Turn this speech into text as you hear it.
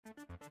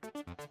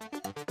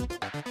Hello,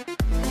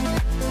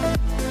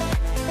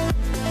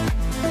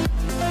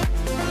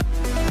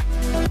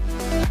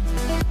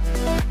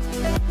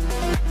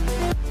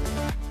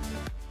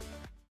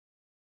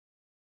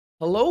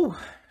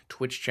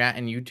 Twitch chat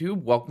and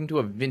YouTube. Welcome to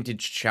a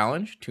vintage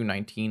challenge,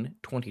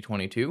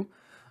 2/19/2022. We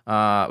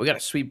got a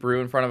sweet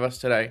brew in front of us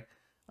today.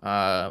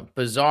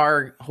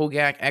 Bazaar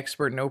Hogak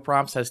Expert No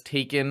Props has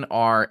taken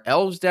our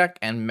Elves deck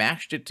and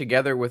mashed it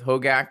together with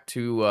Hogak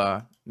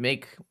to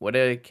make what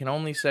I can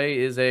only say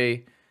is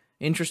a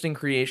interesting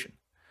creation.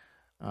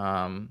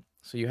 So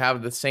you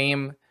have the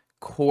same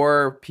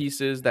core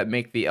pieces that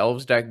make the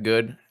Elves deck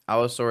good: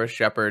 Allosaurus,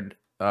 Shepherd,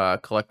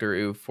 Collector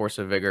Oof, Force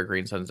of Vigor,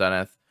 Green Sun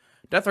Zenith,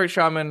 Deathrite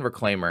Shaman,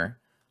 Reclaimer,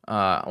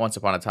 Once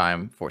Upon a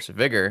Time, Force of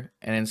Vigor.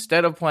 And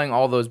instead of playing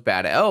all those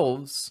bad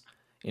elves,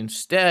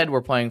 instead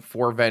we're playing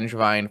 4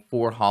 Vengevine,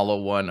 4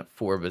 Hollow One,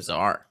 4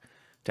 Bazaar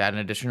to add an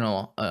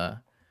additional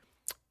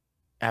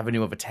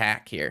avenue of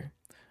attack here.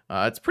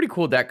 It's a pretty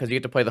cool deck because you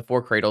get to play the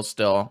 4 Cradles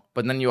still,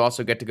 but then you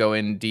also get to go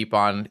in deep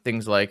on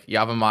things like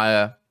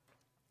Yavimaya,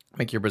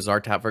 make your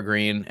Bazaar tap for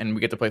green, and we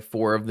get to play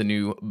 4 of the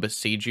new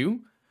Boseiju.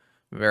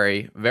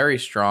 Very, very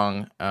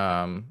strong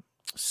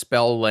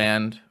spell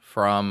land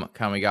from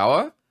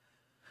Kamigawa,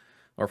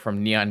 or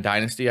from Neon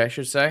Dynasty, I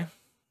should say.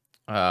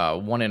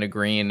 1 in a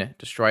green,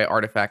 destroy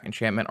artifact,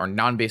 enchantment, or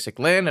non-basic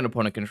land an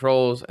opponent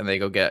controls, and they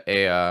go get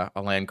a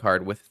land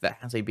card that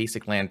has a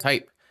basic land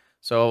type.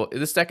 So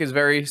this deck is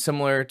very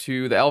similar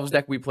to the Elves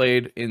deck we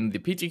played in the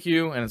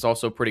PTQ, and it's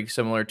also pretty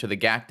similar to the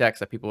GAC decks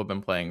that people have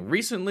been playing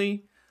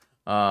recently.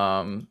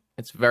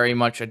 It's very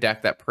much a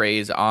deck that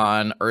preys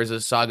on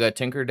Urza's Saga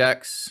Tinker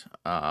decks,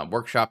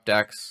 Workshop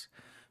decks,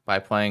 by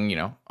playing, you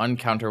know,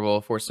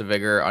 uncounterable Force of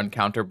Vigor,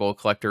 uncounterable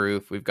Collector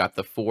Oof. We've got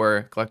the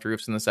 4 Collector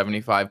Oofs in the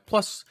 75,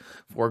 plus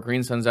 4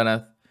 Green Sun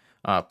Zenith.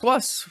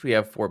 Plus, we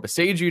have 4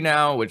 Boseiju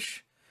now,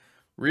 which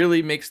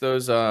really makes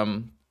those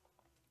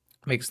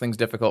makes things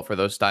difficult for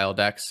those style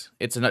decks.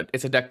 It's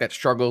a deck that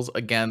struggles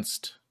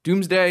against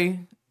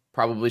Doomsday,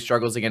 probably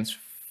struggles against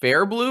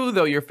Fair Blue,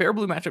 though your Fair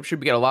Blue matchup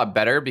should get a lot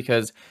better,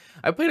 because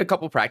I played a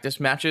couple practice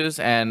matches,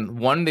 and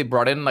one, they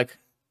brought in like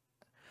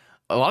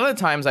a lot of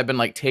the times I've been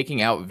like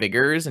taking out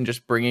Vigors and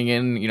just bringing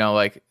in, you know,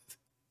 like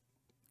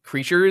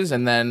creatures,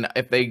 and then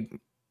if they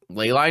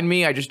leyline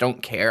me, I just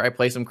don't care. I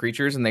play some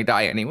creatures and they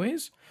die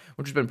anyways,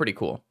 which has been pretty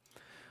cool.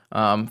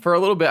 For a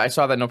little bit, I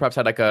saw that No Props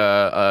had like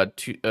a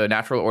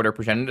Natural Order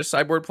Progenitus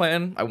sideboard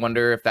plan. I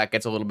wonder if that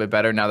gets a little bit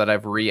better now that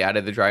I've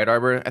re-added the Dryad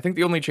Arbor. I think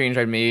the only change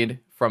I made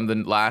from the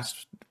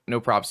last No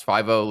Props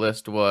 5-0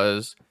 list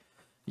was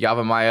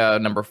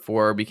Yavimaya number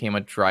 4 became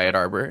a Dryad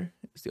Arbor.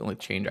 It's the only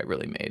change I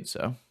really made,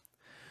 so.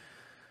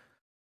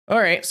 All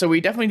right, so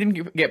we definitely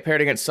didn't get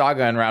paired against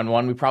Saga in round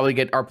 1. We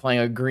probably are playing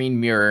a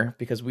green mirror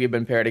because we have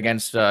been paired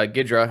against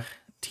Gidra,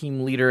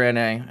 team leader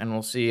NA, and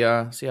we'll see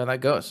how that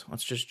goes.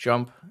 Let's just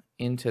jump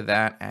into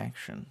that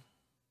action.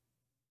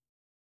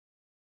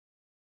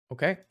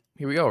 Okay,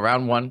 here we go.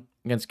 Round 1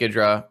 against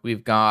Gidra.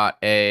 We've got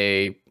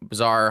a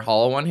Bazaar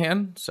Hollow One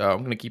hand, so I'm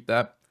going to keep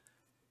that.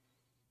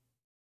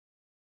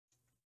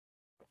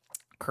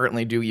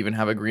 Currently do even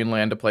have a green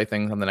land to play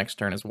things on the next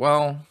turn as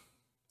well.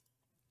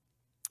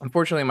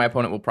 Unfortunately, my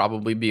opponent will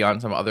probably be on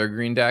some other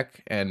green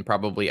deck and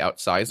probably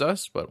outsize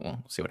us, but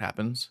we'll see what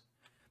happens.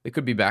 They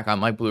could be back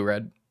on like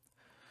blue-red.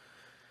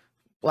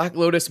 Black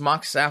Lotus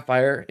Mox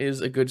Sapphire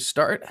is a good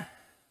start.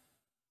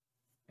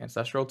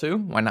 Ancestral too?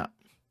 Why not?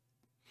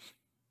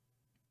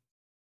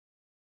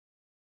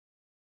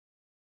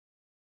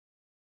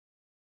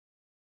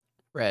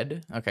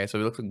 Red. Okay, so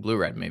it looks like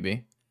blue-red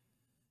maybe.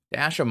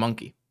 Dash a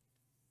monkey.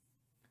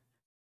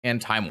 And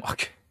Time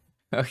Walk.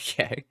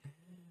 Okay.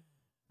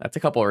 That's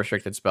a couple of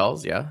restricted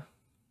spells, yeah.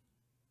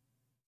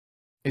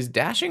 Is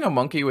dashing a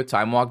monkey with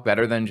Time Walk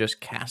better than just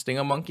casting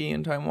a monkey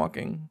and Time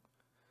Walking?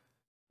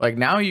 Like,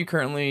 now you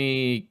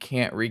currently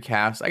can't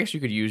recast. I guess you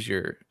could use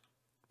your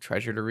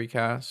treasure to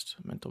recast.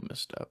 Mental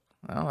misstep.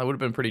 Well, that would have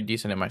been pretty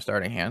decent in my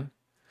starting hand.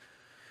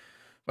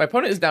 My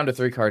opponent is down to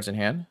 3 cards in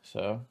hand,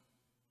 so.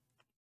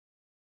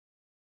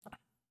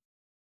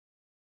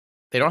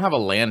 They don't have a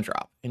land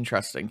drop.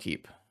 Interesting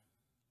keep.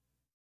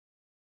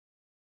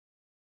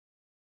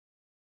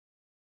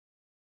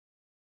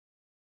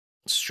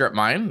 Strip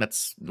mine,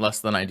 that's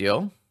less than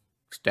ideal.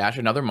 Stash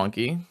another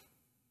monkey.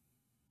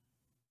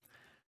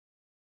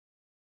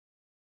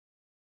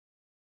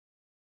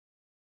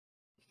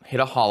 Hit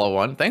a hollow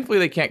one. Thankfully,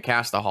 they can't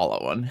cast a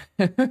hollow one.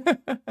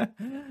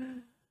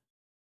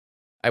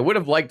 I would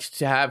have liked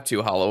to have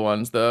 2 hollow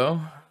ones,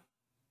 though.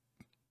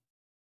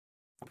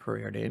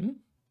 Preordain.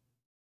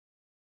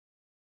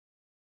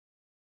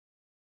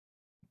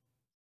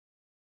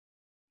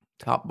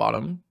 Top,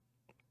 bottom.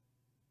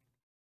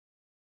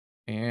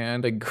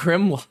 And a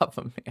Grim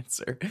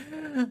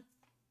Lavamancer.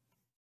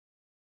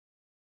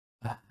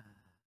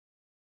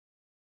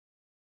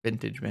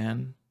 Vintage,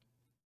 man.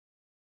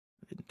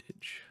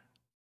 Vintage.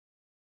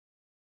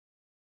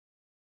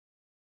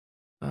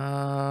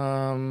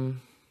 All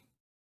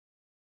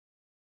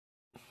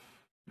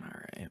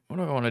right, what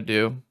do I want to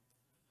do?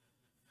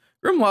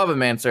 Grim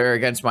Lavamancer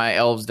against my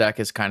Elves deck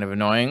is kind of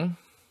annoying.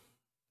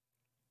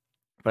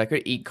 But I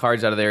could eat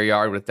cards out of their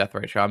yard with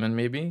Deathrite Shaman,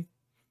 maybe.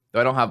 Though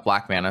I don't have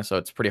black mana, so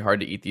it's pretty hard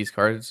to eat these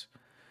cards.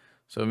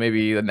 So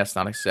maybe that's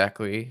not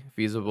exactly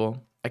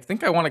feasible. I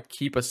think I want to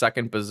keep a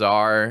second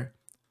Bazaar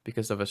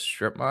because of a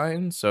Strip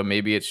Mine. So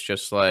maybe it's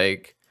just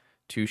like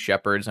 2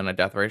 Shepherds and a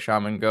Deathrite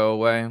Shaman go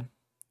away.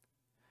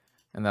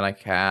 And then I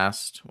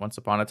cast Once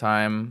Upon a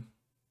Time.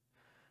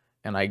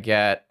 And I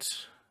get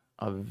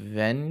a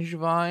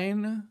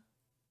Vengevine.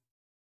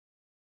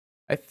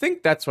 I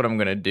think that's what I'm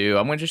going to do.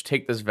 I'm going to just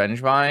take this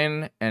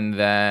Vengevine and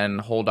then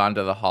hold on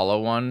to the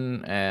hollow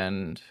one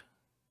and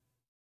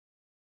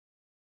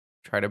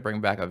try to bring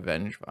back a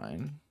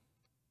Vengevine.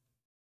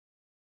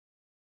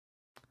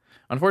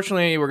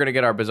 Unfortunately, we're going to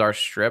get our Bazaar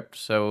stripped,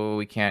 so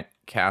we can't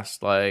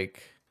cast,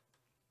 like,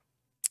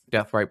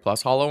 Deathrite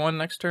plus hollow one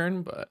next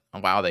turn. But, oh,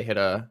 wow, they hit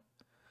a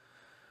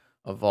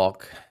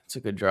Volk. It's a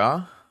good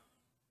draw.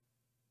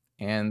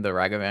 And the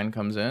Ragavan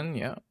comes in,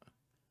 yeah.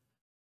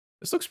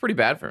 This looks pretty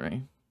bad for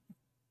me.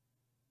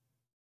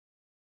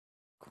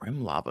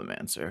 Grim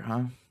Lavamancer,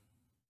 huh?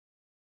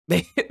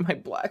 They hit my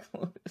Black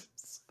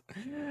Lotus.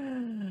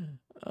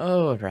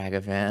 Oh,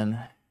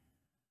 Ragavan.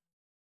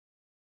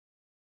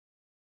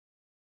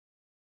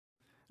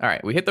 All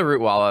right, we hit the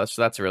Root Walla,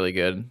 so that's really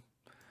good.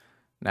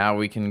 Now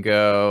we can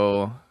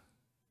go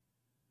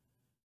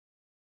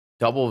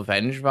double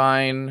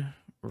Vengevine,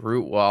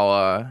 Root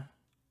Walla,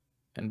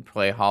 and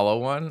play Hollow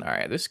One. All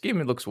right, this game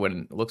looks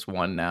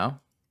one now.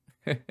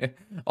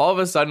 All of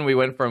a sudden, we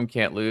went from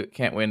can't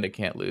win to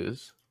can't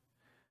lose.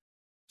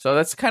 So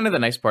that's kind of the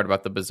nice part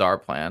about the Bazaar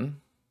plan.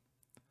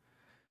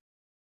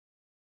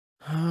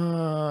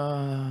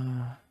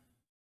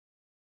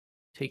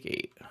 Take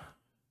 8.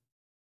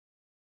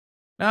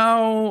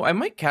 Now, I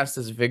might cast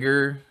this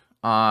Vigor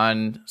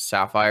on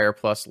Sapphire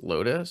plus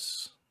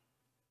Lotus.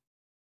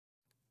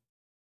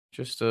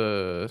 Just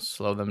to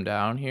slow them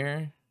down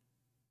here.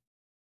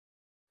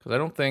 Because I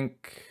don't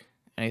think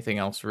anything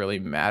else really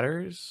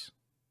matters.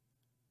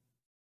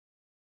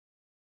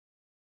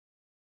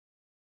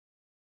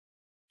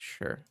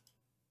 Sure.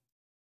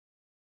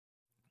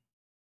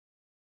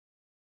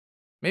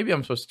 Maybe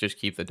I'm supposed to just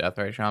keep the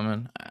Deathrite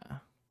Shaman.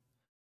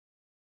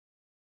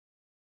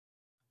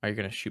 Are you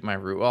going to shoot my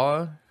Root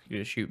Walla? You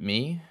going to shoot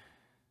me?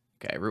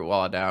 Okay, Root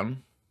Walla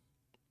down.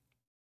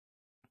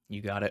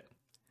 You got it.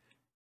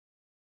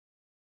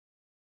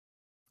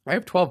 I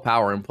have 12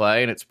 power in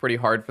play, and it's pretty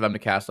hard for them to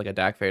cast like a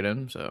Dak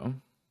Faden, so...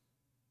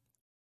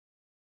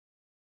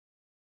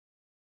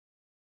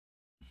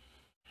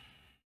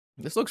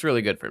 This looks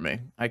really good for me.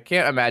 I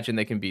can't imagine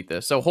they can beat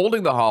this. So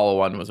holding the Hollow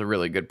One was a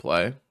really good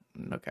play.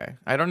 Okay.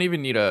 I don't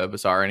even need a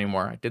Bazaar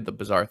anymore. I did the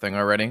Bazaar thing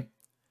already.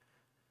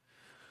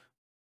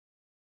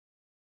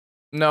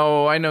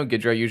 No, I know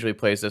Gidra usually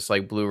plays this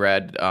like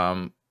blue-red,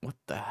 what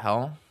the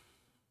hell?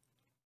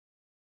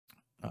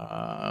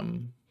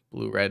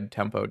 Blue-red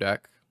tempo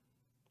deck.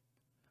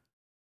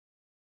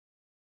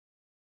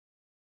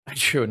 I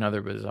drew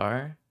another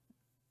Bazaar.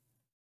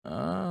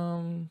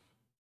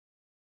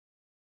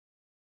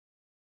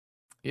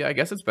 Yeah, I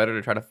guess it's better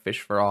to try to fish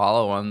for a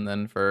Hollow One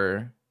than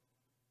for...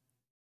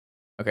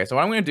 Okay, so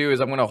what I'm going to do is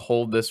I'm going to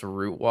hold this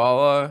Root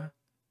Walla.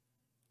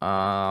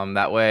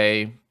 That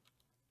way,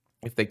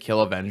 if they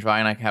kill a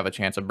Vengevine, I can have a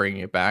chance of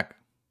bringing it back.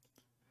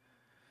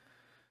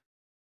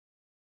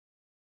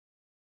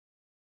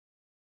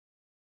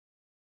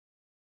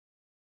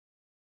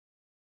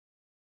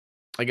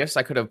 I guess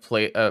I could have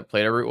played a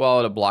Root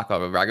Walla to block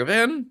off a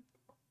Ragavan.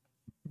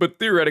 But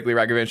theoretically,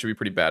 Ragavan should be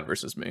pretty bad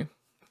versus me.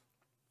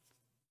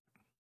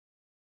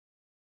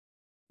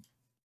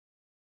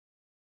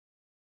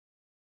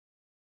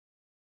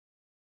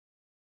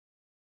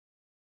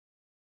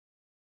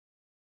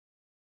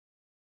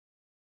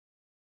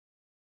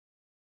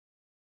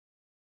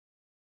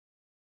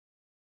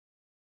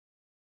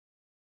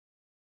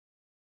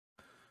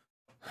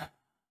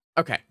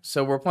 Okay,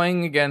 so we're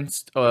playing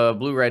against a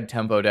blue-red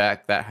tempo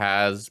deck that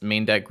has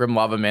main deck Grim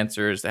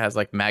Lavamancers, that has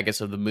like Magus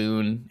of the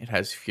Moon, it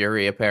has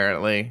Fury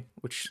apparently,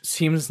 which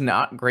seems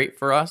not great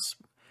for us.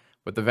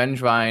 But the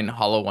Vengevine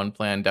Hollow One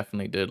plan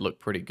definitely did look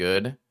pretty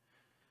good.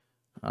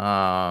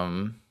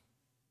 Feel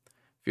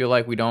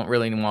like we don't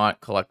really want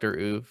Collector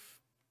Oof.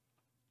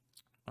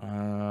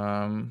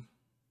 I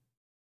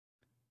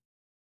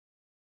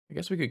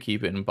guess we could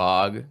keep it in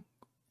Bog.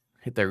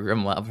 Hit their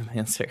Grim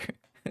Lavamancer.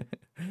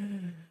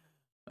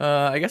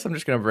 I guess I'm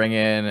just going to bring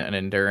in an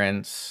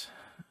Endurance.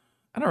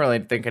 I don't really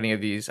think any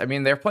of these... I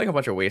mean, they're playing a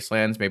bunch of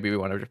Wastelands. Maybe we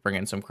want to just bring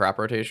in some crop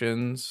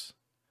rotations.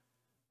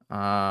 They're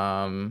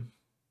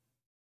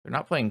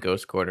not playing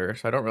Ghost Quarter,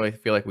 so I don't really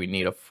feel like we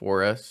need a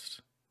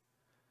Forest.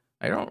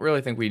 I don't really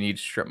think we need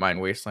Strip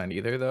Mine Wasteland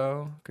either,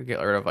 though. Could get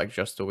rid of, like,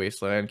 just a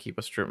Wasteland, keep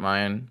a Strip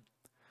Mine.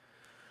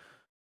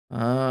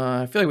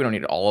 I feel like we don't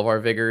need all of our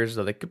Vigors,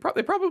 though they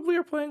probably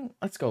are playing...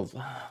 Let's go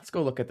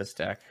look at this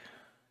deck.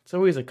 It's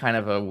always a kind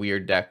of a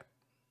weird deck.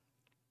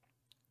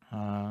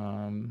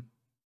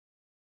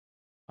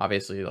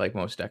 Obviously, like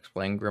most decks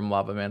playing Grim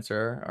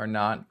Lavamancer are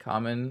not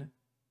common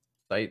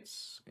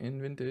sights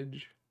in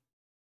Vintage.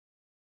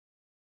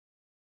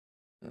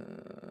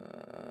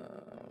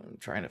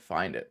 trying to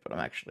find it, but I'm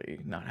actually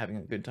not having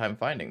a good time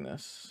finding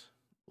this.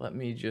 Let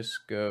me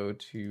just go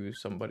to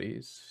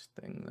somebody's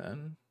thing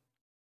then.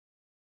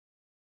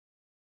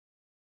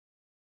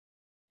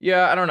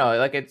 Yeah, I don't know.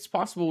 Like, it's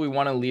possible we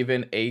want to leave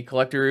in a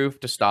collector roof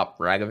to stop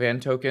Ragavan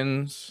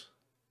tokens,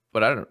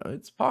 but I don't know.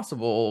 It's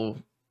possible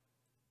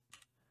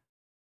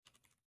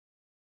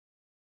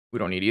we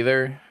don't need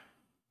either.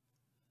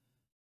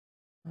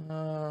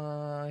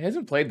 He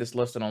hasn't played this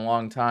list in a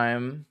long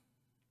time.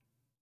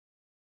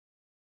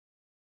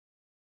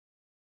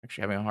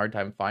 Actually having a hard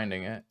time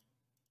finding it.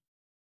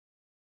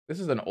 This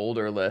is an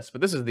older list,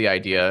 but this is the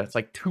idea. It's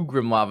like 2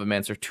 Grim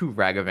Lavamancer, 2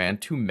 Ragavan,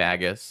 2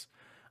 Magus,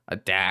 a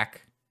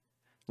Dak.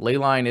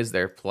 Leyline is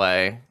their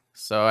play,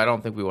 so I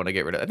don't think we want to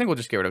get rid of. I think we'll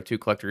just get rid of 2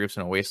 Collector Roofs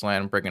and a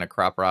Wasteland, bring in a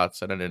Crop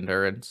Rots and an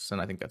Endurance,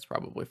 and I think that's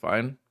probably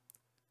fine.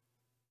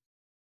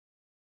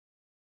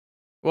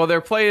 Well,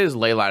 their play is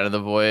Leyline of the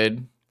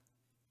Void,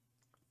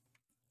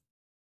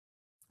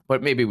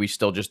 but maybe we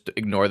still just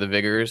ignore the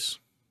Vigors.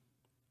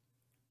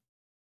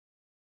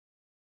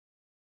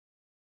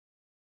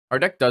 Our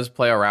deck does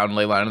play around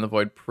Leyline of the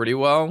Void pretty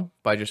well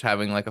by just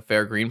having like a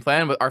fair green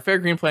plan, but our fair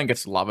green plan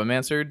gets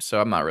Lavamancered, so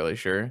I'm not really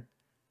sure.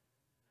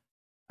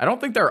 I don't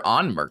think they're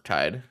on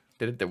Murktide.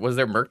 Was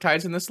there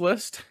Murktides in this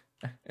list?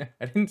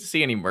 I didn't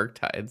see any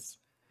Murktides.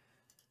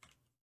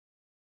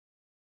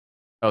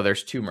 Oh,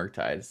 there's 2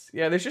 Murktides.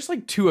 Yeah, there's just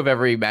like 2 of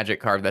every magic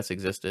card that's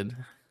existed.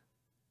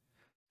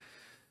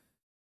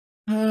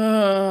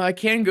 I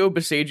can go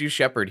Beseiju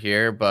Shepherd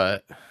here,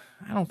 but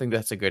I don't think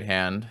that's a good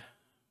hand.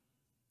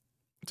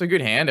 It's a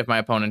good hand if my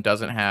opponent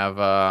doesn't have,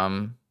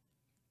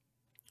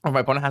 if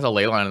my opponent has a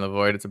Leyline in the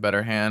Void, it's a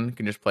better hand. You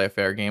can just play a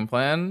fair game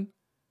plan.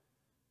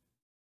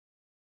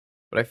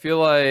 But I feel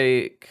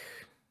like,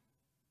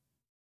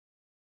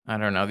 I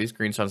don't know, these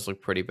green suns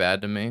look pretty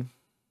bad to me.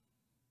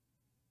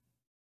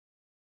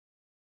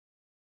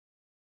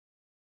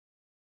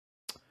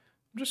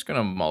 I'm just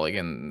gonna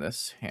mulligan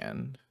this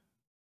hand.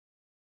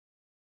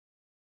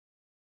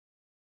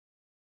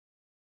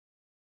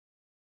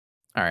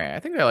 All right, I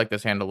think I like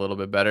this hand a little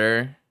bit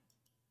better.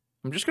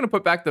 I'm just gonna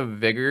put back the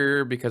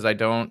Vigor because I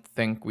don't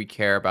think we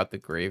care about the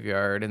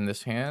graveyard in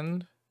this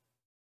hand.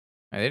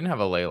 I didn't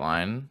have a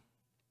Leyline.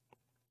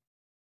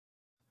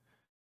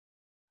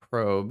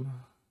 Probe.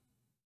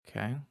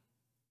 Okay.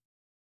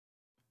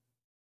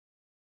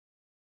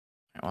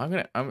 Well,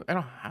 I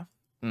don't have.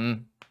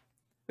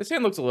 This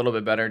hand looks a little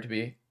bit better to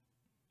be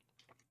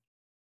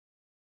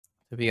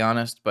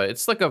honest, but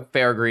it's like a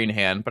fair green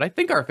hand. But I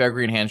think our fair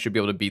green hand should be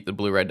able to beat the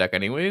blue-red deck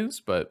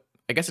anyways. But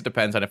I guess it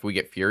depends on if we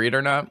get Furied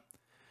or not.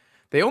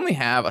 They only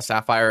have a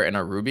Sapphire and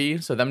a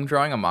Ruby, so them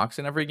drawing a Mox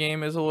in every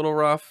game is a little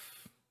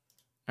rough.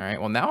 All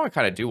right, well, now I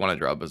kind of do want to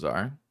draw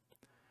Bazaar.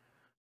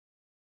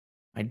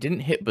 I didn't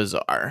hit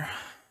Bazaar.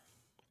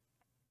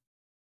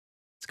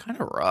 It's kind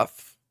of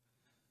rough.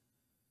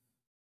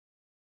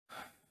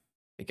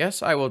 I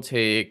guess I will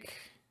take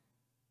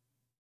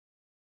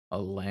a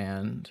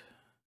land.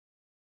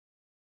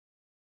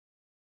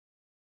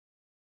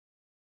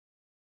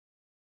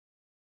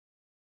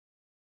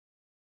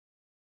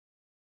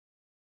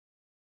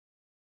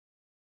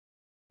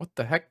 What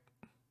the heck?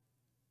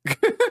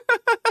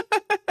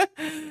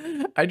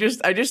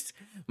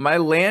 My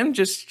land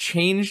just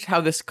changed how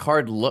this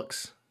card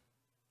looks.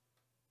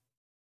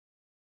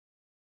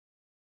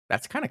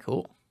 That's kind of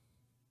cool.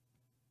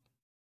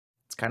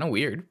 It's kind of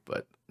weird,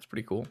 but it's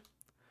pretty cool.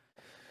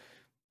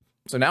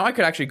 So now I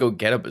could actually go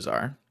get a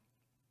Bazaar.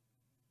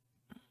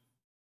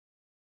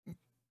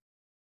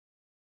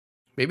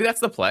 Maybe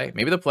that's the play.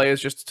 Maybe the play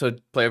is just to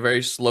play a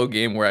very slow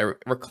game where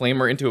I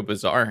Reclaimer into a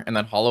Bazaar and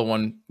then hollow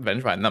one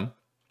Vengevine them.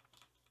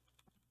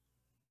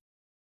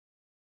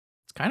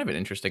 It's kind of an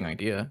interesting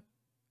idea.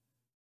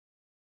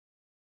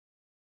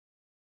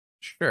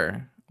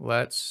 Sure.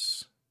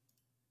 Let's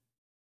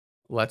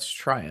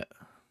try it.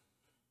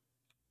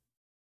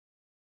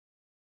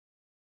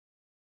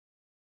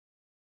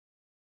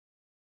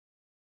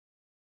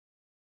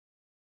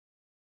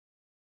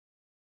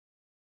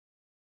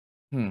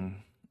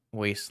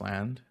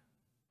 Wasteland.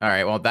 All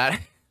right, well that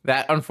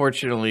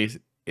unfortunately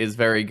is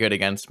very good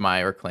against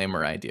my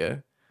Reclaimer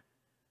idea.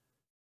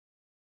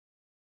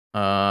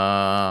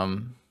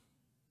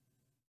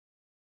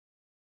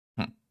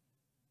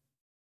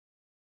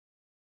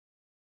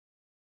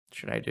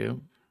 Should I do?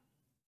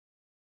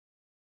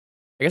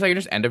 I guess I could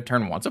just end of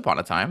turn Once Upon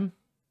a Time.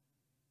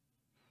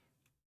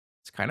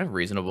 It's kind of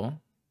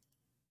reasonable.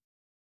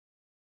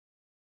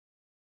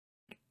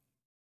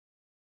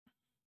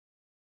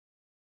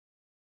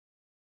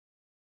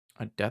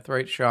 A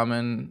Deathrite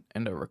Shaman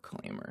and a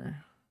Reclaimer.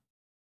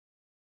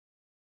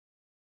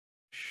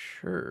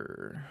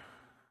 Sure.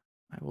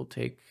 I will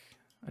take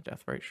a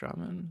Deathrite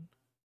Shaman.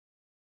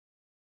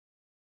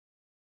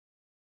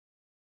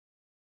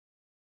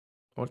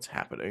 What's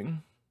happening?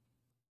 Am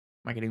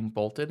I getting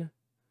bolted?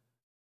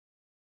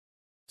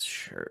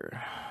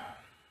 Sure.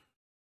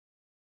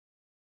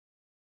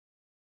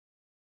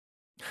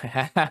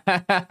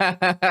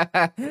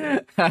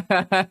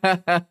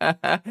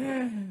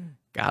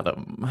 Got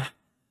him.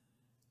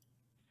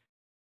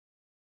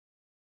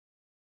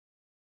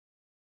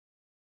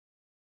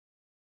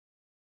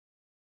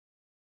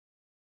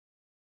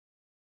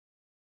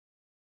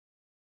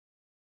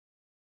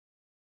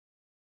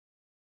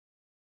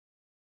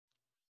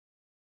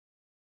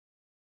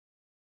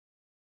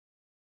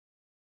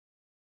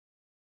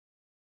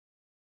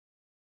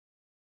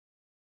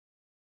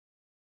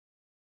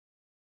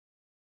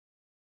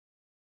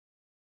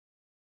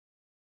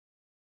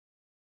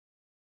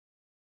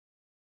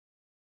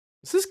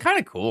 This is kind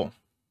of cool.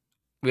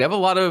 We have a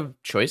lot of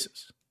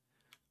choices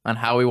on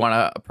how we want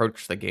to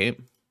approach the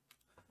game.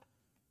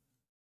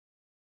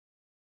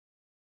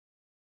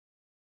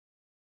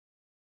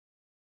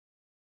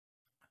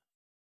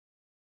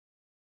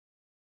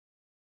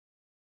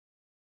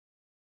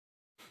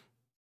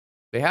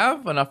 They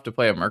have enough to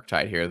play a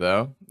Murktide here,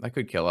 though. That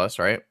could kill us,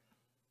 right?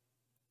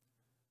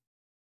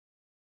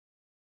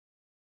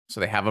 So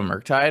they have a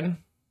Murktide.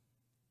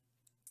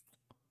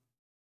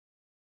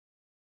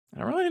 I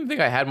don't really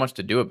think I had much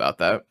to do about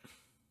that.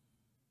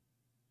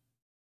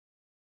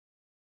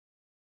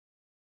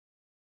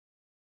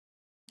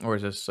 Or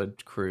is this a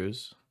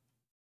cruise?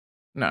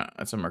 No,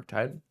 it's a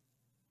Murktide.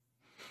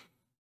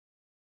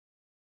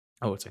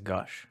 Oh, it's a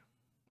Gush.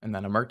 And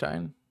then a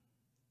Murktide.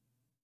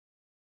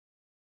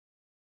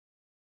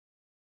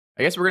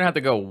 I guess we're going to have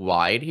to go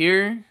wide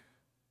here.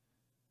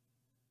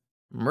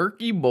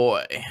 Murky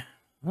boy.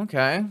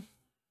 Okay.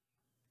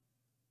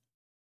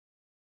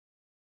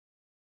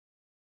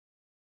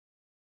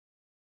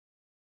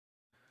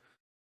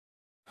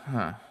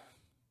 Huh.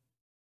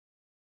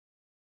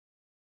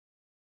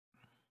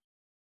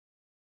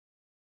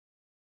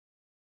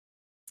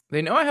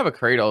 They know I have a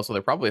Cradle, so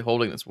they're probably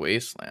holding this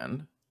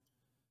Wasteland.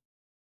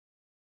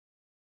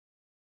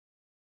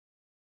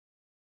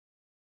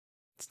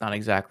 It's not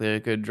exactly a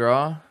good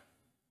draw.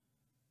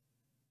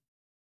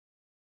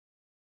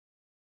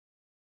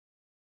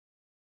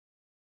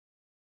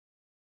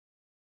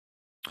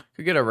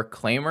 Could get a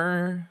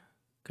Reclaimer.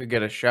 Could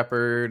get a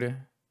Shepherd. I feel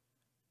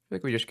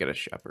like we just get a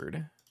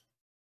Shepherd.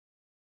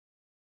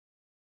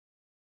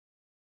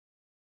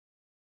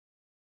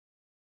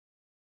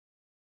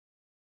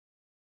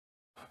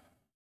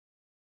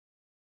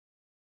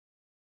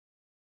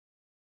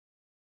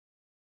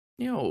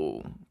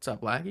 Yo, what's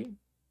up, Blackie?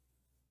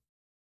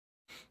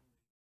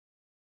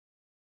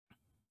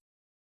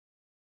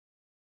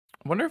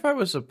 I wonder if I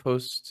was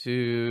supposed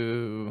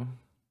to...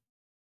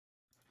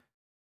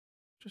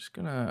 Just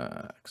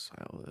gonna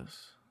exile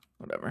this.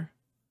 Whatever.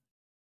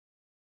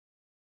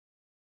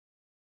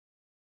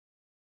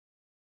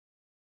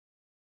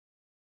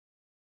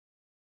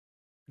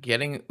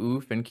 Getting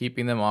Oof and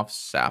keeping them off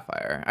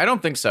Sapphire. I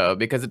don't think so,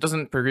 because it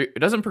doesn't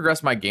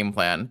progress my game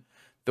plan.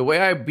 The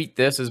way I beat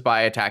this is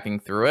by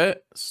attacking through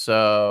it,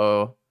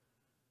 so...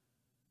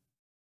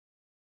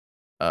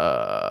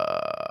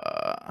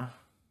 All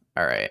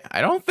right.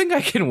 I don't think I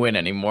can win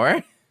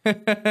anymore. All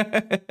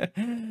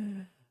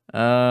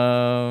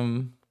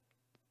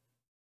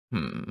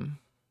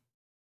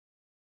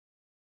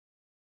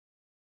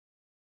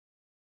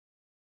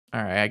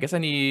right. I guess I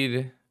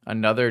need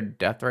another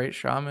Deathrite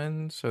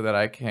Shaman so that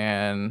I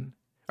can...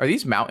 Are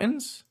these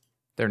mountains?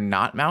 They're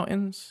not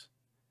mountains?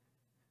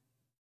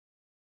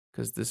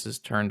 Because this is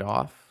turned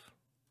off.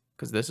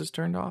 Because this is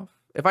turned off.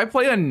 If I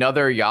play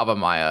another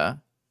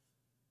Yavimaya...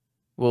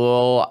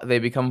 Will they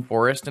become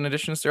forest in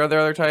addition to their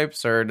other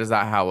types, or does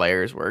that how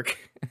layers work?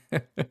 All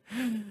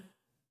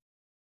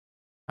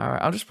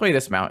right, I'll just play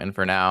this mountain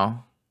for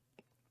now.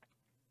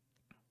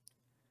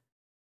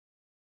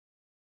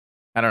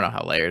 I don't know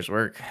how layers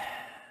work.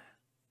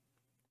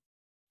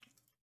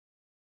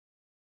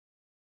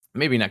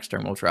 Maybe next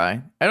turn we'll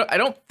try. I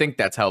don't think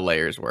that's how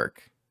layers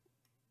work,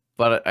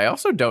 but I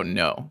also don't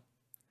know.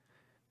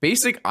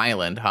 Basic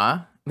island,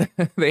 huh?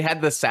 They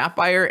had the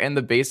Sapphire and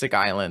the basic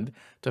island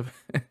to...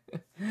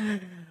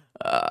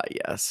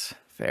 yes,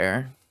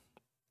 fair.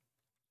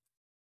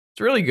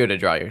 It's really good to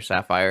draw your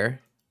Sapphire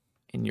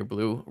in your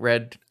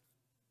blue-red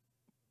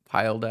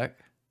pile deck.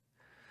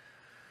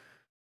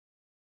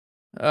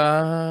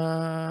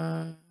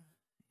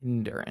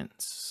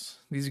 Endurance.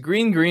 These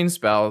green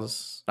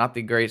spells, not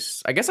the great...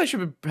 I guess I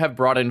should have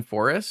brought in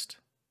Forest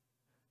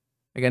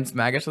against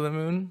Magus of the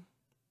Moon.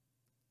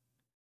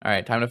 All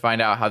right, time to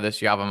find out how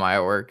this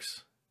Yavimaya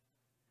works.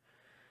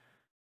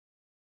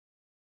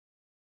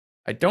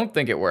 I don't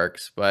think it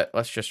works, but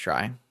let's just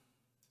try.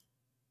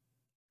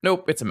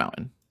 Nope, it's a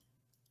mountain.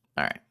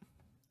 All right.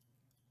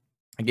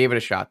 I gave it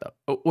a shot, though.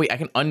 Oh, wait, I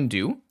can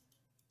undo?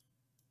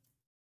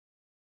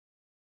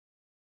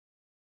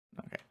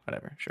 Okay,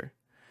 whatever, sure.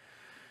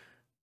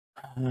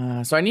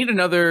 So I need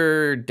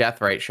another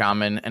Deathrite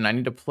Shaman, and I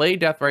need to play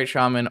Deathrite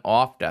Shaman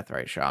off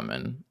Deathrite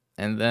Shaman.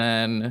 And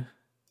then...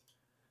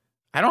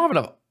 I don't have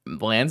enough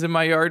lands in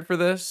my yard for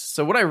this,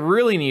 so what I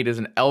really need is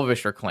an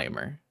Elvish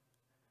Reclaimer.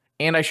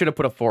 And I should have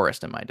put a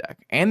forest in my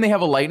deck. And they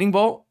have a lightning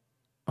bolt?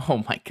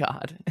 Oh my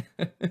god.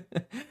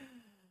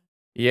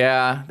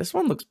 Yeah, this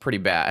one looks pretty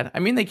bad. I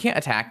mean, they can't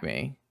attack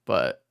me,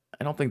 but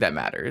I don't think that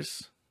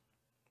matters.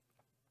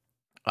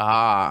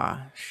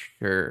 Ah,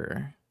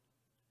 sure.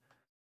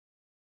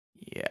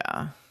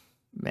 Yeah.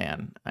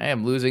 Man, I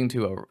am losing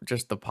to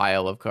just the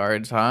pile of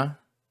cards, huh?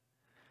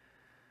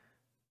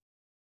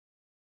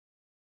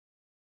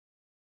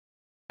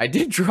 I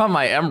did draw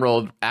my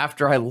Emerald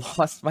after I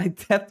lost my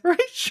Deathrite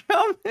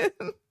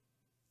Shaman.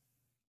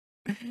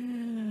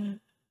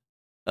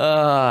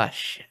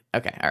 Shit.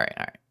 Okay, all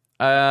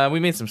right. We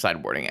made some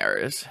sideboarding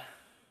errors.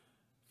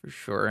 For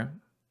sure.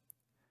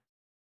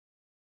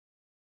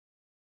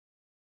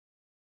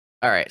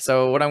 All right,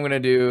 so what I'm going to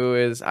do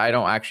is I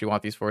don't actually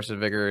want these Force of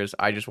Vigors.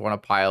 I just want a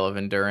pile of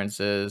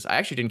Endurances. I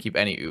actually didn't keep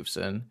any Oofs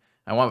in.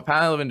 I want a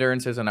pile of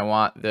Endurances, and I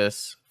want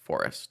this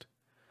Forest.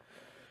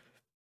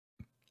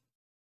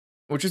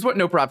 Which is what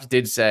No Props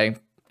did say,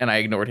 and I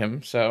ignored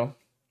him, so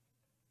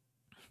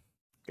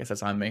guess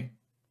that's on me.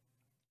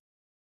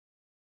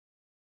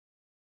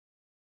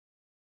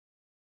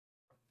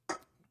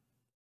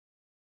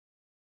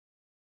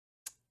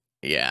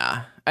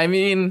 Yeah, I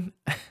mean,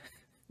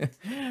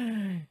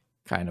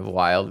 kind of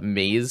wild.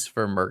 Maze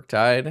for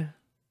Murktide.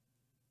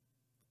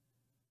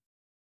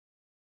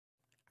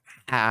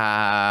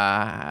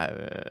 I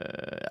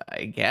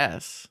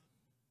guess.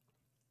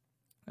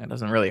 That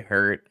doesn't really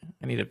hurt.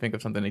 I need to think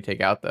of something to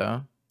take out,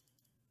 though.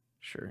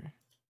 Sure.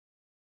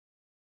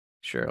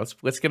 Sure,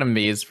 let's get a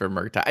maze for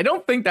Murktide. I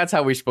don't think that's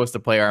how we're supposed to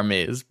play our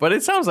maze, but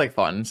it sounds like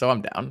fun, so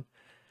I'm down.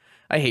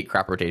 I hate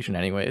crop rotation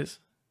anyways.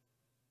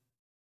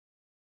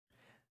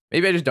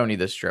 Maybe I just don't need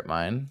this strip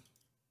mine.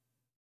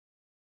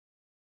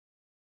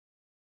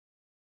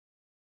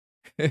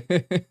 I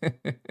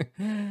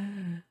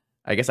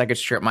guess I could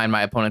strip mine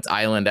my opponent's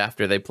island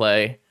after they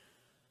play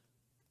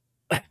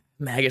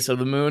Magus of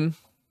the Moon.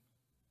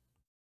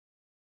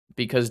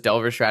 Because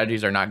Delver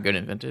strategies are not good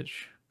in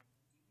Vintage.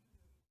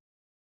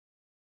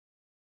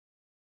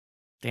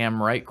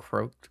 Damn right,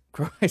 croaked.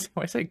 Why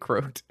I say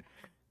croaked?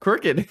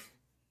 Crooked.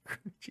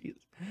 Jeez.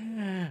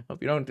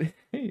 Hope you don't.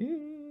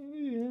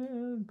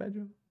 Bad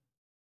joke.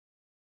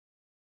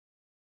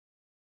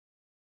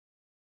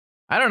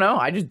 I don't know.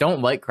 I just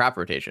don't like crop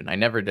rotation. I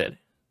never did.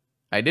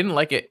 I didn't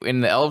like it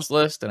in the Elves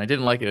list, and I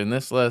didn't like it in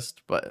this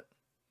list, but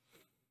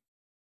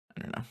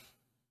I don't know.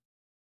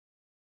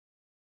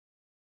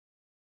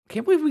 I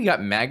can't believe we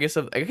got Magus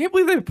of... I can't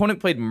believe the opponent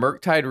played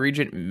Murktide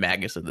Regent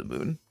Magus of the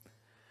Moon.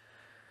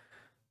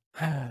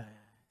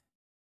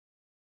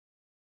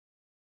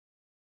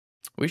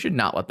 We should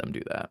not let them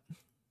do that.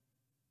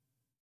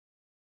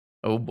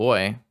 Oh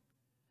boy.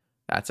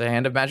 That's a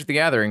hand of Magic the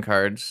Gathering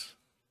cards.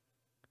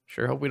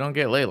 Sure hope we don't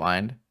get ley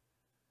lined.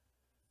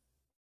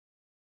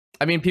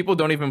 I mean, people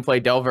don't even play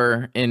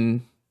Delver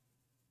in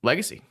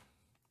Legacy.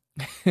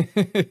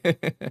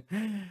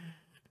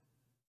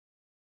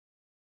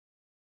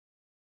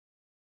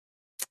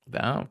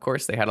 Now, of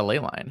course, they had a ley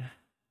line.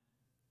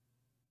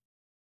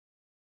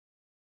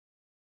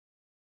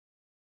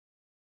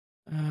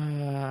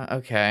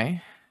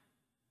 Okay.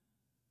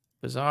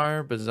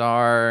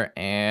 Bazaar,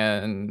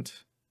 and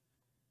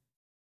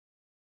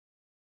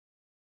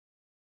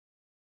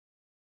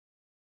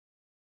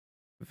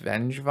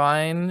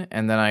Vengevine,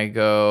 and then I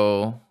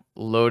go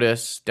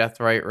Lotus,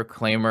 Deathrite,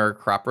 Reclaimer,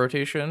 Crop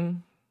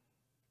Rotation.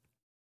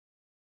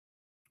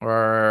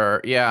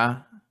 Or, yeah.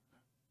 I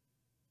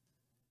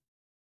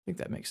think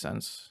that makes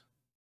sense.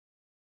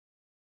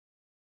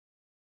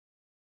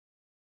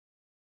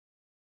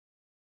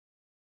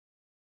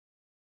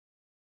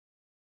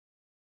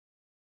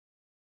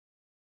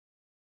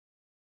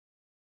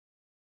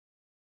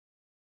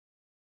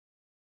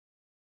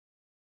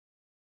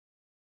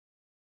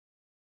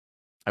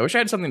 I wish I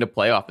had something to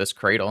play off this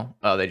Cradle.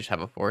 Oh, they just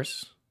have a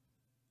Force.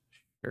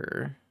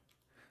 Sure.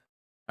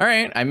 All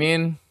right, I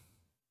mean,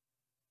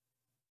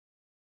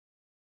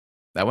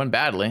 that went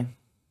badly.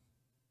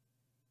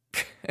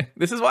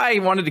 This is why I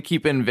wanted to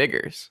keep in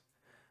Vigors.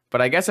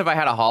 But I guess if I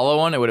had a hollow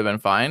one, it would have been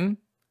fine.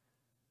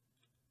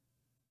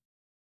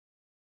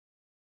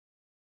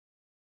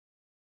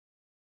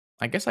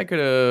 I guess I could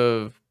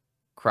have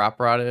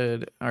crop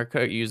rotted, or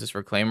could have used this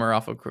Reclaimer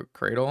off of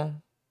Cradle.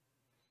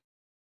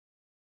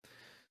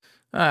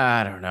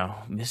 I don't know.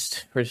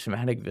 Missed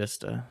Prismatic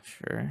Vista,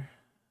 sure.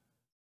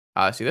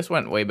 See, this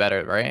went way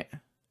better, right?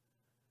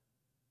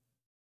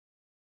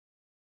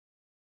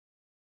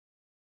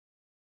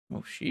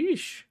 Oh,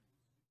 sheesh.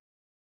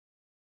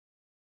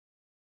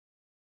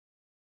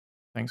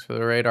 Thanks for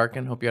the raid,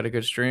 Arkin. Hope you had a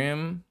good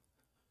stream.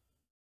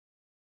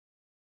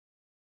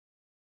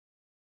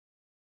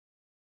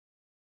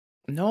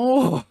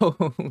 No,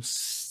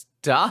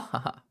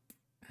 stop.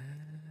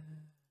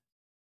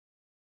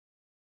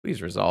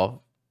 Please resolve.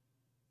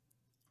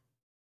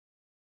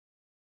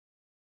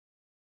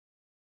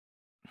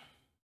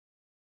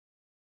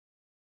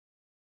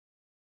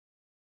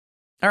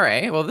 All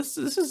right. Well, this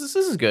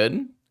is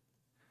good.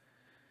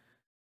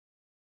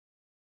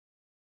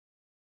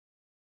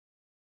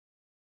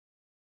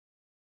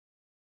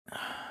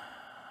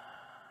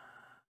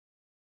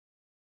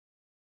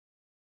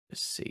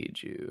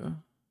 Sage you.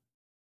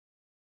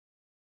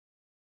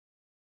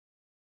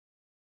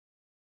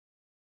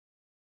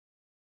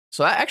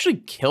 So that actually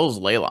kills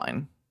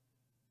Leyline.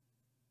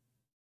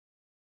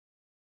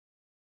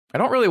 I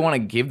don't really want to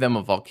give them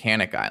a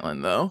volcanic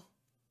island, though.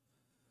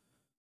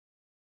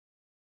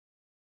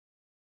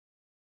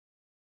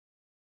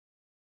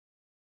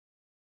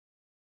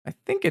 I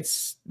think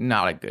it's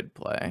not a good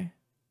play.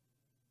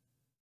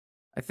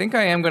 I think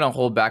I am going to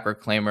hold back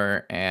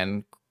Reclaimer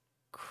and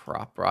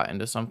crop rot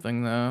into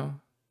something, though.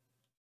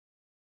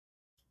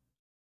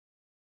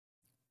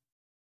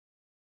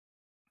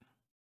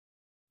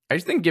 I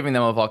just think giving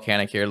them a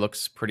volcanic here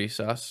looks pretty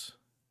sus.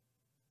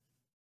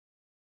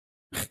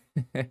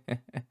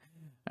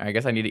 I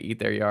guess I need to eat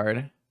their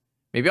yard.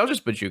 Maybe I'll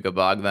just Bajuka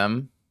Bog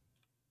them.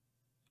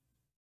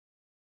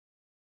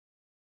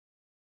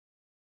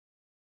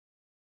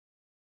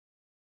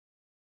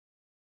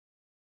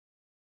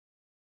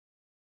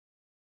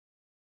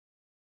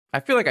 I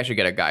feel like I should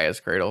get a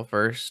Gaia's Cradle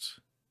first.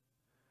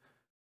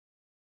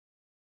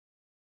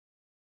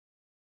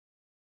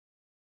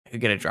 I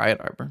could get a Dryad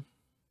Arbor.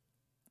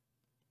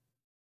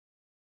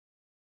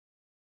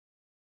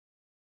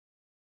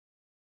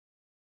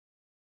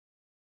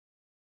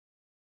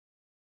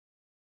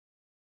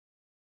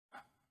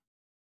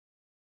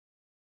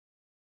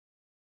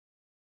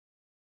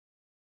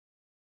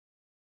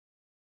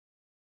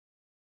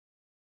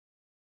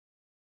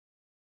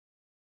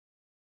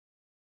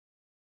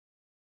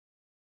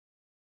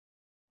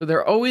 So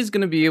they're always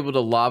going to be able to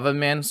Lava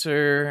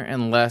Mancer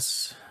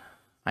unless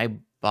I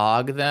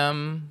bog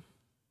them.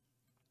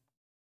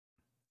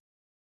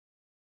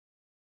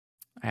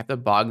 I have to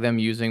bog them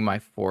using my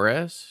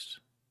forest.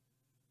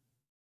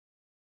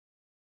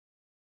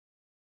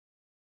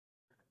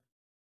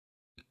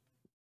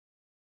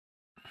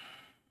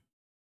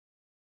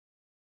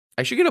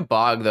 I should get a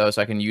bog, though,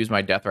 so I can use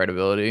my Deathrite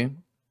ability.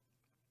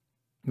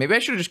 Maybe I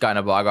should have just gotten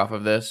a bog off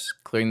of this,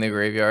 clearing the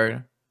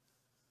graveyard.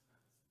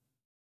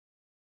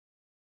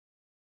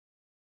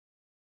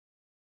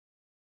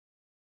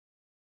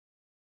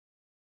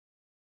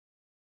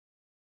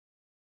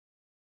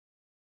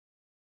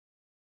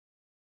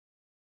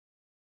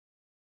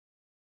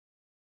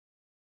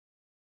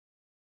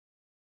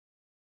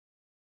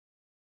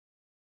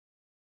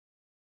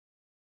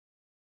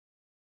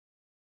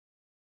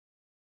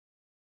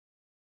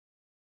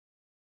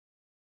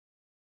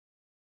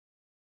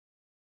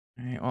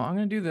 All right, well, I'm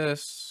going to do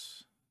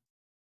this.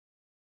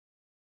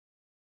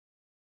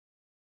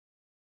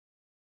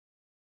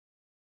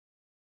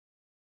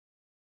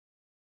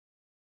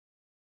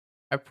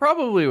 I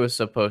probably was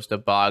supposed to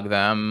bog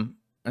them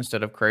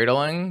instead of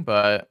cradling,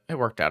 but it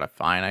worked out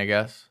fine, I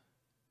guess.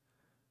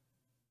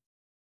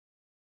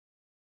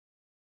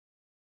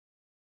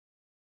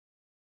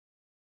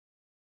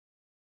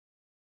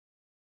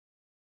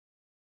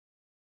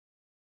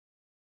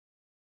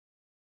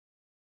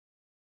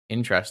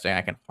 Interesting.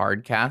 I can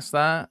hard cast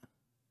that.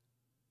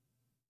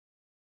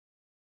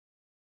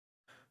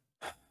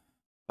 If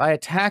I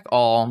attack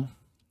all,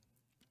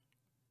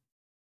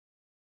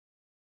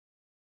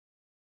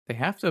 they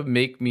have to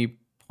make me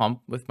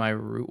pump with my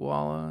Root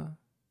Walla.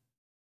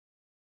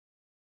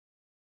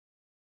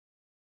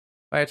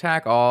 If I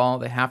attack all,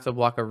 they have to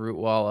block a Root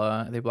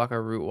Walla. They block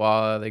a Root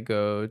Walla. They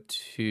go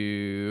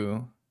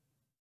to.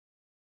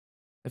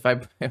 If I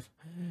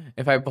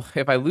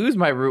lose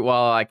my Root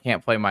Walla, I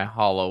can't play my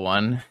Hollow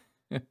one.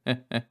 All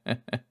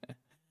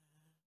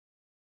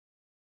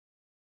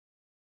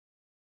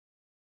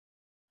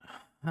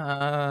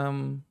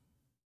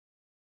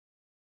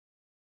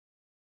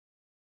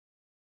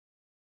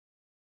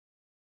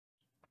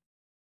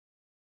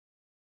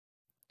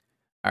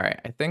right,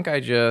 I think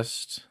I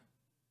just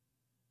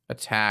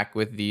attack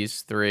with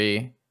these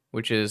three,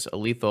 which is a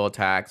lethal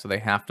attack, so they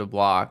have to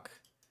block.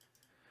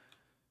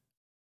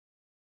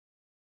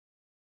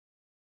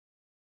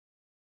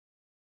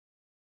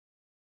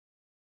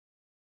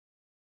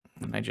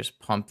 And I just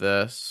pump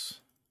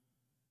this.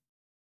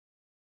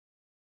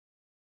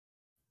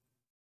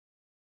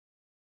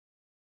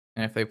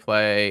 And if they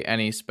play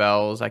any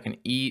spells, I can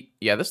eat.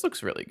 Yeah, this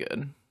looks really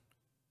good.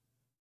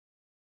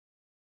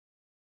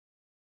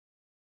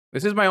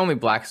 This is my only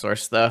black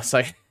source, though, so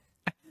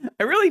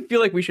I really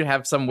feel like we should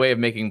have some way of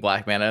making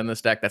black mana in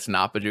this deck that's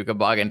not Bajuka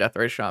Bog and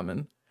Deathrite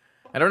Shaman.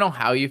 I don't know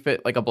how you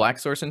fit like a black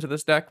source into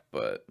this deck,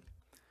 but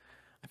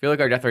I feel like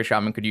our Deathrite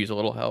Shaman could use a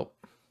little help.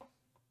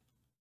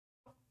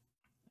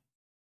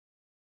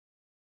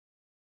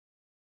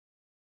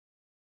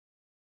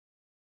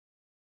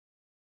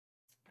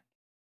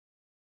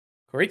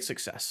 Great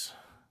success.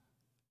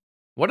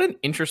 What an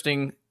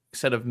interesting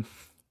set of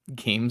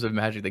games of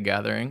Magic the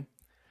Gathering.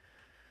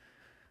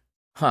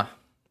 Huh.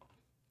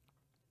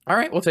 All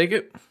right, we'll take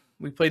it.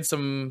 We played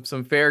some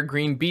fair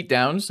green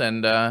beatdowns,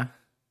 and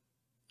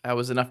that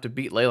was enough to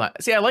beat Leyline.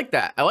 See, I like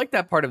that. I like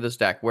that part of this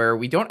deck where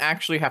we don't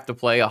actually have to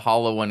play a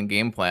Hollow One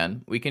game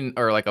plan. We can,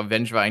 or like a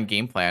Vengevine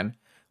game plan.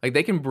 Like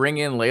they can bring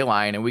in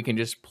Leyline, and we can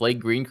just play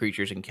green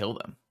creatures and kill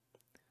them.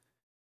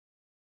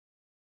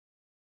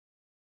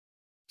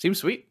 Seems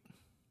sweet.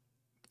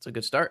 It's a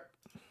good start.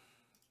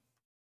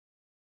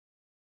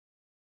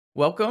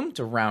 Welcome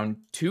to round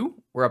 2.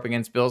 We're up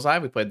against Bill's Eye.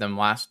 We played them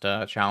last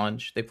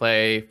challenge. They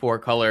play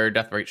 4-color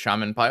Deathrite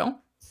Shaman pile.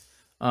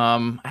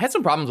 I had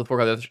some problems with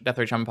 4-color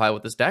Deathrite Shaman pile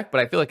with this deck, but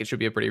I feel like it should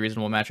be a pretty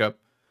reasonable matchup.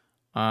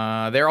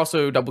 They're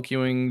also double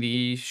queuing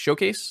the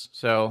showcase,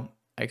 so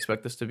I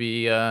expect this to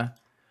be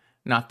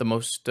not the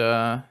most...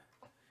 what's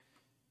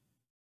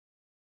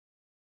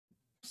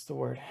the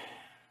word?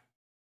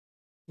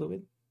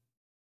 Fluid?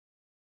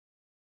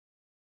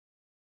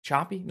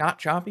 Choppy? Not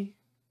choppy?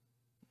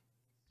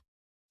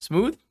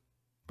 Smooth?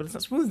 But it's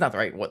not smooth is not the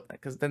right what,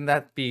 because then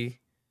that'd be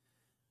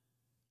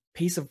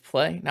pace of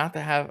play, not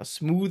to have a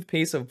smooth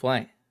pace of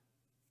play.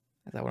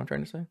 Is that what I'm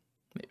trying to say?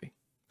 Maybe.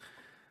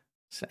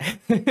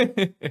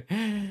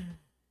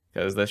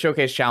 Because the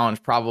showcase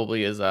challenge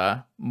probably is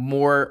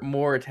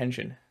more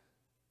attention.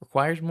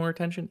 Requires more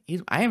attention.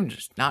 I am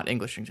just not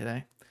Englishing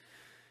today.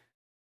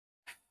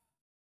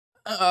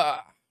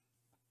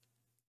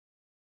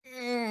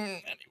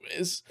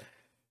 Anyways.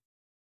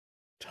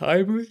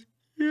 Timely?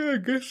 Yeah, I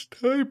guess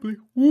timely.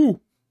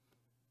 Woo.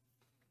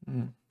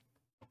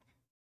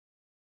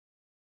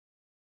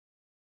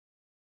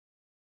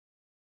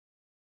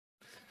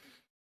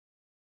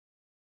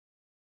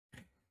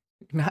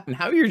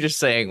 Now you're just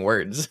saying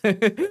words. I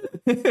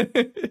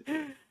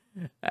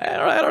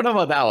don't know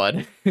about that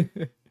one.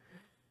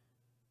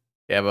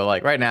 Yeah, but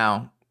like right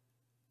now,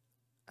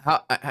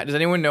 how does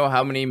anyone know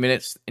how many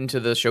minutes into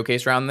the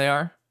showcase round they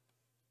are?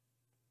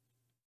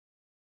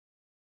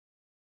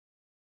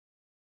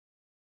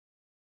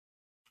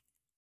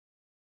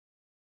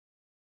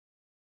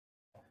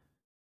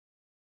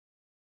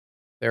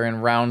 They're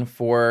in round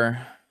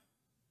 4.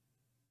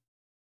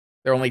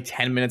 They're only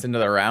 10 minutes into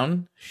the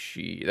round.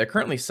 They're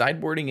currently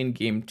sideboarding in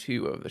game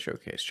 2 of the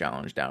showcase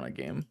challenge, down a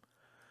game.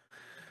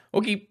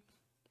 Okay.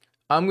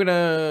 I'm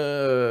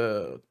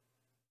gonna...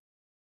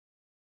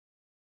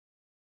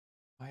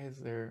 Why is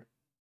there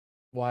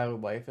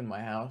wildlife in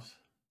my house?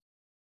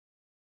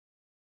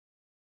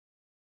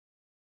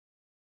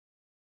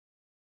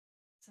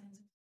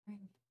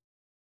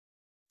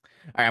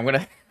 All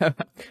right, I'm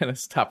gonna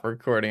stop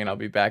recording and I'll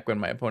be back when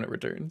my opponent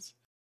returns.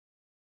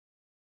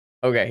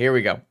 Okay, here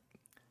we go.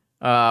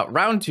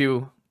 Round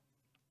 2.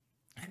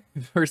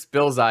 First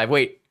Bill's Eye.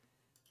 Wait.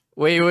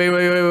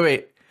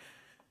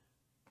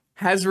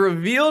 Has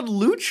revealed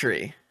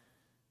Lutri,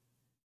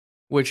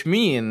 which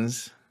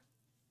means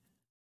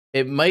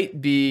it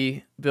might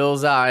be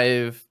Bill's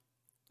Eye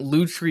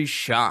Lutri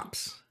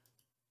Shops.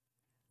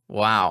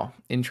 Wow,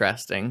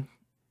 interesting.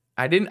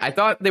 I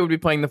thought they would be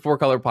playing the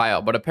 4-color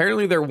pile, but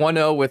apparently they're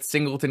 1-0 with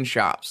Singleton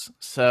Shops.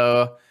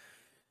 So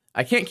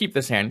I can't keep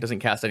this hand. It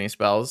doesn't cast any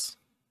spells.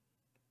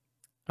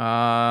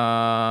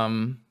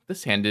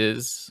 This hand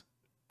is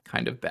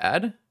kind of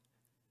bad,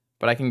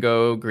 but I can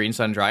go Green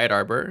Sun Dryad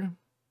Arbor.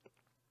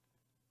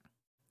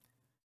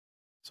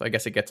 So I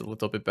guess it gets a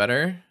little bit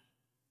better.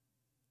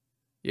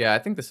 Yeah, I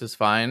think this is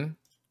fine.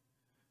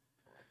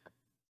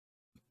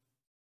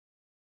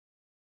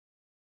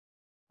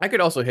 I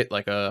could also hit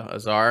like a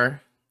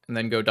Azar and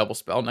then go double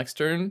spell next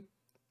turn.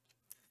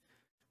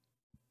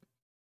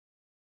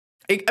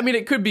 I mean,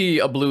 it could be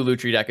a blue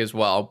Lutri deck as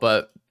well,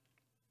 but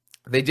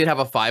they did have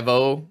a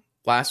 5-0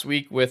 last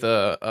week with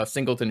a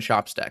Singleton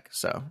Shops deck,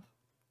 so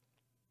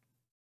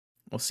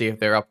we'll see if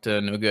they're up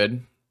to no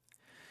good.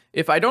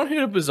 If I don't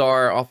hit a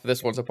Bazaar off of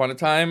this Once Upon a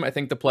Time, I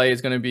think the play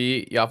is going to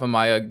be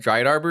Yavimaya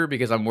Dryad Arbor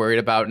because I'm worried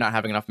about not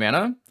having enough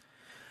mana.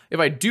 If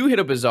I do hit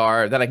a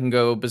Bazaar, then I can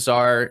go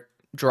Bazaar,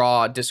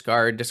 draw,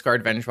 discard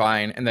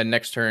Vengevine, and then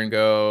next turn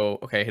go,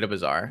 okay, hit a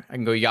Bazaar. I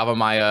can go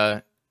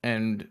Yavimaya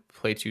and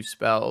play 2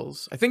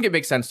 spells. I think it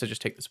makes sense to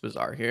just take this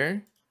Bazaar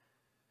here.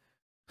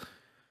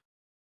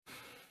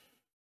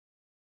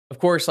 Of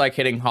course, like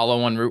hitting Hollow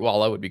 1 Root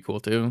Wallow would be cool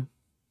too.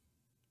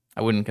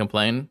 I wouldn't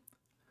complain.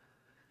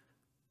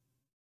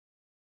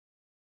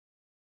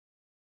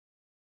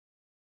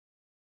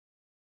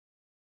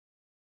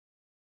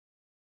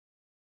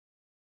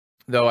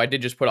 Though I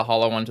did just put a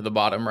Hollow 1 to the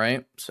bottom,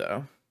 right?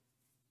 So...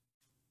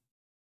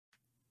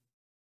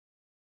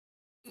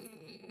 This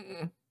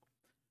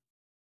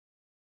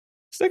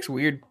deck's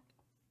weird.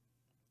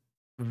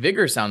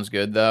 Vigor sounds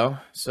good, though.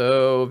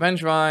 So,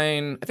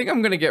 Vengevine... I think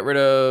I'm going to get rid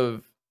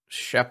of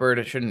Shepherd.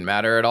 It shouldn't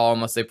matter at all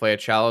unless they play a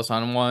Chalice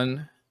on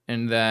 1.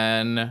 And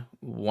then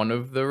one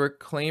of the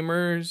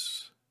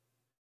Reclaimers...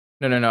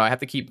 No. I have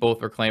to keep both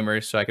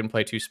Reclaimers so I can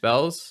play 2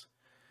 spells.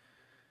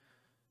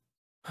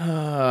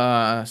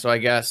 So I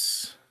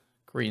guess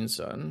Green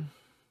Sun.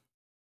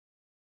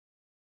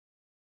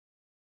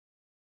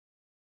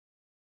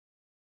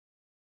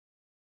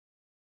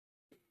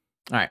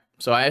 All right,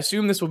 so I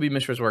assume this will be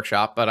Mishra's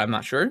Workshop, but I'm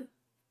not sure.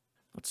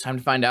 It's time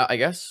to find out, I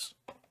guess.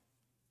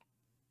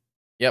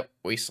 Yep,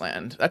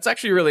 Wasteland. That's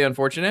actually really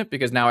unfortunate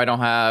because now I don't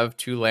have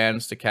 2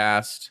 lands to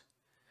cast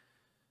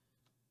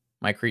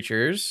my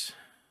creatures.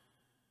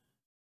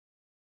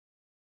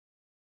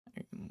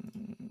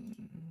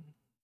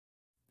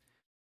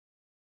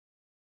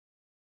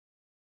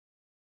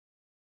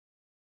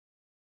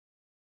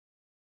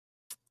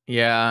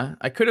 Yeah,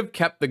 I could have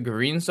kept the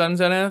Green Sun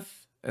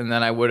Zenith, and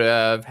then I would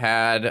have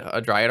had a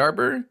Dryad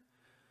Arbor.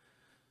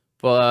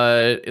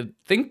 But I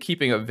think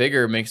keeping a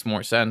Vigor makes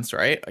more sense,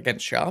 right?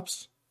 Against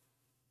Shops.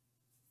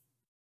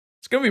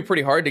 It's going to be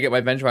pretty hard to get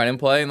my Vengevine in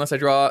play unless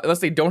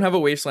they don't have a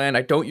Wasteland,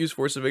 I don't use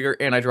Force of Vigor,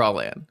 and I draw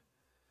land.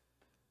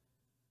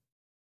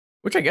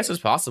 Which I guess is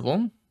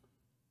possible.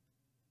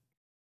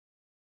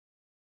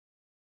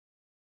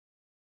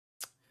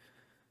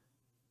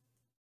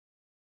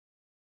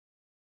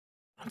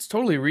 It's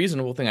totally a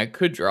reasonable thing I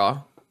could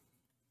draw.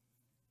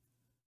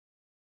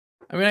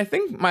 I mean, I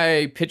think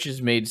my pitches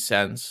made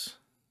sense.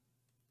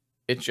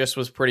 it just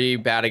was pretty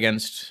bad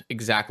against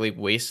exactly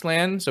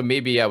Wasteland. So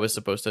maybe I was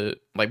supposed to,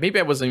 like, maybe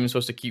I wasn't even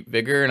supposed to keep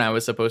Vigor and I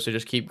was supposed to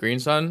just keep Green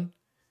Sun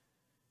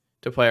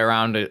to play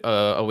around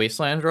a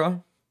Wasteland draw. I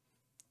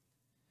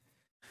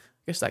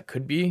guess that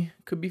could be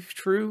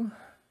true.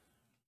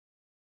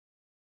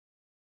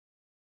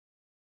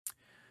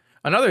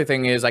 Another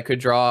thing is I could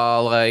draw,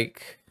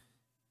 like,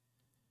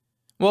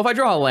 well, if I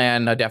draw a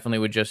land, I definitely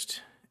would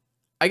just,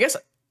 I guess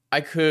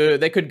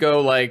they could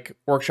go like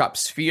Workshop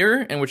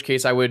Sphere, in which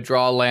case I would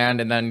draw a land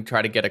and then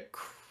try to get a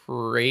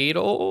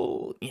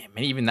Cradle. Yeah,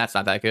 maybe even that's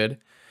not that good.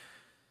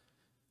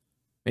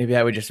 Maybe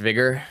I would just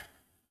Vigor.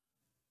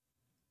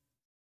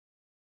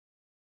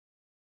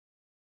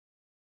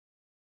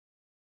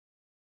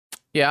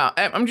 Yeah,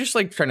 I'm just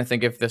like trying to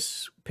think if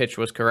this pitch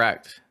was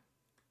correct.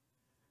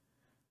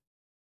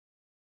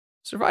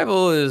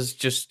 Survival is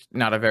just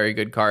not a very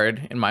good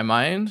card in my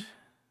mind.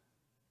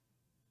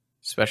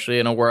 Especially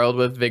in a world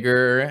with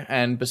Vigor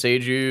and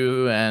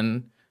Boseiju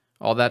and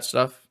all that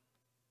stuff.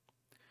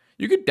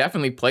 You could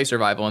definitely play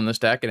Survival in this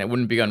deck and it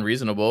wouldn't be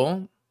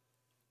unreasonable.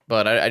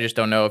 But I just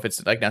don't know if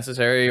it's like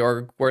necessary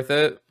or worth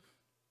it.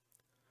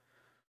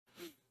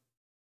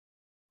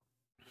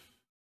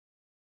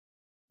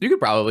 You could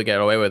probably get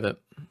away with it.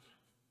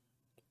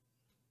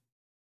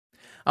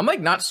 I'm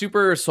like not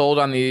super sold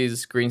on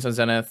these Green Sun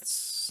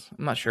Zeniths.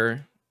 I'm not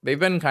sure. They've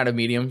been kind of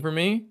medium for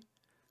me.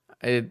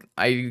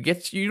 I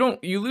guess you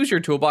lose your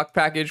toolbox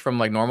package from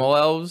like normal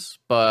elves,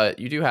 but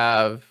you do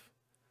have,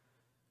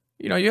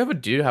 you know, you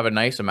do have a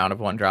nice amount of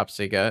 1-drops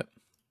to get.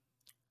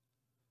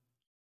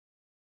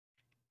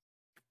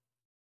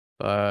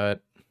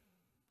 But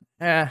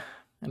I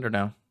don't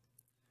know.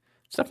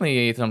 It's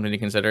definitely something to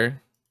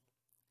consider.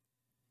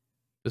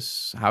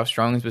 How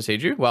strong is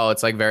Boseiju? Well,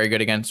 it's like very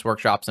good against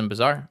Workshops and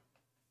Bazaar.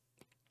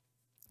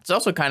 It's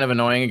also kind of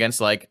annoying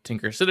against like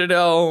Tinker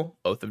Citadel,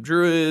 Oath of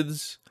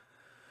Druids.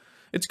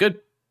 It's good.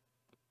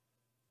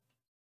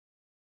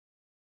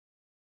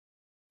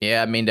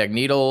 Yeah, main deck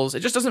Needles.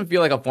 It just doesn't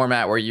feel like a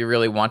format where you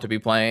really want to be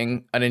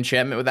playing an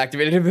enchantment with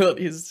activated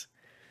abilities.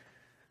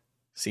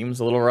 Seems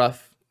a little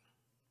rough.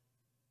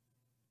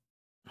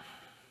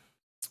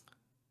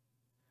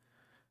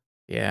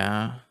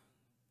 Yeah.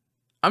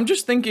 I'm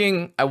just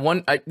thinking,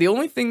 the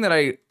only thing that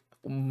I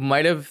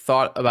might have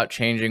thought about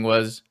changing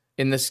was,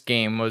 in this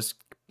game, was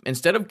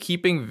instead of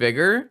keeping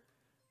Vigor,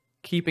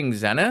 keeping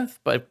Zenith,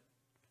 but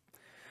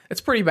it's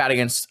pretty bad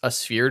against a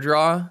Sphere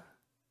draw.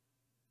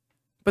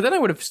 But then I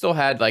would have still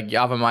had like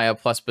Yavimaya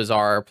plus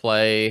Bazaar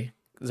play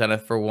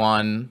Zenith for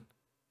 1.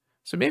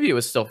 So maybe it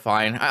was still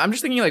fine. I'm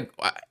just thinking like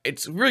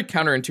it's really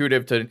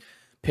counterintuitive to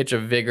pitch a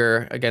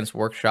Vigor against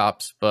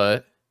Workshops,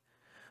 but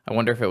I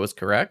wonder if it was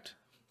correct.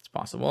 It's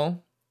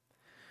possible.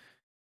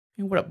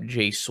 Hey, what up,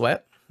 J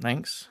Sweat?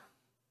 Thanks.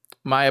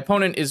 My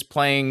opponent is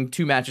playing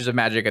 2 matches of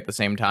Magic at the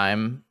same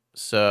time,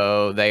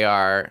 so they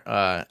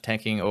are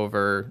tanking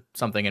over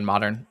something in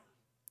Modern.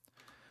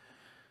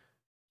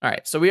 All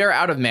right, so we are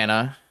out of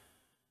mana.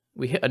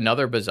 We hit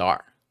another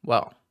Bazaar.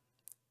 Well,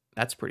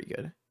 that's pretty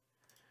good.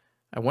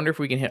 I wonder if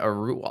we can hit a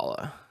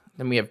Rootwalla.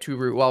 Then we have 2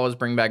 Rootwallas,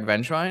 bring back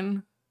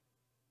Vengevine.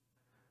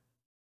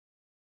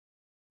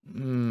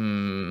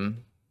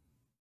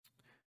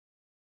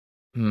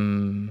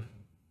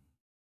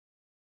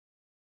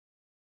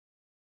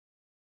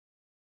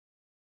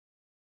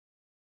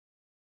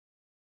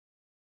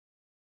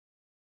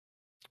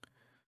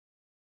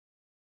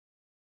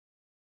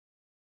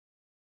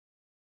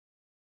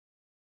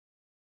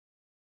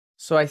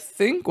 So I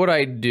think what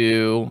I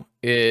do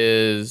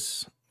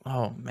is,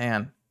 oh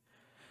man,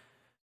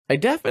 I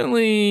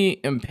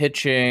definitely am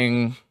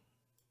pitching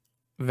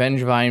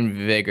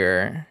Vengevine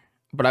Vigor,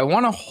 but I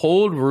want to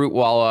hold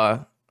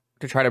Rootwalla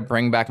to try to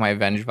bring back my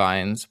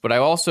Vengevines, but I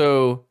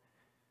also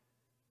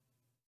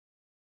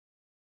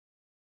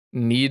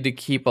need to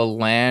keep a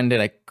land,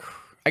 and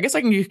I guess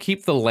I can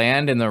keep the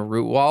land in the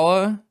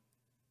Rootwalla.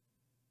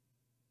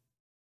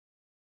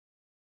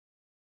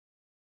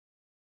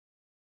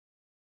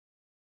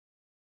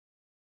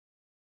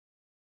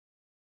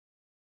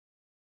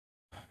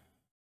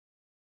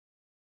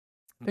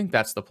 I think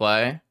that's the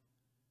play.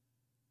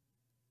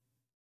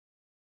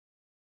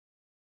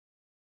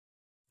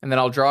 And then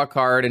I'll draw a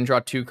card and draw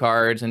 2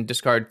 cards and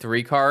discard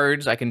 3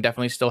 cards. I can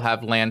definitely still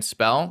have land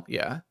spell.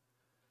 Yeah.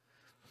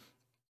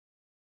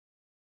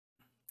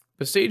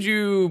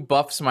 Boseiju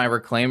buffs my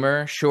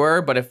Reclaimer,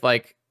 sure, but if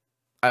like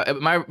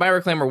my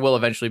Reclaimer will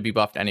eventually be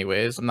buffed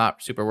anyways. I'm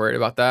not super worried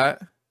about that.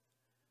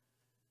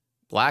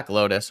 Black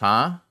Lotus,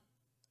 huh?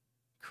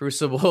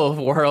 Crucible of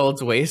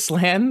Worlds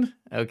Wasteland.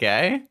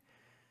 Okay.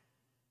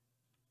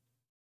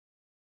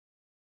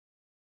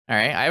 All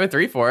right, I have a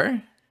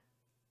 3/4.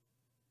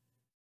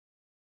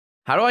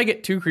 How do I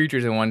get 2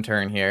 creatures in 1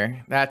 turn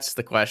here? That's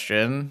the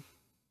question.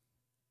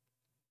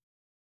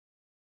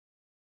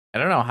 I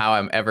don't know how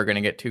I'm ever going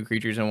to get 2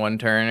 creatures in 1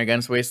 turn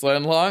against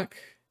Wasteland Lock.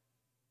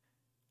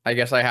 I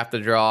guess I have to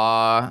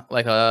draw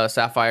like a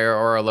Sapphire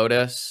or a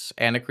Lotus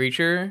and a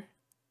creature.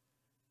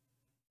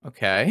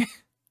 Okay.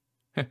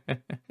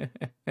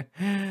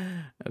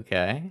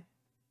 Okay.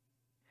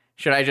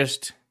 Should I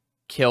just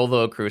kill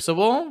the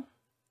Crucible.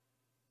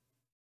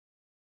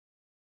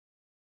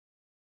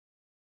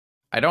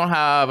 I don't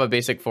have a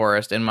basic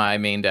forest in my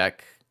main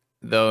deck,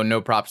 though no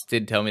props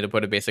did tell me to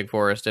put a basic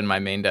forest in my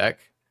main deck.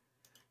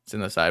 It's in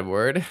the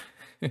sideboard.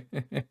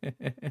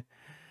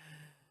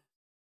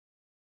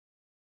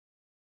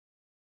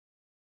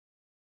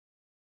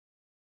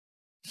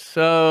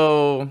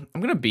 So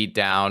I'm going to beat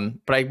down,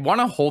 but I want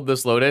to hold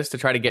this Lotus to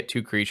try to get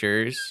 2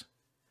 creatures.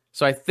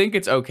 So I think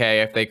it's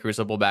okay if they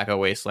Crucible back a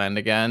Wasteland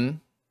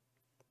again.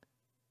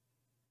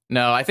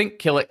 No, I think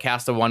kill it,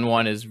 cast a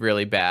 1/1 is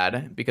really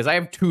bad because I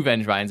have 2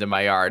 Vengevines in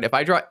my yard. If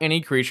I draw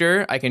any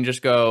creature, I can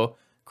just go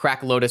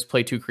crack Lotus,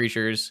 play 2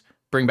 creatures,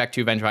 bring back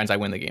 2 Vengevines, I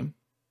win the game.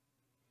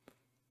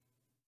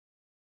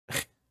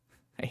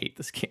 I hate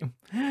this game.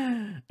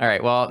 All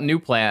right, well, new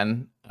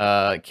plan.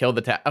 Kill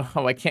the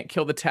oh, I can't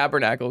kill the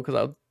Tabernacle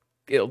because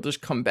it'll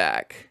just come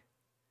back.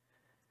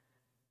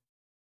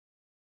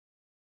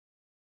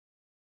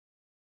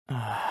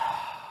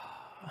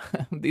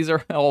 These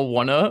are all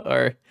one of,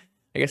 or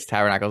I guess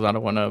Tabernacle's not a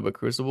one of, but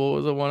Crucible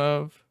is a one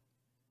of.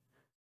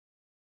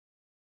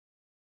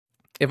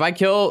 If I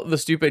kill the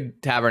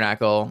stupid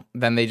Tabernacle,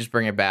 then they just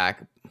bring it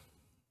back.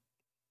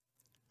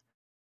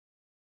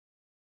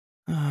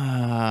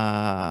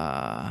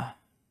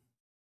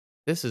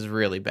 This is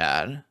really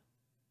bad.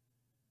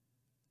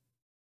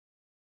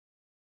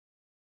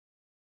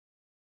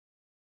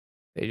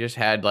 They just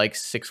had like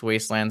 6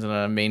 Wastelands and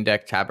a main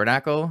deck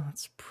Tabernacle.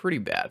 That's pretty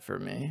bad for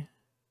me.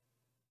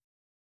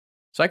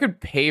 So I could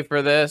pay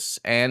for this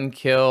and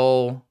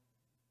kill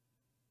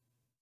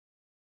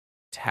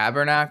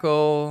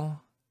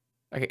Tabernacle.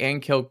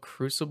 And kill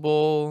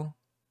Crucible.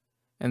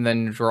 And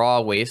then draw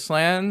a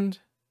Wasteland.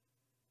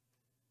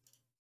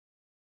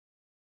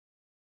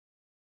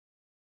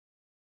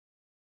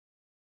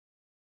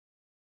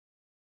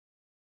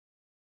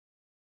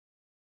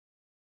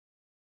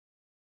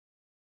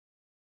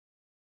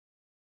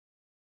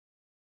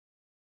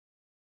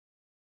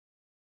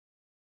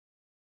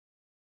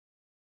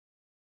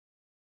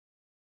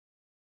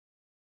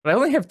 But I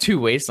only have 2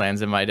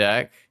 Wastelands in my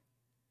deck.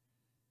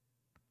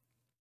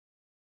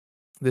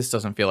 This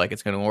doesn't feel like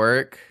it's going to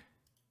work.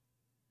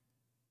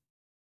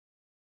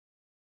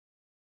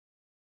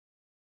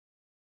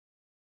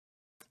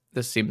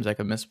 This seems like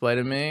a misplay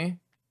to me.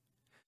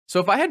 So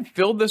if I had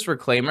filled this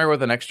Reclaimer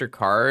with an extra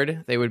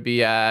card, they would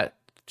be at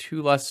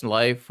 2 less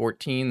life,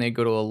 14. They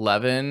go to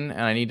 11,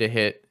 and I need to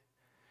hit.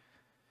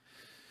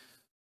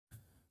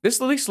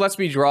 This at least lets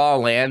me draw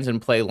lands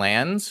and play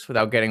lands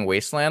without getting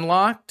Wasteland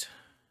locked.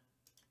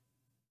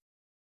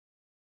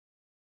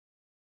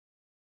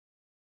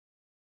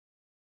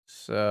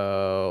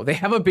 So they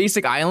have a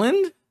basic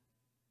island?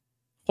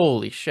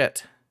 Holy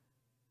shit.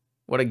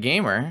 What a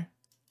gamer.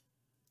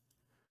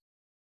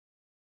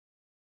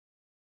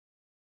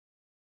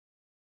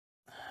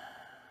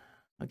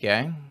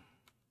 Okay.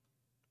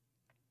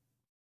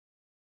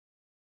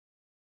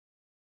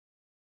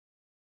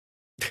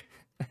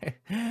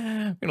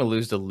 I'm gonna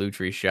lose to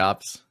Lutri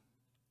Shops.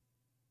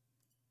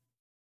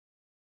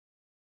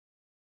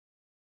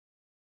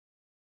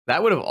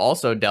 That would have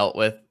also dealt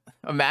with...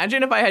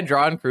 Imagine if I had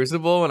drawn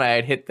Crucible and I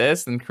had hit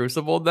this and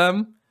Crucibled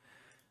them.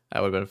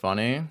 That would have been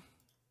funny.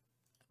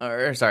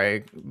 Or,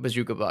 sorry,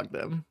 Bazooka Bugged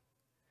them.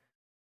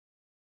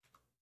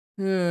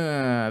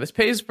 This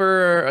pays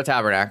for a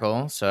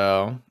Tabernacle,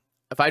 so...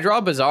 If I draw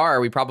Bazaar,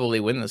 we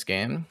probably win this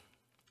game.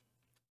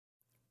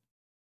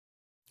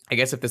 I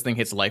guess if this thing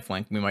hits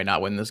lifelink, we might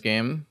not win this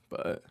game,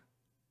 but...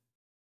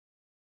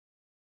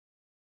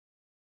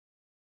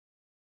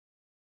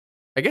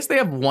 I guess they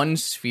have 1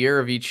 sphere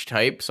of each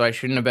type, so I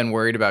shouldn't have been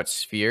worried about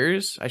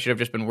spheres. I should have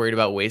just been worried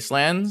about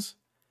wastelands.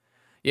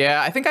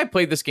 Yeah, I think I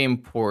played this game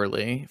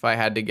poorly, if I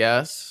had to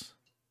guess.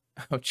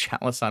 Oh,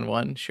 Chalice on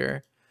 1,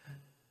 sure.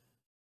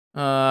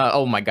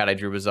 Oh my god, I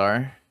drew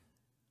Bazaar.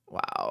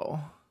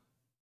 Wow.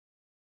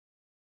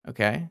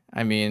 Okay,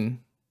 I mean...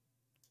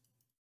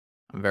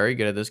 I'm very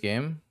good at this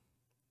game.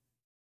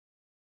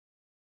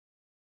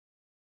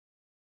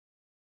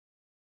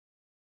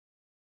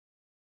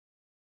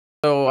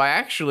 So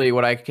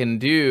what I can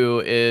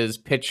do is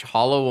pitch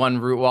Hollow 1,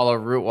 Root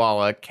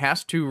Walla,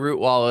 cast 2 Root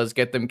Wallas,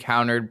 get them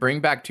countered,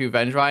 bring back 2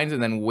 Vengevines,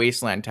 and then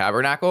Wasteland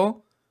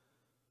Tabernacle.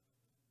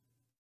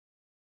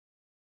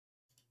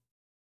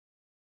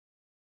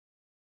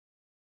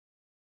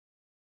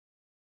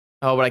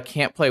 Oh, but I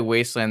can't play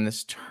Wasteland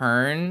this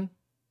turn,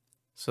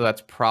 so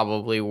that's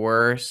probably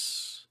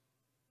worse.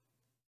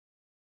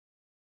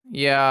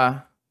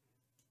 Yeah.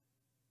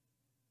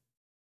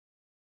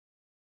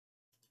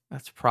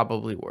 That's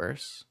probably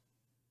worse.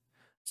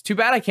 It's too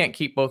bad I can't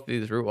keep both of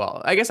these Root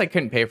Wall. I guess I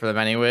couldn't pay for them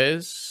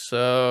anyways,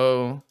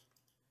 so...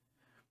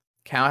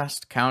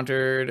 Cast,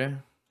 countered.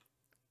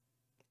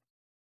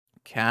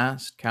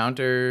 Cast,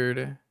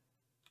 countered.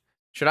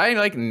 Should I,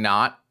 like,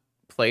 not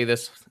play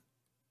this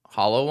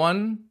Hollow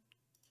 1?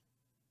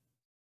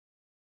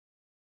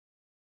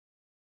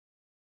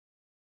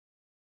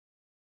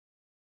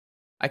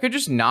 I could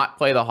just not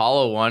play the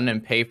Hollow 1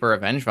 and pay for a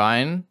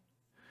Vengevine.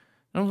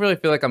 I don't really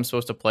feel like I'm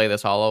supposed to play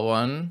this Hollow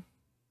 1.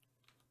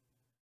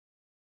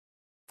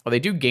 Oh, they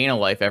do gain a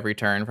life every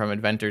turn from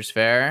Inventor's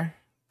Fair.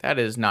 That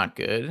is not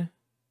good.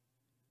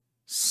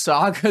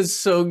 Saga's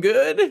so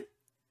good.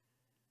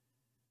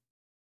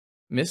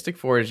 Mystic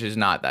Forge is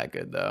not that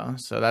good, though,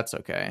 so that's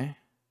okay.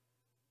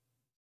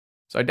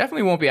 So I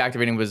definitely won't be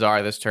activating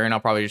Bazaar this turn. I'll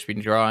probably just be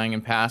drawing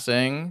and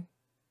passing.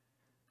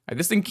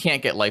 This thing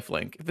can't get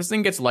lifelink. If this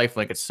thing gets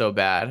lifelink, it's so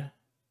bad.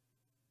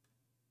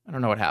 I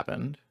don't know what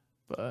happened,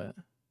 but...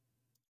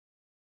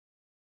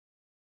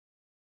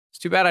 It's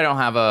too bad I don't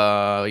have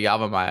a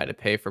Yavimaya to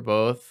pay for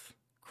both.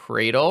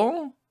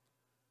 Cradle.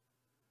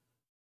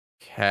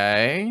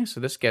 Okay, so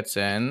this gets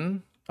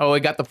in. Oh, it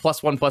got the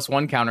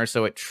 +1/+1 counter,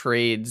 so it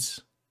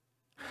trades.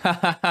 All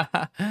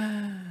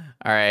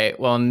right,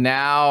 well,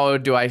 now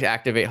do I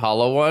activate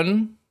Hollow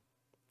One?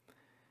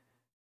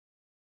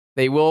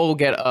 They will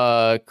get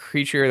a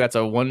creature that's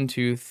a 1,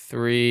 2,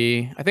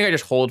 3. I think I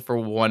just hold for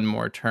one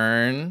more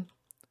turn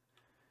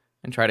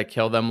and try to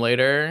kill them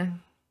later.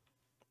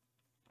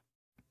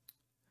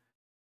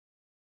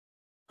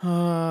 It's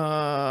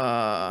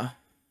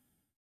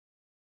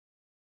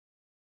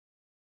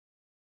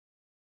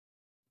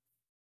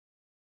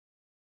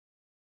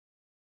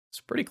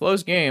a pretty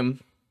close game.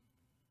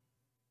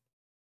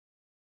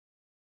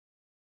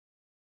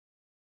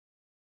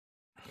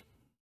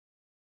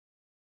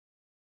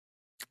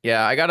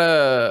 Yeah, I got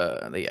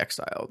the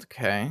exiled,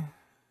 okay.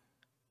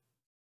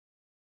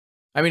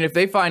 I mean, if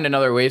they find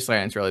another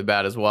wasteland, it's really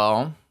bad as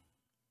well.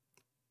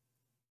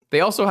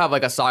 They also have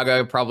like a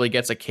Saga probably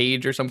gets a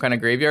cage or some kind of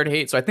graveyard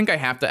hate, so I think I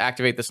have to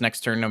activate this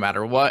next turn no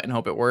matter what and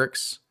hope it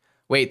works.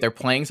 Wait, they're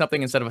playing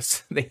something instead of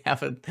a... They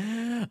have a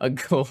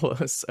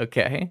Golos.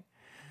 Okay.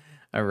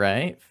 All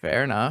right,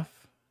 fair enough.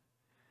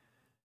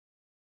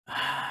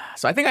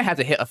 So I think I have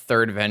to hit a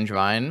third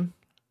Vengevine.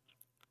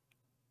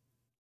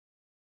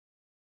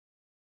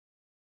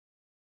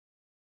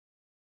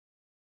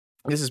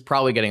 This is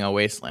probably getting a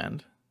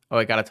wasteland. Oh,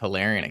 I got a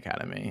Tolarian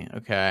Academy.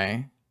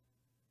 Okay.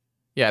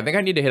 Yeah, I think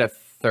I need to hit a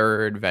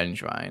third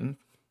Vengevine.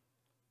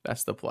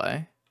 That's the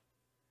play.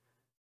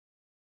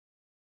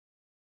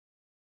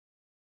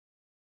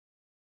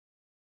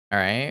 All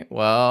right,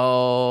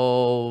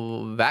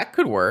 well, that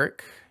could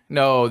work.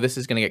 No, this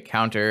is going to get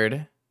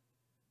countered.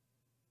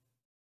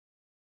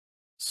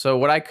 So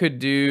what I could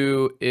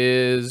do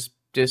is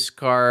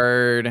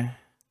discard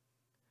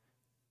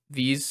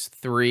these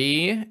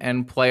 3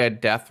 and play a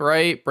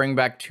Deathrite, bring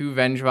back 2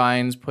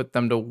 Vengevines, put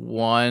them to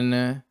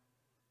 1.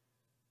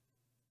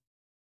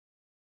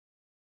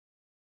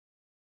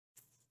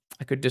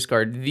 I could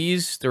discard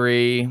these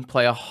 3,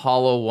 play a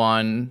Hollow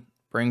One,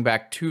 bring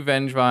back 2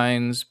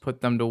 Vengevines,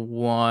 put them to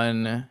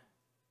 1.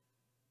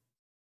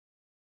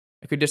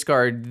 I could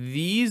discard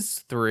these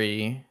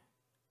 3.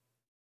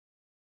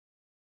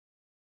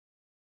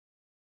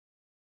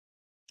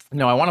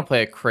 No, I want to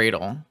play a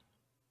Cradle.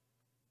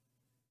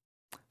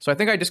 So I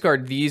think I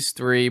discard these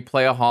 3,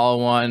 play a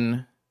Hollow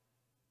One.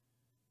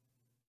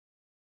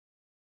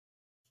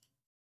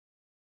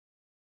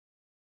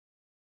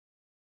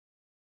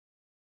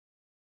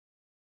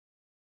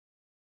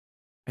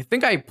 I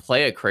think I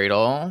play a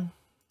Cradle.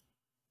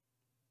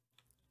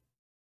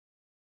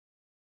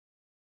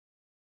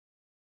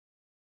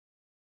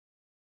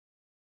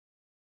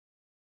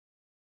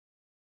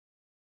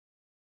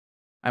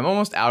 I'm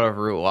almost out of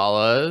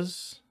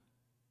Rootwallas.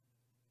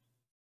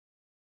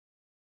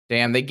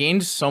 Damn, they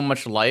gained so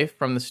much life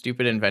from the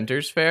stupid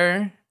Inventor's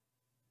Fair.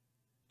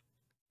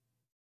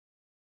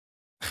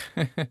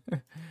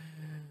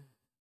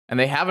 And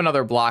they have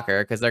another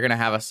blocker because they're going to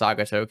have a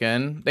Saga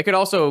token. They could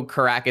also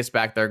Caracas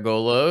back their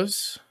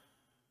Golos.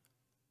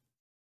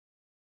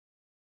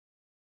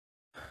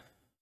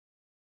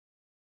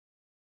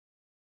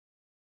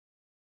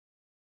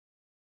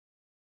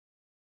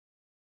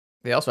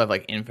 They also have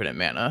like infinite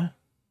mana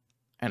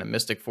and a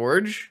Mystic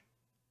Forge.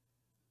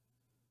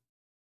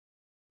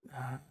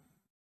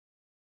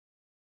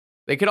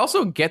 They could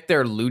also get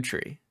their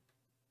Lutri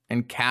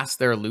and cast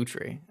their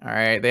Lutri. All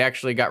right, they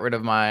actually got rid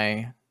of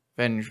my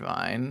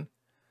Vengevine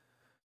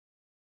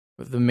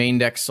with the main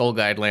deck Soul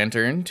Guide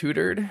Lantern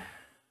tutored. Are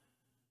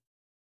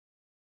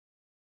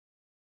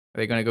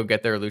they going to go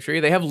get their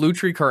Lutri? They have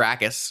Lutri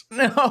Caracas.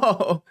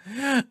 No.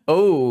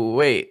 Oh,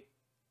 wait.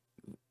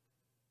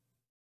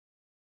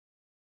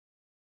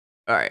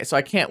 All right, so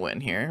I can't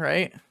win here,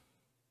 right?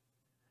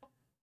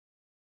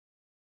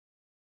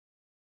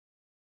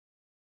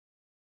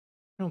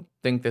 I don't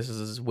think this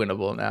is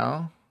winnable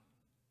now.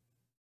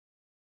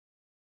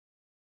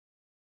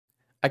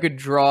 I could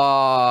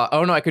draw...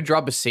 Oh, no, I could draw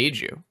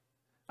Besage You.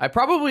 I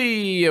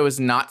probably was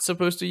not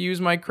supposed to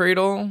use my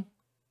Cradle.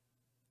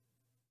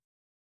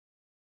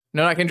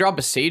 No, I can draw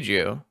Besage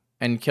You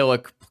and kill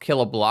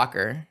a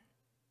blocker.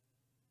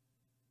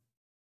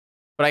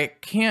 But I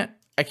can't...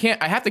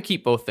 I have to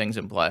keep both things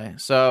in play.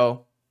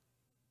 So...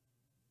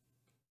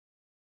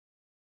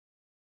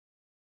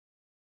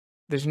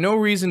 There's no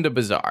reason to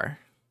Bazaar.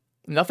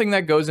 Nothing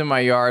that goes in my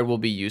yard will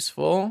be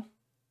useful.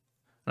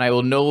 And I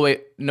will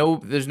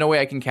there's no way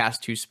I can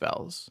cast 2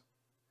 spells.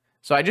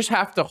 So I just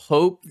have to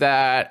hope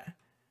that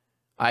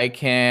I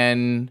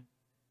can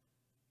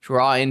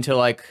draw into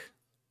like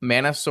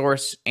mana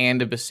source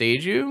and a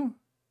Beseiju?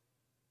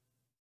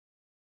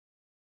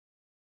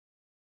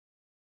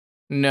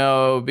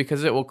 No,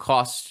 because it will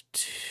cost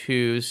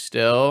 2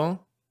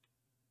 still.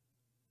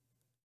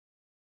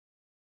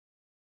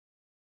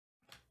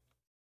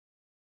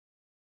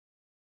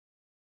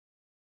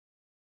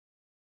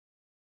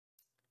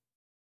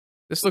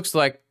 This looks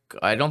like,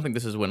 I don't think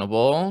this is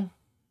winnable.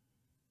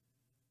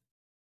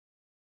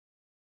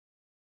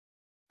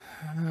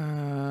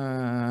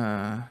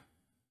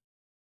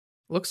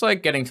 Looks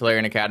like getting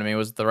Tolarian Academy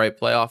was the right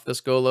play off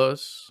this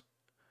Golos.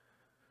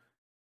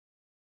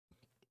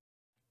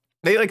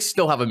 They like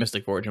still have a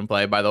Mystic Forge in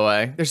play, by the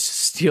way. There's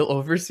Steel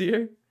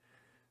Overseer.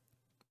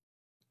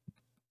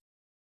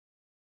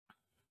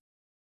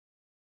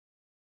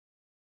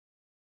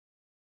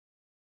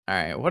 All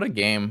right, what a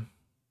game.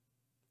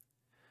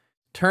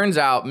 Turns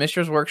out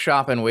Mishra's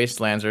Workshop and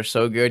Wastelands are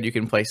so good you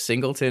can play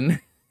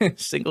Singleton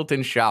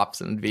Singleton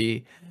Shops and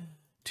be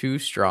too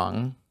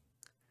strong.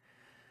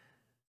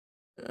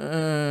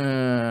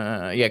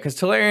 Yeah, because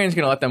Tolarian's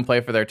gonna let them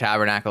play for their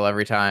Tabernacle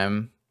every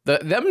time.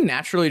 Them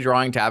naturally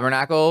drawing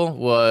Tabernacle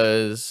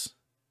was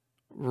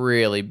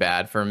really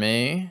bad for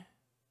me.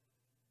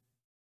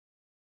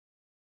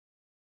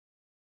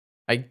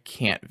 I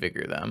can't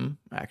Vigor them,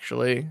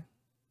 actually.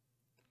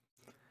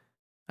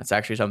 That's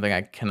actually something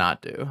I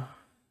cannot do.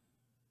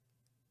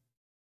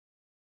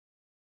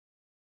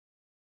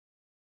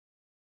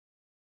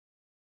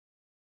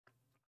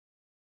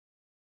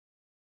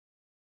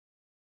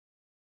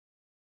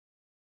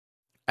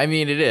 I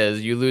mean, it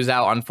is. You lose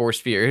out on 4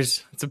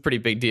 spheres. It's a pretty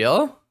big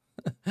deal.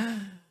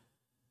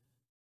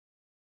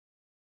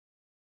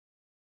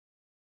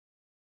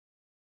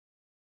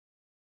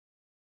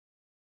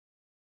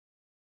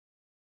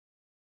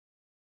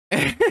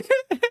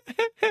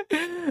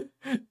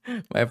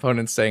 My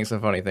opponent's saying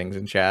some funny things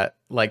in chat,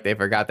 like they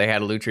forgot they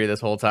had a Lutri this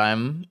whole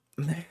time.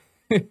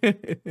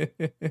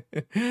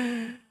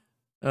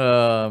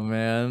 Oh,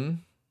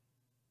 man.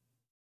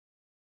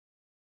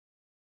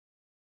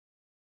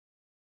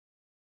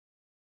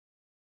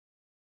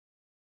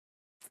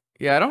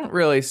 Yeah, I don't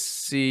really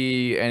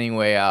see any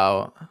way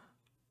out.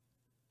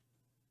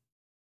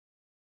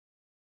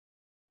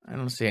 I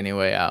don't see any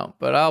way out,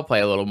 but I'll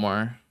play a little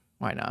more.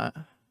 Why not?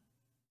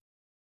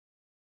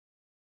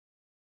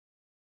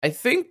 I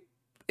think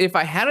if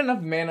I had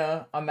enough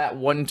mana on that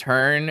one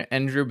turn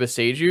and drew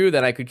Beseiju,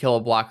 then I could kill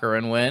a blocker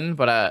and win,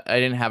 but I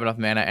didn't have enough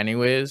mana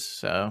anyways,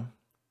 so...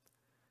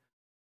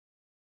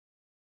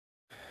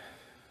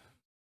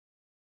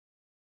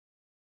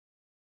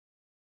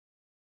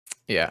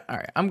 Yeah, all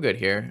right, I'm good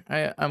here.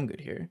 I'm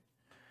good here.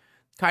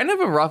 Kind of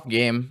a rough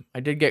game. I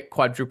did get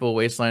quadruple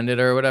wastelanded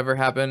or whatever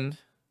happened,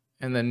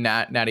 and then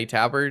Natty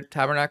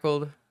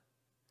tabernacled.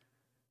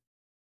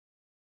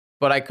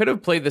 But I could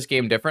have played this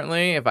game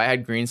differently if I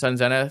had Green Sun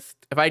Zenith.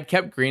 If I had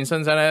kept Green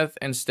Sun Zenith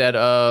instead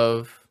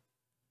of...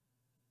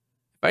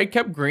 If I had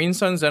kept Green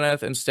Sun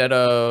Zenith instead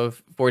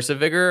of Force of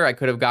Vigor, I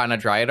could have gotten a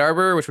Dryad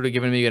Arbor, which would have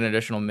given me an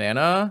additional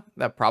mana.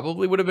 That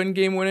probably would have been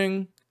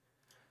game-winning.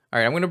 All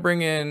right, I'm going to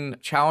bring in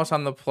Chalice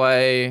on the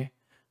play,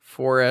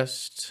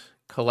 Forest,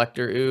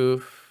 Collector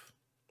Oof,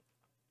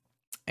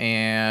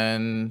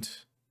 and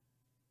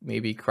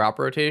maybe Crop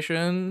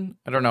Rotation.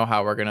 I don't know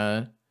how we're going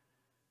to...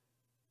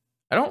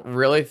 I don't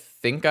really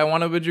think I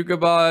want a Bajuka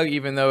Bog,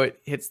 even though it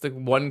hits the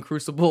one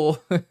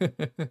Crucible.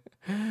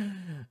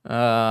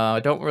 I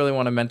don't really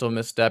want a Mental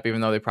Misstep,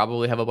 even though they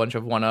probably have a bunch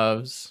of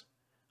one-ofs.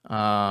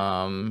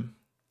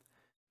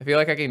 I feel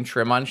like I can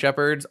trim on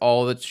Shepherds.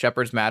 All that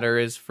Shepherds matter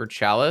is for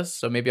Chalice,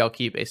 so maybe I'll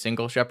keep a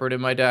single Shepherd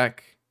in my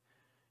deck.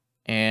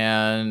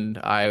 And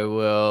I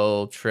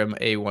will trim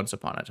a Once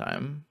Upon a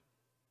Time.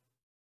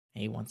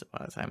 A Once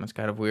Upon a Time, that's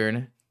kind of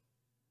weird.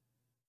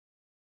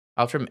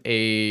 I'll trim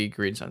a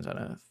Green Sun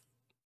Zenith.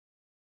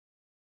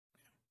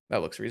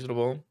 That looks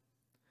reasonable.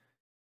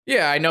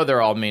 Yeah, I know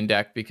they're all main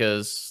deck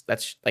because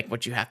that's like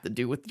what you have to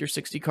do with your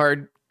 60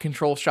 card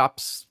control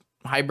shops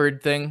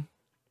hybrid thing.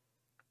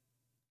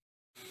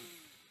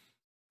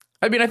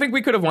 I mean, I think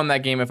we could have won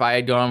that game if I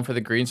had gone for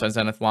the Green Sun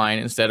Zenith line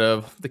instead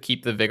of the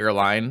keep the Vigor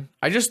line.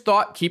 I just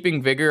thought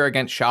keeping Vigor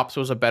against shops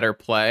was a better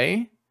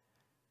play.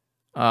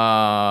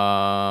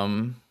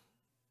 But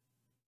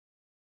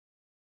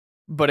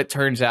it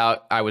turns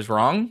out I was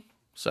wrong,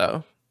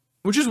 so,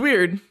 which is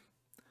weird.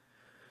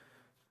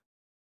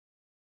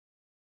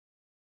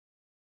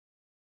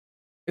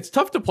 It's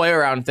tough to play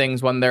around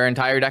things when their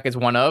entire deck is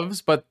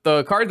one-ofs, but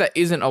the card that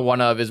isn't a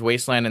one-of is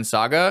Wasteland and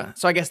Saga.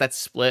 So I guess that's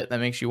split.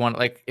 That makes you want,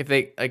 like, if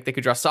they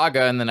could draw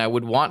Saga and then I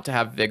would want to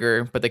have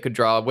Vigor, but they could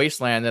draw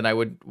Wasteland and I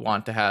would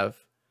want to have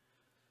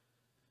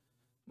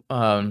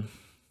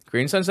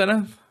Green Sun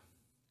Zenith.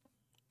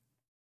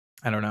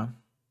 I don't know.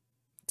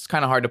 It's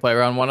kind of hard to play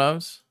around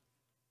one-ofs.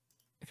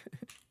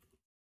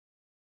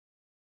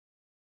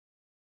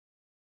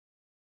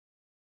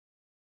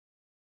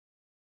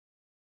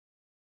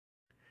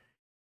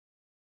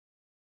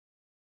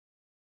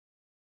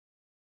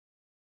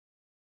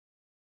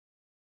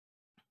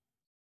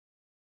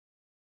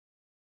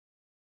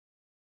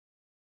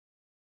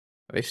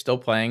 Are they still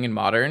playing in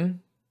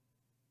Modern?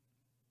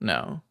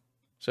 No.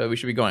 So we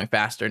should be going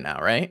faster now,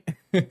 right?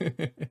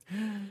 Okay.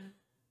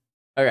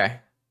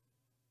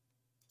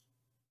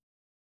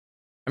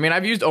 I mean,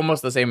 I've used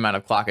almost the same amount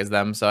of clock as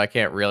them, so I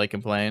can't really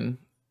complain.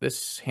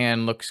 This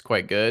hand looks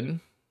quite good.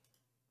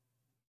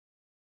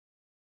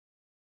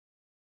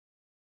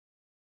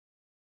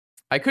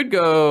 I could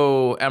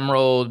go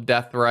Emerald,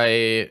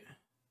 Deathrite.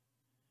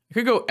 I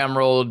could go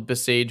Emerald,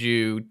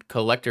 Beseju,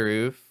 Collector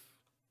Oof.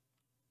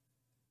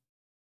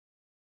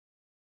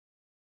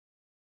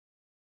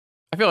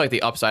 I feel like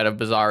the upside of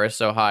Bazaar is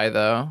so high,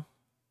 though.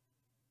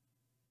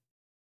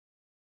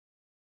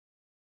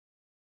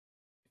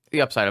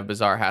 The upside of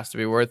Bazaar has to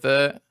be worth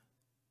it.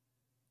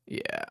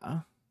 Yeah.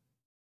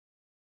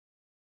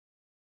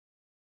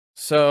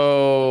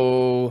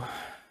 So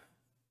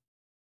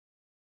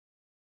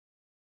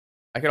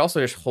I could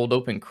also just hold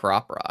open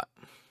Crop Rot.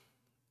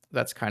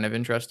 That's kind of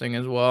interesting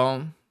as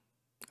well.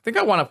 I think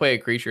I want to play a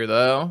creature,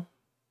 though.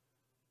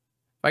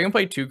 If I can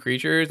play 2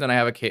 creatures, then I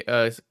have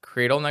a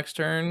Cradle next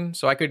turn.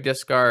 So I could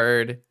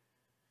discard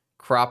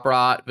Crop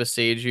Rot,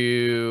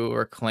 Beseju,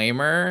 or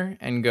Claimer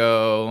and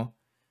go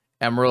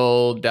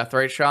Emerald,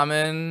 Deathrite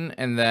Shaman,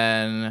 and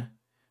then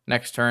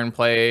next turn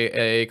play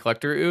a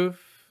Collector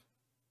Oof.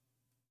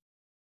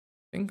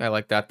 I think I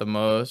like that the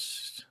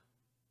most.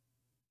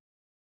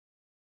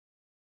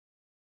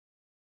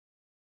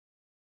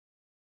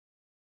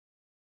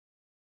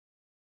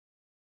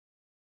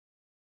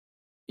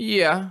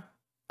 Yeah.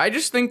 I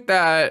just think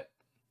that,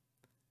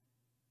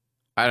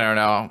 I don't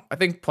know. I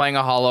think playing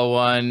a Hollow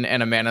One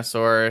and a Mana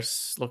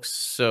Source looks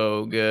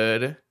so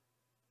good.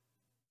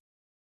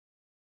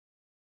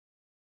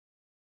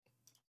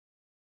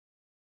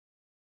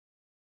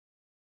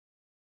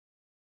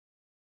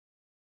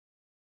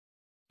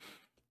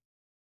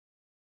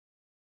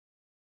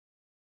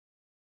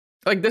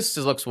 Like, this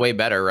just looks way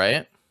better,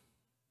 right?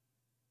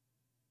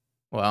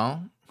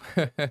 Well,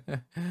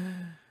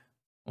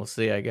 we'll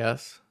see, I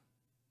guess.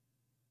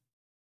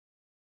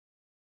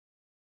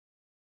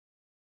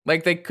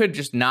 Like, they could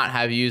just not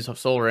have used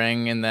Soul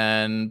Ring and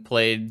then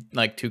played,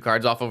 like, 2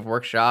 cards off of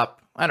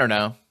Workshop. I don't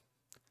know.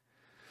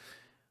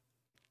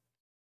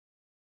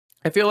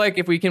 I feel like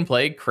if we can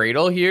play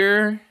Cradle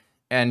here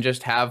and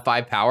just have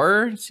 5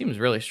 power, it seems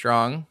really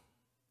strong.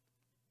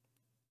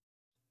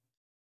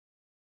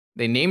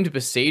 They named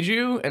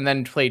Beseju and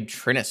then played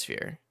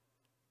Trinisphere.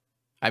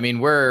 I mean,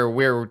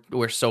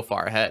 we're so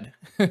far ahead.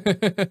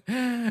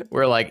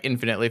 We're like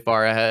infinitely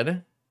far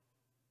ahead.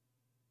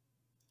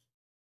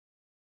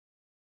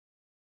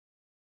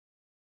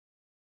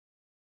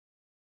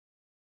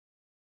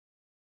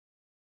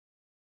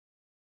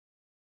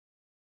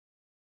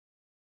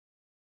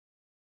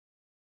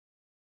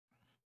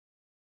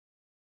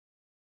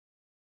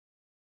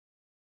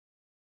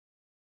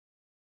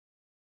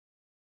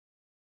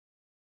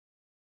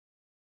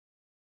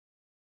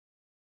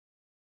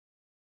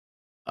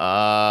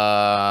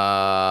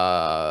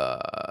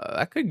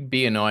 That could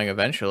be annoying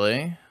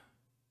eventually.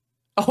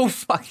 Oh,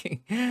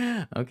 fucking.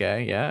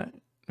 Okay, yeah.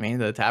 I mean,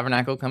 the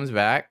Tabernacle comes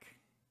back.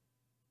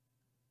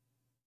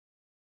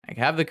 I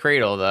have the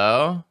Cradle,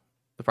 though.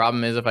 The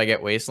problem is if I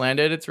get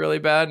Wastelanded, it's really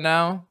bad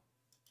now.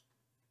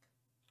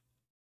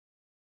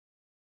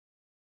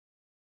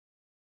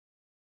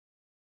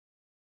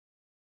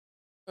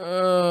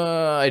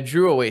 I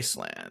drew a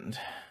Wasteland.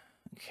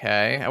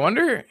 Okay, I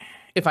wonder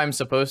if I'm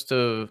supposed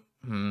to...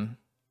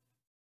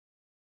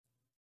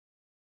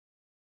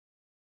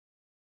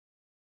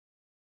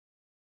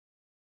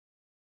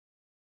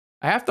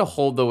 I have to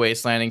hold the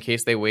Wasteland in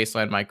case they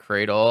Wasteland my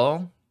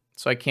Cradle.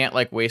 So I can't,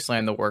 like,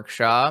 Wasteland the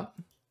Workshop.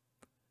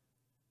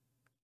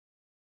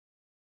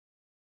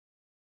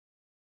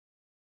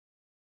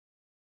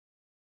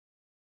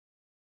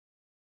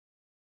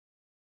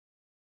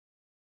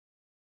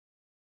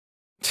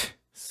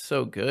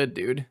 So good,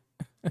 dude.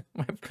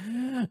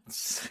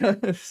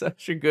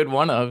 Such a good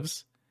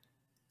one-ofs.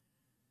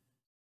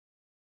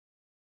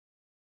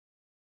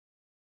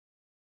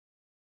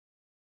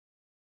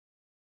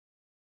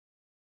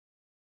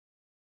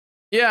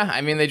 Yeah,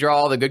 I mean, they draw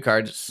all the good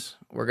cards.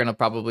 We're going to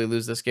probably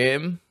lose this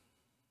game.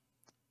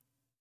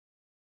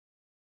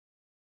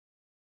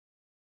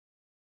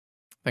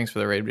 Thanks for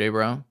the raid,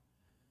 bro.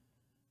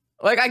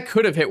 Like, I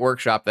could have hit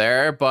Workshop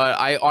there, but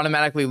I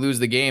automatically lose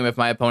the game if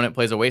my opponent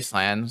plays a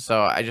Wasteland,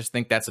 so I just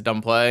think that's a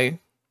dumb play.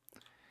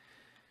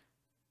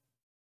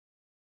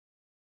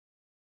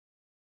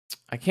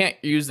 I can't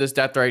use this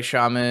Deathrite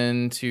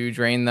Shaman to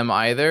drain them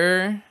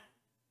either.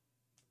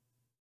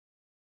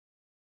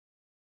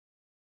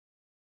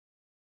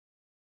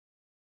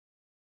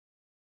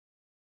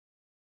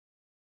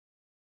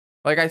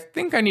 Like, I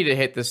think I need to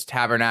hit this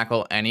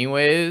Tabernacle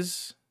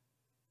anyways.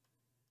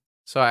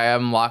 So I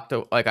am locked,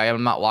 like, I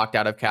am not locked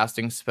out of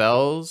casting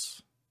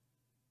spells.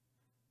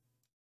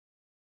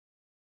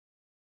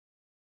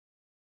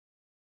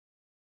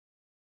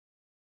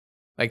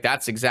 Like,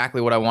 that's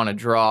exactly what I want to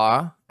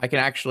draw. I can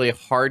actually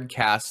hard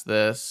cast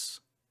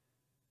this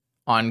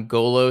on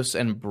Golos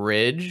and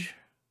Bridge.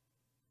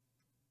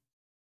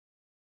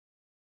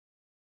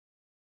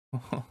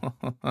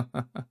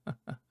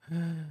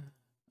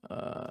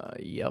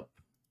 Yep.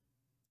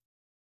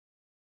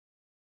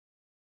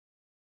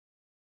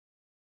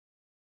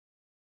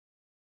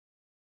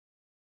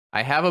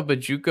 I have a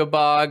Bajuka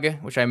Bog,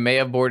 which I may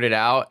have boarded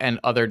out, and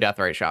other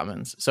Deathrite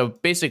Shamans. So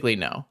basically,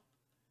 no.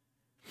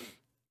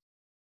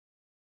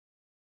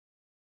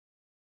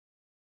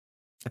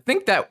 I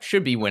think that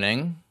should be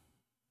winning.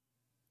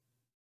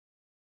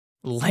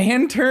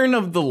 Lantern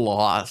of the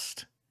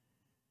Lost.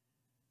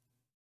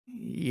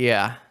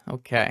 Yeah,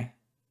 okay.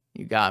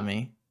 You got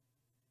me.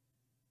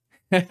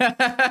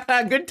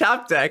 Good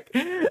top deck.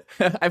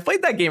 I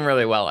played that game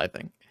really well, I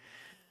think.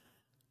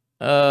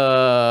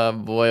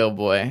 Boy, oh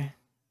boy.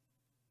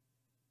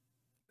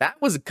 That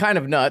was kind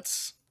of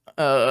nuts.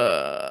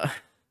 All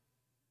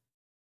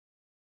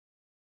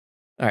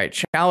right,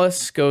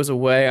 Chalice goes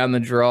away on the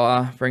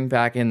draw. Bring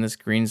back in this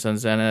Green Sun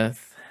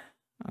Zenith.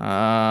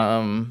 I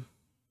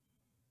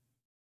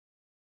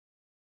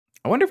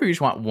wonder if we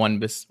just want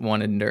one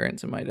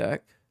endurance in my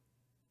deck.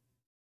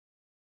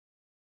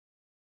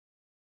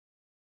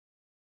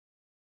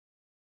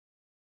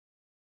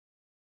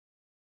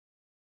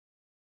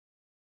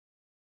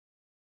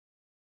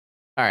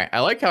 All right, I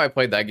like how I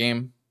played that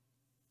game.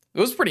 It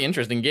was a pretty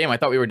interesting game. I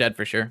thought we were dead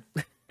for sure.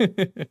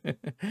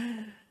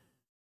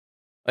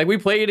 Like, we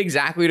played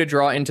exactly to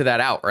draw into that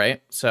out,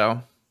 right?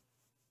 So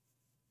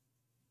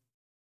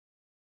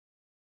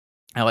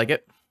I like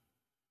it.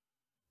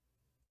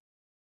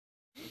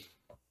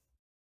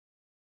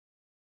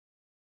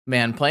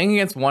 Man, playing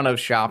against one of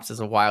Shops is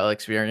a wild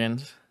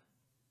experience.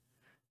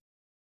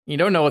 You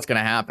don't know what's going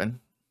to happen.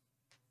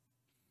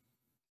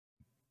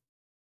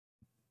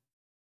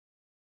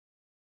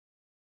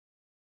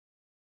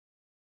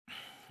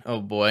 Oh,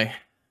 boy.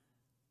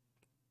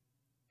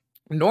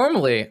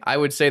 Normally, I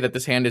would say that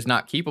this hand is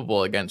not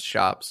keepable against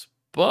Shops,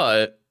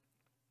 but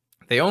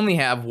they only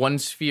have one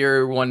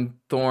Sphere, one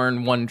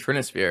Thorn, one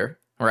Trinisphere,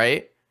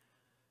 right?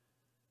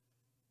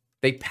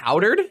 They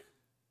powdered?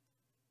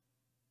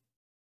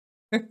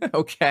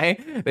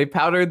 Okay. They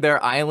powdered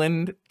their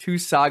island, 2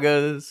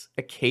 Sagas,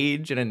 a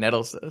Cage, and a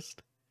Nettlecyst.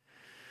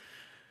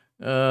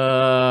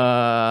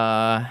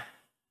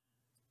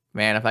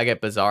 Man, if I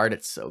get Bazaar'd,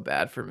 it's so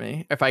bad for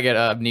me. If I get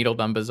a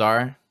Needledumb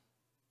Bazaar.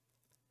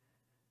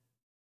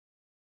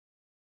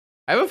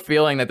 I have a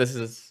feeling that this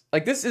is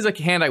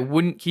a hand I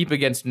wouldn't keep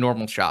against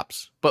normal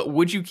Shops, but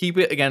would you keep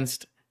it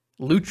against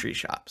Lutri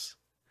Shops?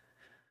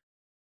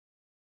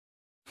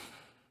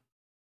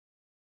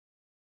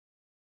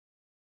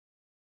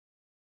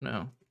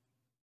 No.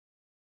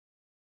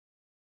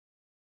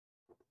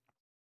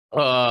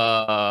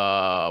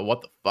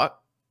 What the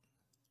fuck?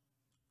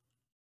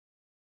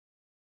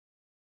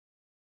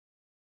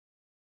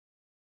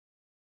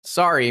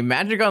 Sorry,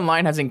 Magic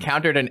Online has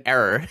encountered an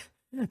error.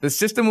 The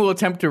system will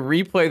attempt to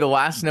replay the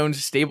last known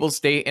stable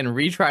state and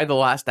retry the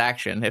last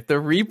action. If the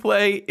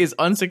replay is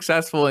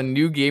unsuccessful, a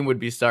new game would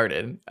be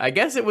started. I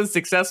guess it was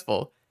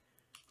successful.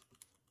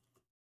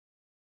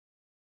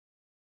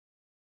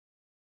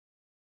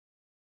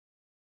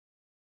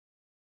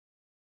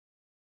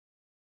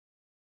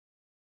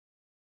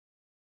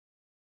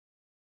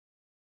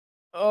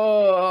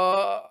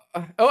 Oh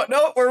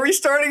no, we're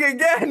restarting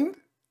again.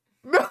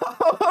 No,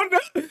 no.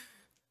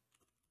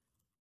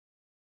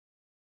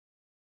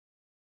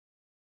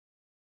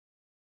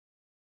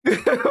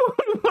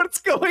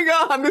 What's going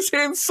on? This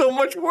hand's so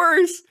much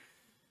worse.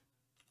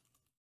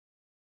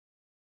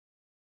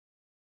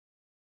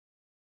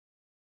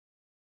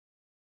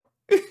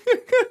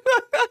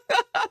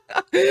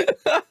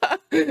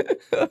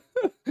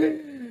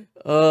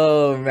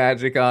 Oh,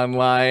 Magic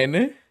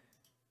Online.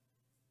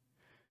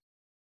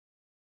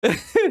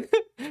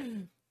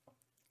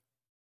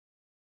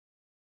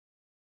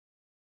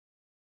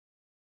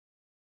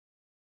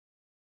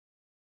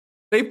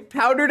 They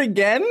powdered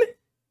again?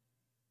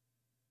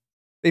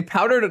 They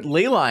powdered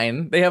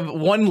Leyline. They have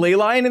one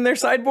Leyline in their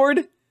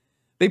sideboard?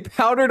 They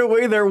powdered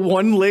away their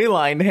one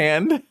Leyline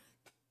hand.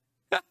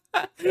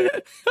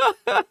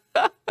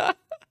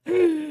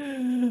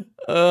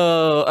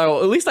 Oh,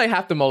 at least I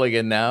have to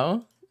mulligan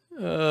now.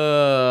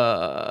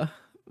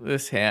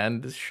 This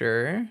hand,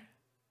 sure.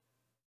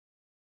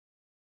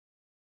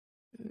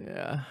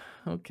 Yeah,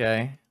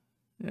 okay.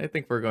 I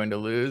think we're going to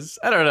lose.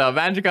 I don't know.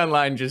 Magic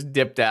Online just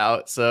dipped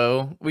out,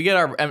 so we get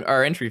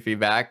our entry fee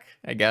back,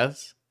 I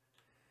guess.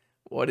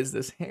 What is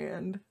this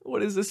hand?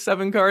 What is this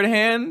 7-card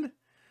hand?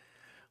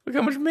 Look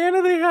how much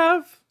mana they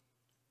have.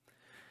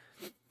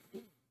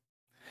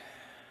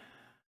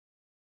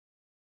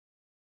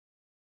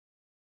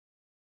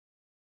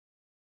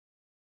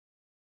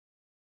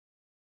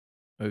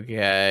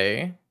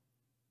 Okay.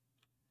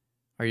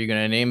 Are you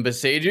going to name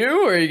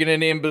Beseju or are you going to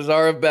name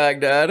Bazaar of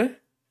Baghdad?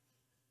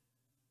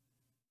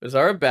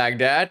 Bazaar of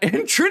Baghdad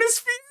and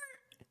Trinisphere?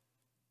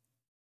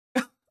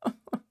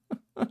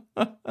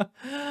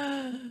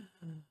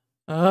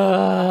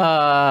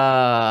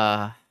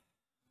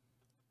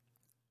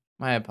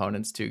 My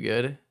opponent's too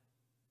good.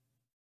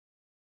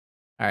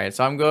 All right,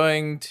 so I'm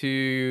going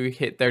to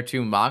hit their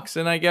 2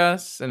 Moxen, I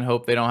guess, and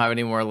hope they don't have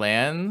any more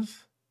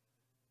lands.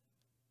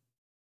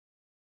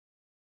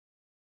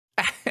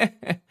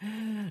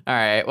 All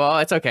right, well,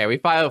 it's okay. We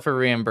filed for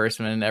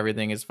reimbursement and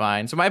everything is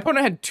fine. So my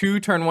opponent had 2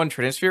 turn 1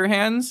 Trinisphere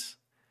hands.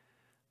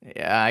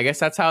 Yeah, I guess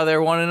that's how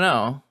they're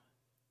 1-0.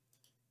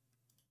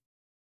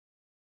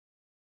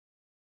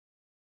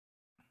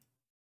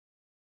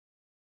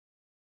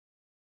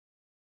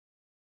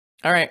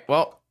 All right,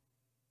 well,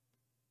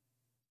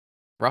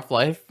 rough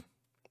life.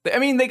 I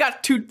mean, they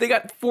got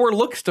 4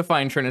 looks to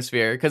find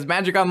Trinisphere because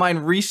Magic Online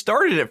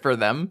restarted it for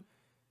them.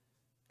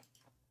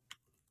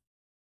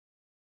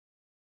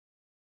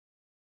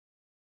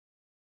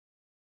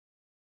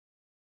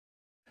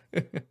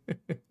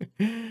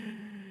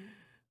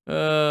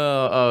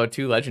 Oh,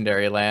 2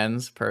 legendary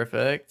lands.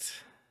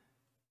 Perfect.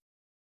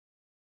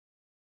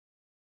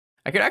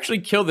 I could actually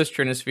kill this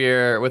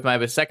Trinisphere with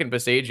my second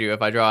Beseiju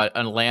if I draw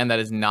a land that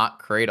is not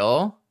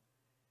Cradle.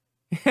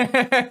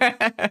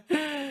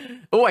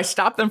 Oh, I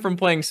stopped them from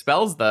playing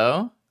spells,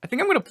 though. I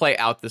think I'm going to play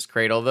out this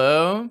Cradle,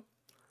 though.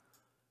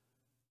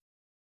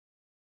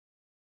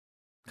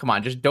 Come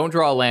on, just don't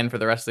draw a land for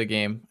the rest of the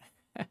game.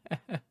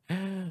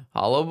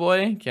 Hollow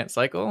Boy? Can't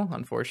cycle?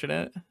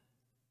 Unfortunate.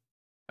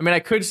 I mean, I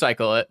could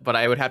cycle it, but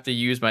I would have to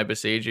use my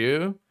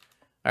Beseiju. All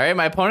right,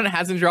 my opponent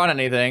hasn't drawn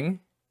anything.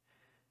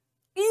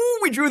 Ooh,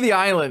 we drew the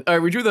island.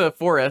 We drew the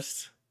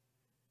forest.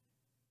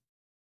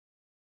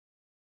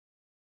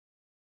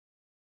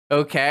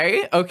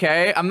 Okay,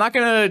 okay. I'm not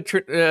gonna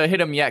hit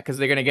them yet because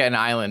they're gonna get an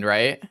island,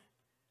 right?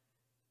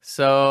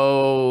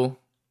 So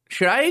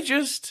should I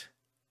just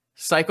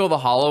cycle the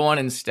hollow one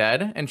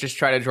instead and just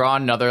try to draw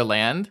another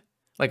land,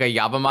 like a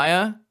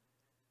Yavimaya?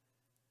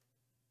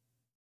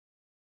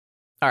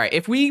 All right,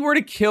 if we were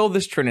to kill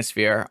this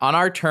Trinisphere, on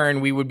our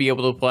turn, we would be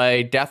able to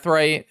play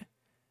Deathrite,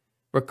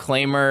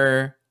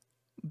 Reclaimer,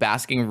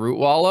 Basking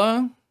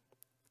Rootwalla,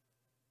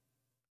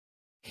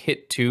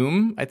 hit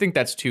Tomb. I think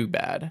that's too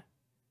bad.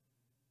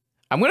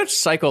 I'm going to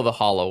cycle the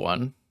hollow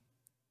one.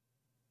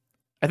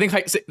 I think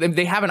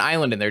they have an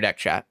island in their deck,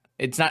 chat.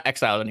 It's not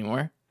exiled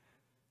anymore.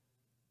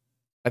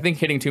 I think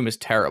hitting Tomb is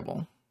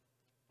terrible.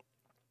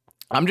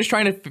 I'm just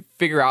trying to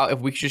figure out if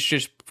we should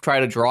just try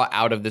to draw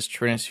out of this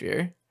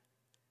Trinisphere.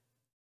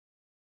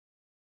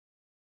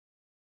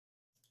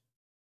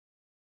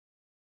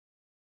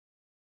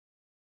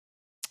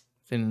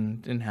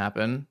 Didn't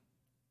happen.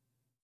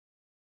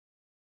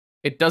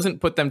 It doesn't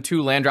put them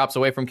 2 land drops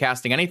away from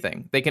casting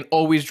anything. They can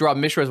always draw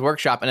Mishra's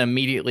Workshop and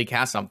immediately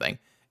cast something.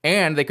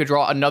 And they could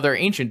draw another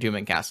Ancient Tomb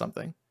and cast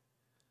something.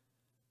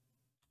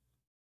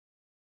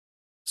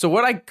 So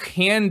what I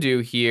can do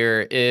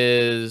here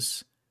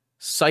is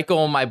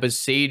cycle my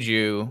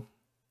Beseiju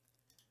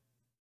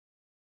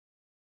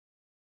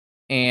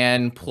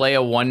and play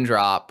a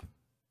 1-drop,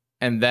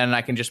 and then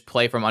I can just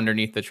play from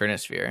underneath the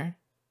Trinisphere.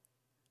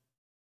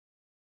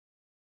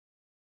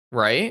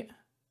 Right?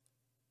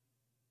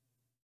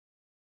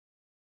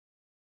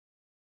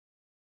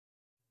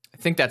 I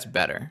think that's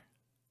better.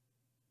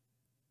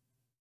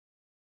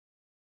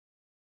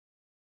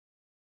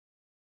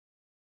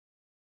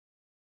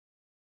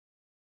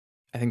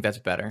 I think that's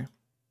better.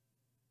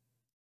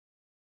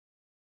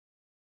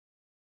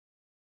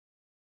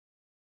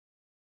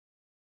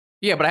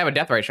 Yeah, but I have a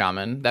Deathrite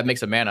Shaman. That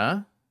makes a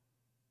mana.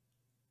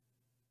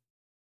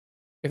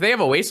 If they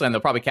have a Wasteland,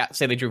 they'll probably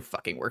say they drew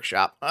fucking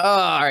Workshop. Oh,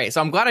 all right, so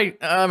I'm glad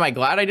am I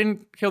glad I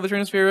didn't kill the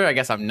Trinisphere? I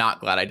guess I'm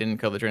not glad I didn't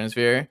kill the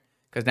Trinisphere,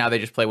 because now they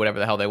just play whatever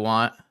the hell they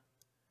want.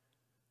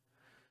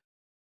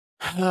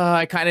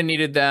 I kind of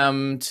needed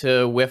them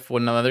to whiff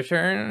one another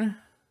turn.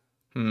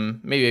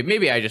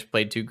 Maybe I just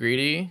played too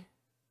greedy.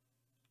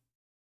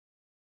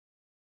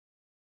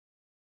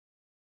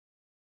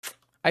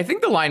 I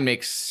think the line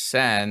makes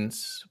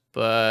sense,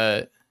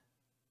 but...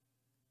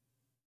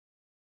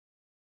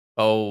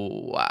 Oh,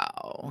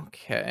 wow.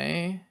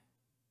 Okay.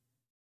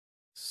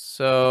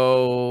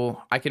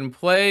 So I can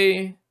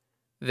play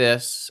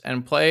this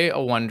and play a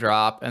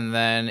 1-drop and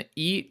then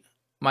eat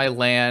my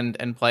land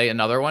and play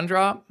another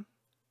 1-drop.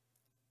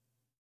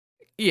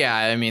 Yeah,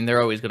 I mean,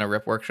 they're always going to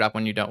rip Workshop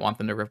when you don't want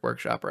them to rip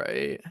Workshop,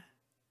 right?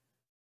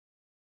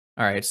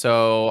 All right,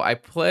 so I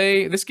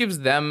play... This gives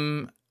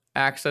them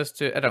access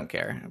to... I don't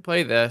care. I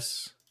play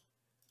this.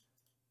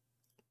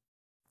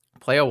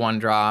 Play a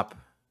 1-drop.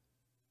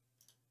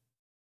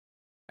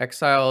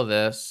 Exile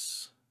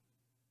this.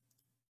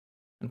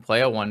 And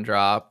play a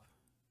 1-drop.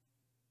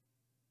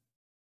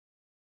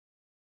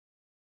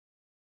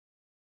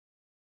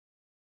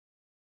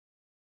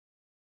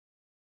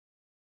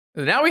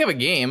 Now we have a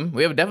game.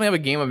 We definitely have a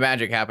game of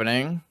Magic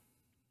happening.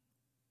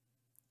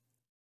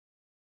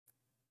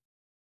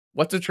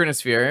 What's a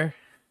Trinisphere?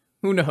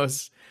 Who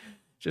knows?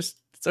 Just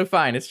so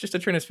fine. It's just a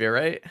Trinisphere,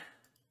 right?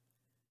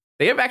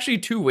 They have actually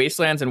 2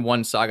 Wastelands and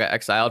 1 Saga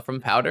exiled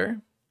from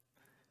Powder.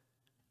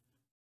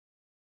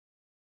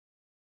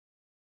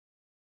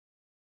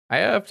 I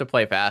have to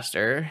play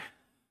faster.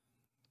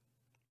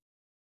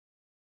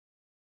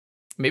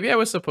 Maybe I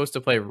was supposed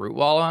to play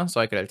Rootwalla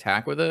so I could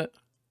attack with it.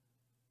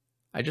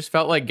 I just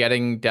felt like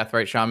getting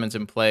Deathrite Shamans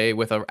in play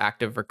with an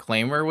active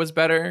Reclaimer was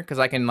better, because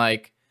I can,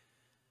 like,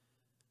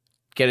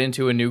 get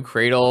into a new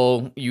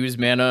Cradle, use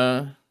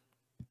mana.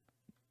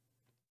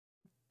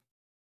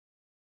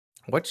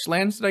 Which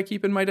lands did I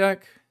keep in my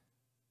deck?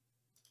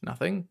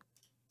 Nothing.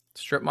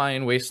 Strip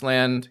Mine,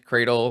 Wasteland,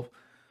 Cradle,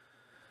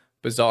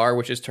 Bazaar,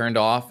 which is turned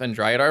off, and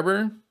Dryad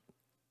Arbor.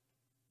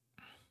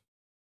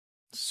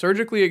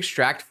 Surgically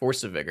Extract,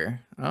 Force of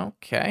Vigor.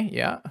 Okay,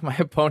 yeah. My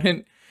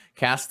opponent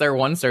cast their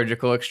one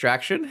Surgical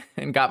Extraction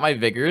and got my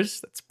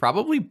Vigors. That's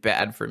probably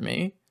bad for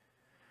me.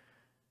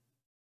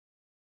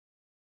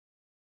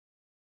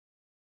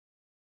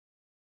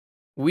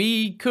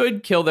 We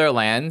could kill their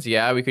lands.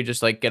 Yeah, we could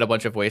just like get a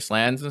bunch of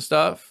Wastelands and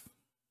stuff.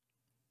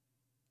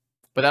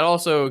 But that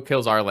also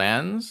kills our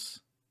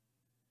lands.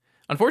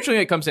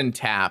 Unfortunately, it comes in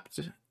tapped.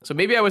 So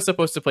maybe I was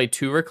supposed to play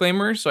 2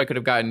 Reclaimers so I could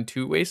have gotten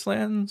 2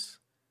 Wastelands.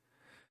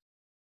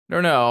 I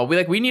don't know.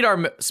 We need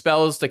our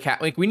spells to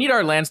cast. Like, we need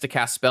our lands to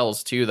cast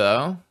spells too,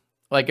 though.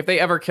 Like, if they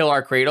ever kill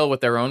our Cradle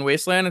with their own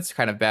Wasteland, it's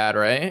kind of bad,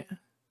 right? All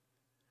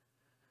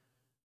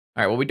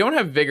right, well, we don't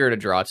have Vigor to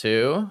draw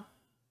to.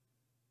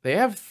 They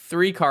have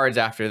 3 cards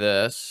after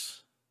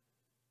this.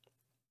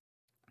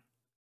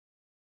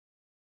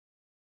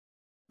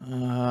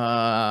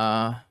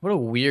 What a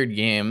weird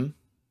game.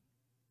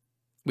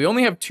 We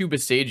only have 2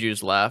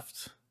 Besagus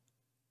left.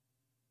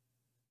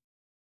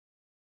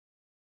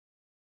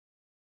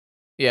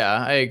 Yeah,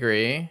 I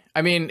agree.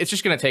 I mean, it's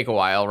just going to take a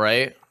while,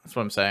 right? That's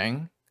what I'm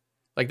saying.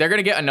 Like, they're going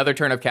to get another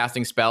turn of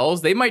casting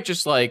spells. They might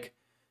just, like,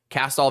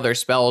 cast all their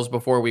spells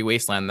before we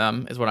Wasteland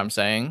them, is what I'm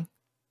saying.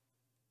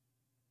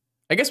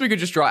 I guess we could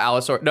just draw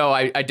Allosaur. No,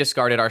 I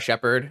discarded our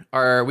Shepherd.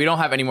 We don't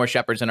have any more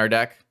Shepherds in our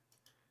deck.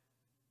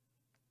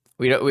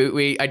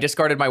 I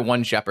discarded my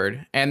 1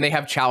 Shepherd, and they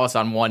have Chalice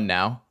on 1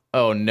 now.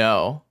 Oh,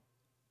 no.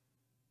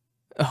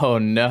 Oh,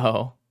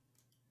 no.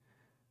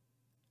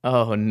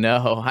 Oh,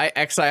 no. I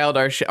exiled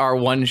our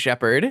 1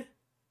 Shepherd.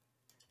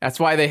 That's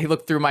why they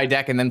looked through my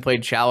deck and then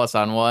played Chalice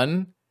on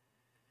 1.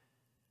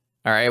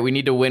 All right, we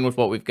need to win with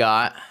what we've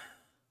got.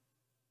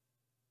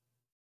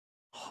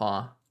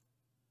 Huh.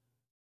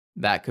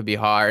 That could be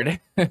hard.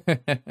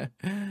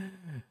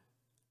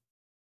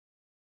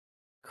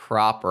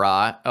 Crop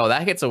Rot. Oh,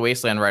 that hits a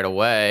Wasteland right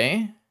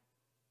away.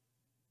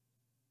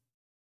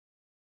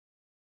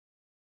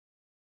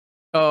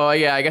 Oh,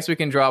 yeah, I guess we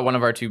can draw one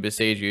of our 2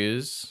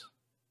 Besagus.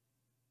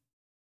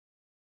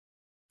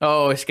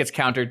 Oh, this gets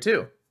countered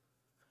too.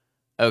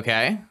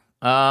 Okay.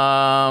 Yeah,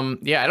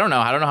 I don't know.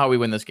 I don't know how we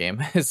win this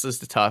game. It's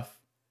just tough.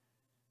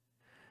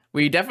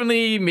 We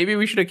definitely, maybe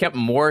we should have kept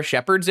more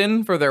Shepherds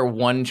in for their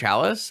 1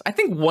 Chalice. I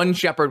think 1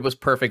 Shepherd was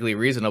perfectly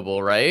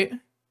reasonable, right?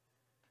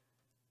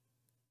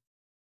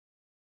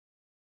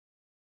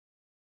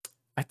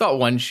 I thought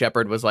 1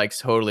 Shepherd was like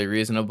totally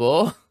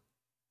reasonable.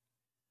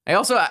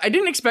 I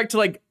didn't expect to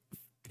like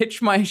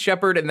pitch my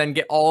Shepherd and then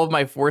get all of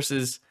my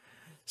forces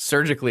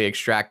surgically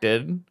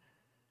extracted.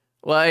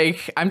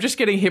 Like, I'm just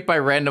getting hit by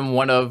random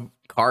 1 of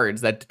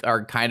cards that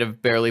are kind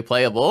of barely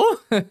playable.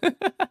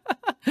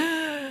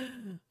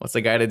 What's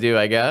the guy to do,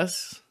 I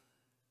guess?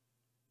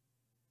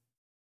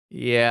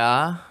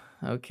 Yeah,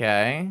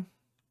 okay.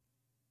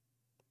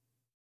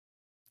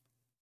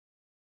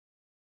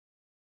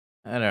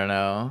 I don't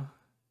know.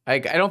 I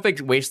don't think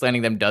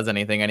Wastelanding them does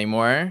anything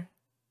anymore.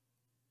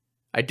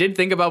 I did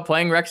think about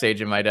playing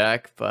Rexage in my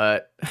deck,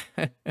 but...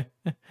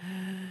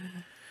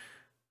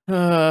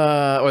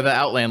 or the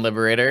Outland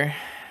Liberator.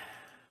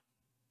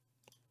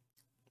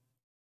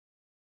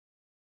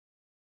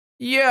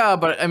 Yeah,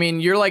 but I mean,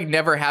 you're like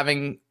never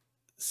having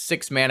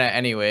 6 mana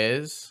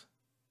anyways.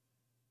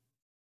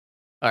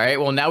 All right,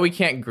 well, now we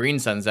can't Green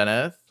Sun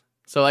Zenith.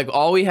 So like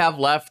all we have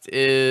left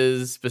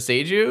is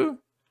Besaju.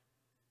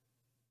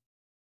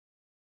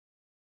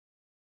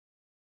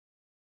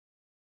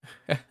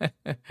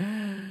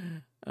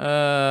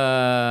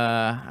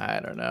 I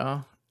don't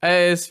know.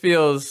 This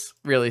feels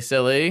really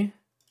silly.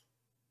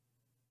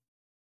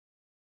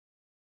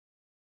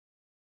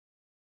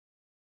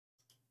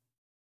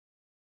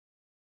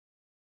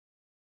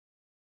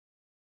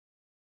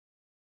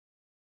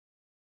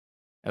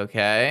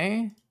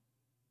 Okay.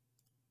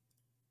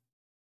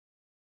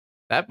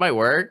 That might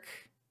work.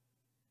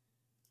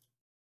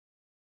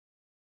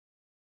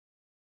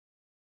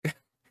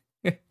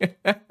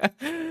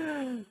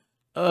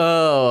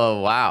 Oh,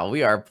 wow.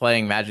 We are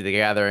playing Magic the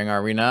Gathering,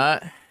 are we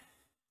not?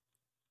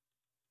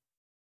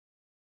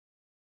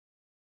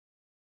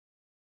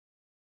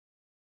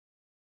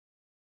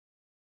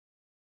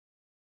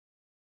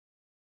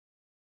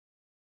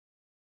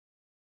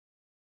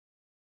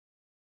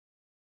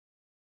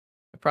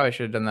 I probably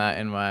should have done that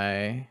in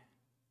my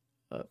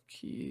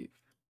upkeep.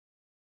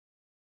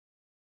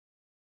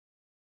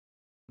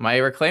 My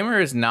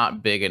Reclaimer is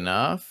not big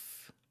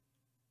enough.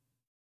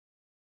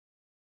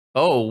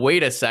 Oh,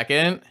 wait a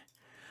second.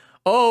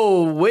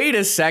 Oh, wait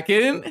a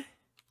second.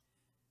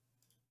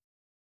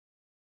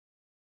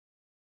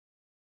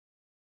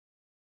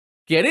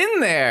 Get in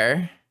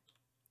there.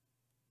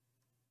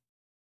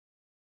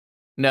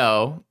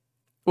 No.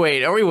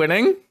 Wait, are we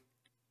winning?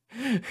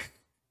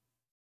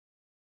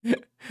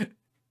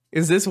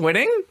 Is this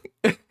winning?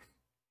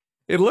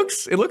 It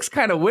looks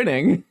kind of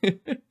winning.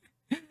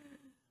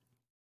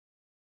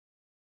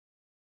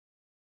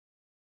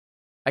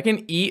 I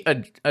can eat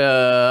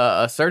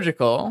a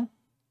surgical.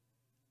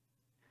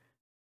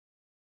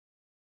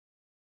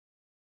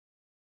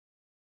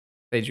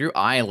 They drew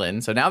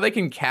Island, so now they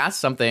can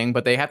cast something,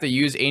 but they have to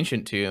use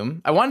Ancient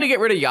Tomb. I wanted to get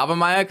rid of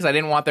Yavimaya because I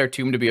didn't want their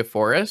tomb to be a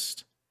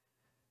forest.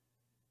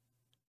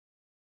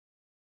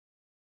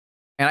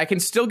 And I can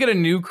still get a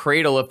new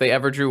Cradle if they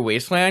ever drew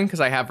Wasteland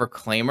because I have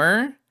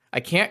Reclaimer. I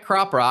can't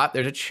Crop Rot.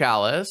 There's a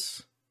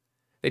Chalice.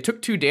 They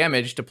took 2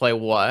 damage to play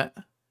what?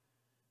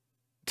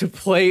 To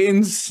play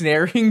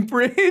Ensnaring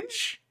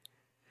Bridge?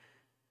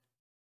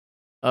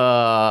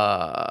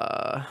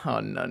 Oh,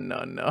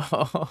 no.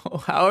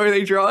 How are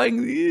they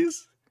drawing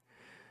these?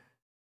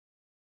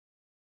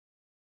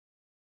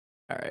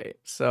 All right,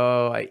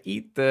 so I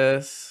eat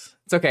this.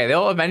 It's okay.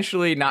 They'll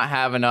eventually not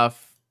have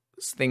enough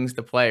things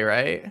to play,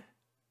 right?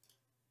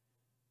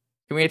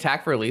 Can we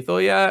attack for lethal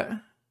yet?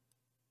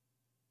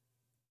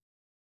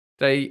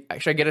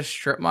 Should I get a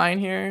Strip Mine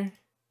here?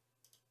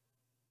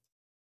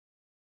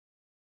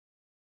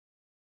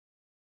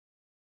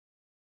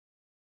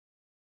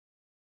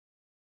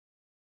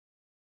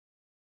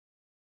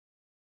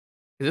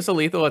 Is this a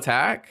lethal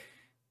attack?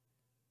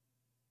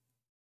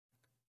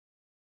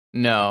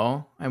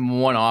 No, I'm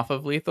 1 off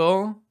of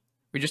lethal.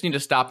 We just need to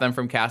stop them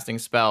from casting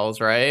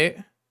spells, right?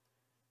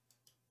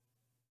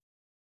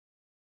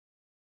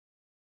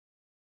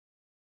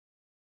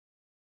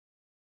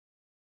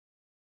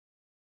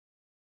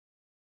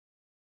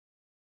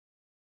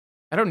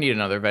 I don't need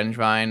another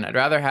Vengevine. I'd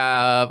rather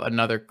have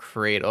another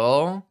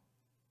Cradle.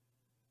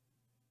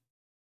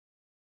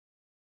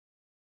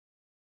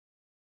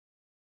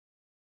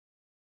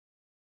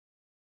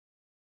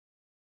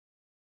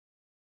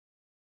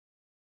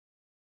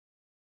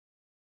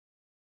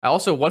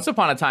 Also, Once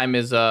Upon a Time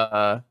is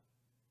gonna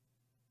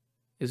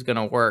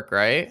work,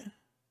 right?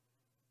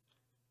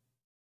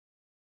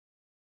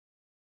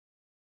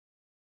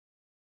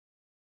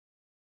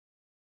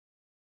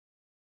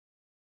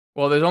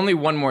 Well, there's only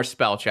 1 more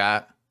spell,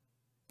 chat.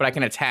 But I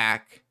can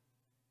attack.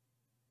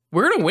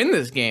 We're gonna win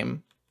this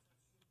game.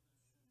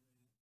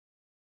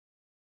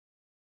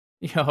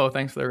 Yo,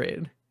 thanks for the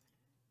raid.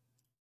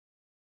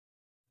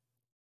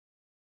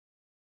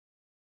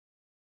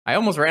 I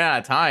almost ran out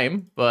of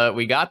time, but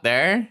we got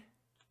there.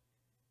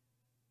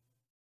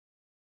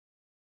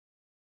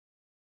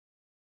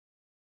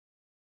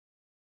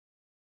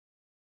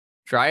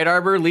 Dryad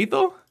Arbor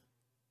lethal?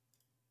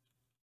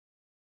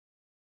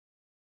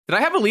 Did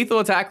I have a lethal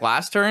attack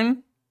last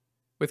turn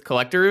with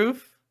Collector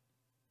Roof?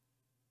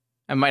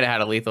 I might have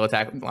had a lethal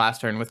attack last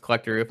turn with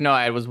Collector Roof. No,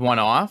 I was 1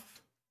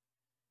 off.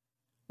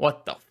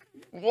 What the...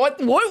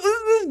 What was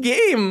this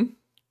game?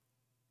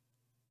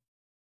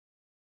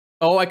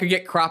 Oh, I could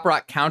get Crop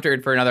Rot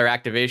countered for another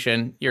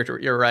activation.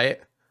 You're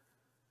right.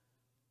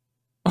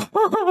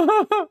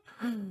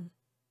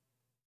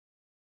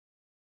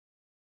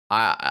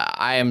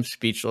 I am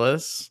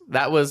speechless.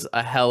 That was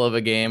a hell of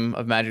a game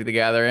of Magic the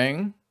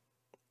Gathering.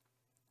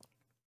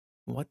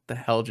 What the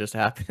hell just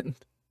happened?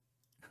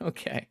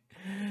 Okay.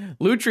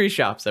 Lutri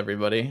Shops,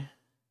 everybody.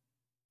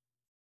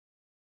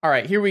 All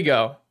right, here we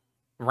go.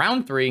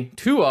 Round 3,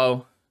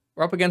 2-0.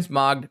 We're up against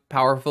Mogged,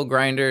 Powerful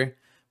Grinder.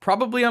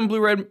 Probably on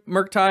Blue-Red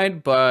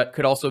Murktide, but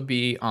could also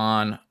be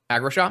on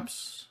Aggro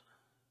Shops.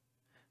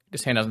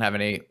 This hand doesn't have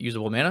any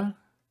usable mana.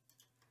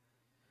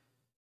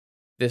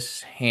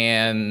 This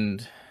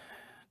hand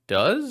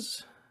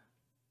does.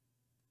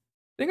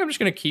 I think I'm just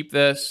going to keep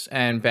this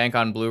and bank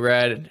on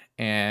Blue-Red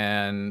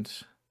and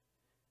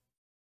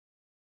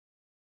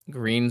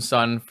Green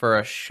Sun for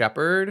a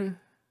Shepherd.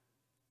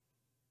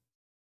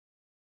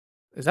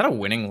 Is that a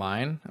winning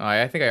line? Oh,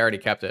 I think I already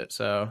kept it,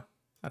 so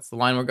that's the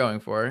line we're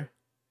going for.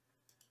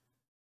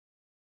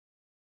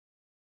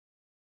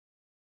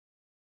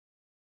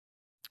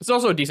 It's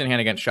also a decent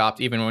hand against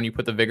Shops, even when you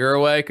put the Vigor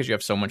away, because you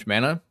have so much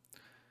mana.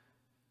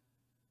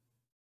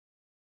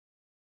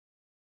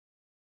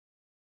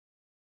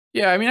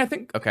 Yeah, I mean, I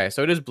think... Okay,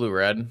 so it is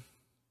blue-red. Do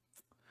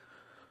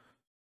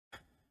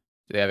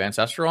they have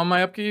Ancestral on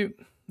my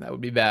upkeep? That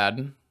would be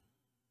bad.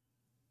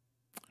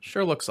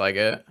 Sure looks like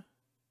it.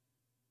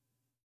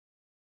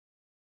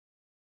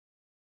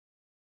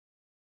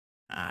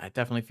 It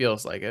definitely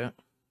feels like it.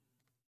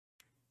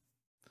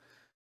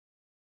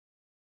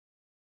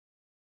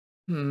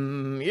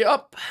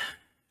 Yep.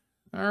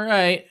 All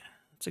right.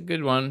 That's a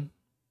good one.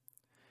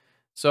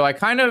 So I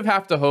kind of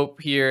have to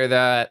hope here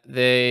that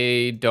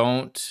they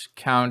don't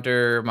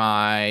counter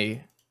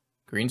my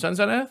Green Sun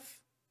Zenith.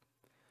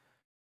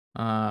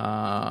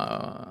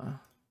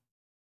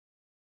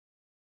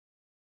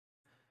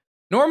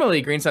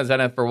 Normally, Green Sun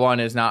Zenith, for one,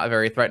 is not a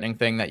very threatening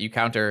thing that you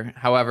counter.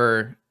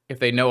 However, if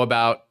they know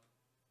about...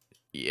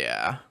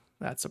 Yeah,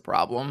 that's a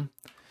problem.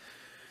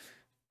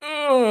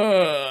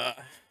 Okay,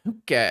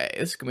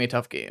 this is going to be a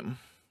tough game.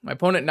 My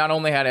opponent not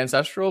only had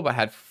Ancestral, but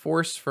had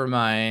Force for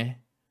my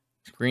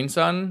Green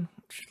Sun,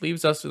 which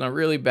leaves us in a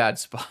really bad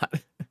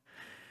spot.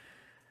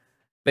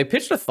 They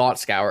pitched a Thought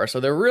Scour, so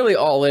they're really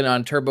all in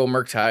on Turbo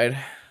Murktide.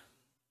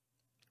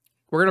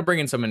 We're going to bring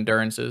in some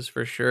Endurances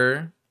for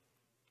sure.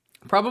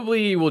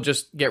 Probably we'll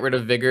just get rid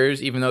of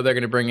Vigors, even though they're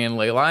going to bring in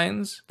ley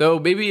lines. Though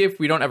maybe if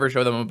we don't ever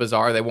show them a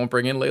Bazaar, they won't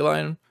bring in ley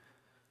line.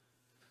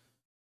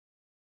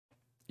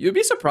 You'd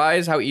be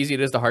surprised how easy it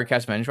is to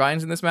hardcast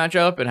Vengevines in this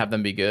matchup and have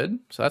them be good.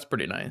 So that's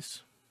pretty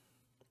nice.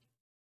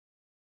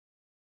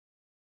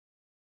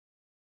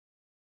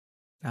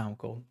 Now I'm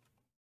cold.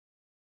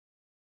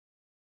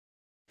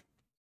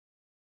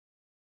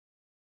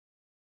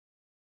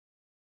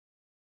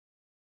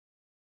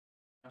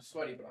 I'm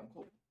sweaty, but I'm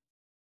cold.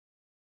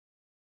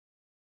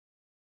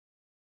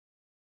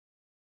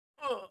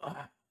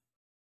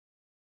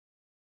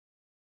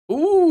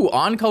 Ooh,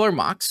 on-color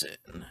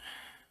Moxen.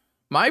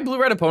 My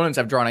blue-red opponents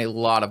have drawn a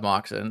lot of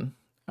Moxen.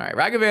 All right,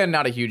 Ragavan,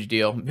 not a huge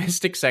deal.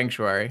 Mystic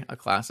Sanctuary, a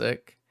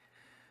classic.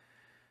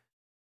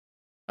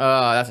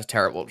 That's a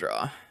terrible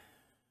draw.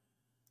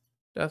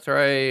 That's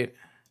right.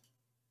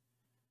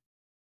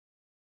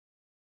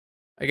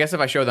 I guess if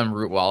I show them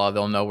Root Walla,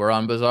 they'll know we're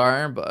on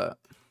Bazaar, but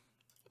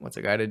what's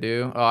a guy to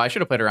do? Oh, I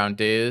should have played around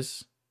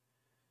Days.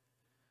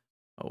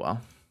 Oh,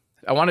 well.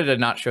 I wanted to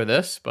not show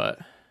this, but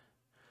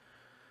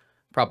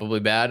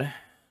probably bad.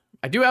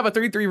 I do have a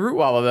 3/3 Root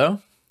Walla,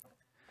 though.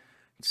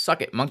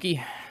 Suck it,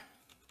 monkey.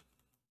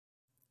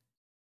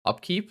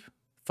 Upkeep.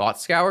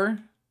 Thought Scour.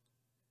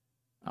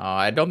 Oh,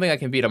 I don't think I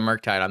can beat a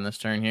Murktide on this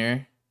turn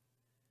here.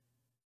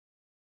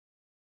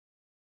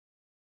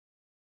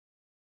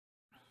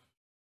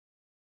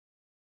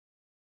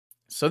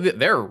 So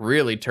they're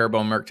really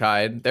turbo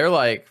Murktide. They're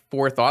like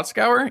 4 Thought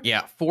Scour?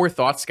 Yeah, 4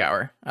 Thought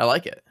Scour. I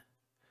like it.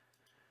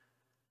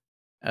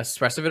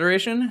 Expressive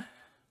Iteration?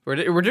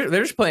 They're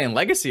just playing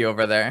Legacy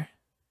over there.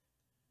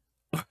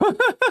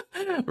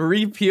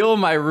 Repeal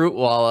my Root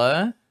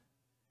Walla.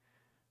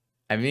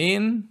 I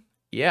mean,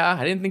 yeah,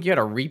 I didn't think you had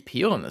a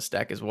repeal in this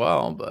deck as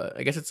well, but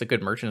I guess it's a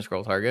good Merchant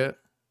Scroll target.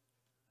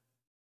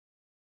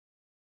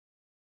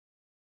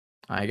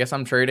 I guess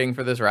I'm trading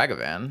for this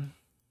Ragavan.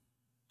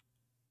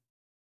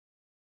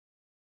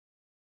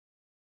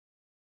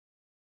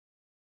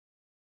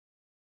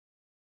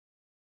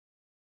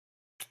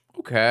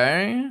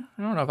 Okay.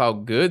 I don't know how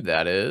good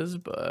that is,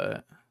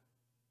 but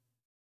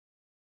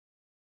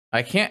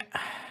I can't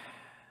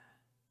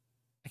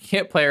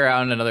play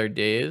around another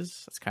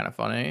Days. That's kind of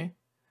funny.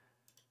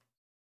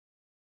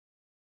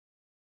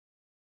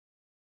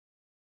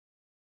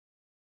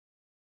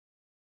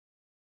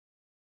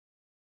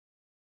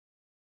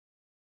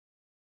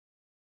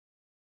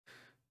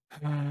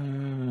 All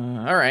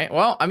right.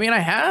 Well, I mean, I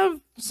have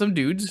some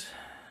dudes.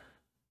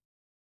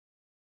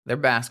 They're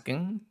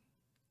basking.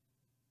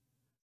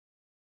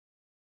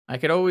 I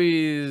could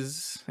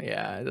always,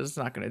 yeah, it's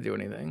not going to do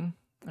anything.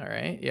 All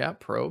right. Yeah.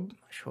 Probe.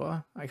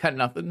 Sure. I got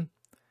nothing.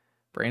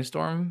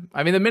 Brainstorm.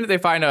 I mean, the minute they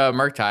find a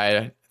Murktide,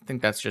 I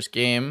think that's just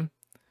game.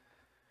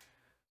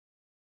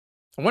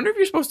 I wonder if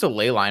you're supposed to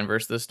Leyline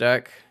versus this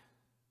deck.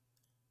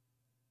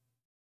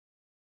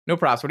 No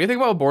props. What do you think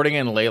about boarding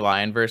in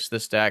Leyline versus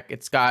this deck?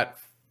 It's got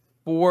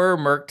 4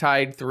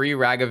 Murktide, 3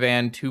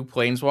 Ragavan, 2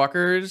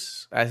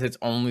 Planeswalkers as its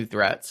only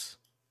threats.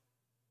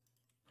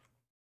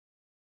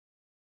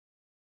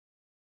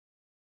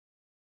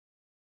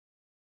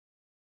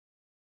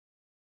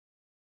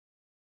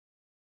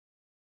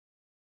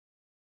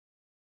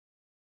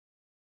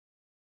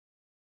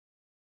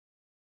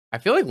 I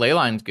feel like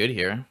Leyline's good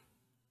here.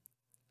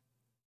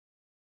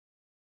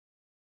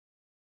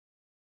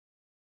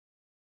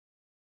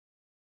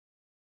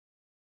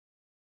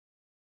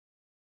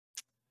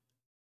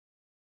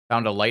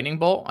 Found a Lightning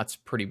Bolt. That's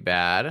pretty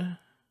bad.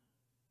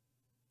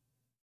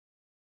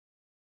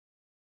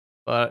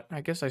 But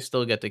I guess I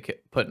still get to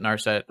put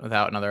Narset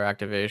without another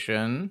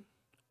activation.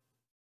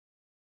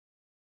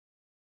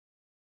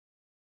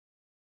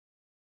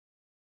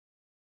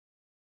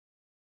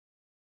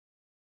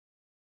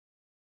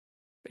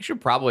 They should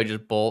probably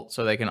just bolt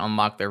so they can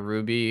unlock their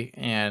Ruby.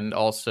 And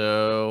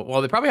also,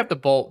 well, they probably have to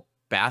bolt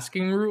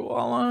Basking Root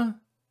Walla.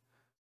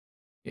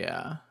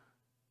 Yeah.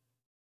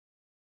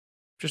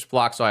 Just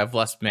block so I have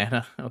less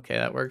mana. Okay,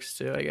 that works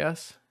too, I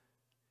guess.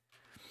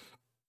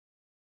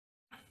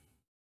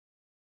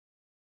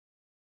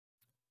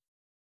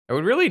 I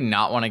would really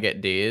not want to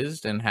get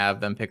dazed and have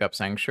them pick up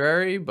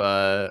Sanctuary,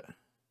 but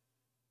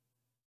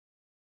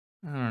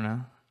I don't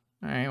know.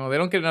 All right, well, they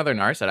don't get another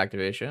Narset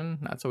activation.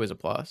 That's always a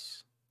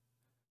plus.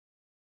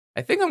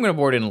 I think I'm going to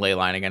board in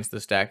Leyline against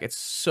this deck. It's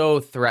so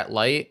threat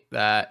light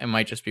that it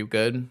might just be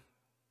good.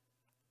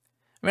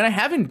 I mean, I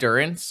have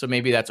Endurance, so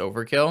maybe that's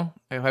overkill.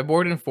 If I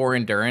board in 4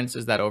 Endurance,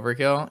 is that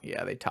overkill?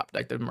 Yeah, they top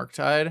decked a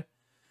Murktide.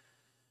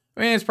 I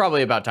mean, it's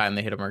probably about time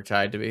they hit a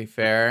Murktide, to be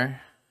fair.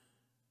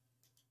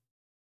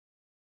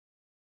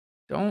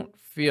 Don't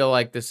feel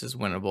like this is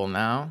winnable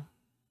now.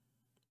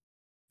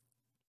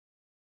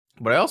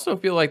 But I also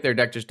feel like their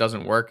deck just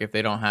doesn't work if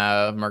they don't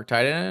have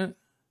Murktide in it.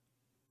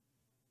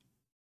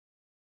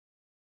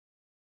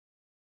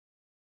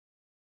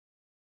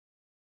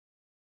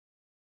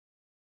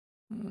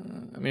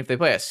 I mean, if they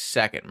play a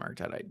second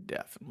Murktide, I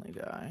definitely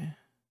die.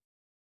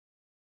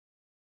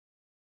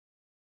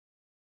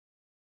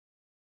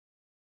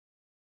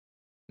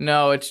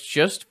 No, it's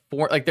just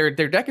 4. Like their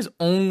deck is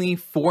only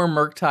 4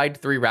 Murktide,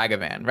 3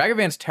 Ragavan.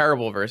 Ragavan's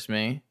terrible versus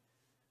me.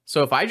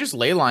 So if I just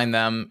leyline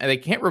them, and they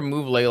can't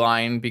remove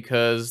leyline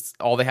because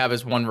all they have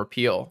is 1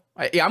 repeal.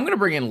 Yeah, I'm gonna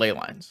bring in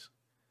leylines.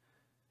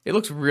 It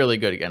looks really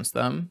good against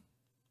them.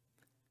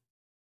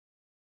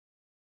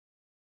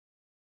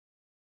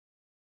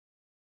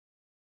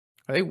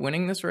 Are they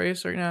winning this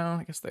race right now?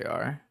 I guess they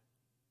are.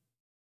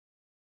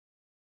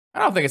 I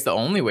don't think it's the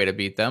only way to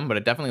beat them, but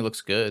it definitely looks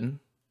good.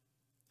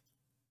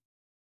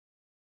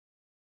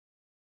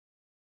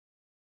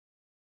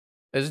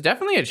 There's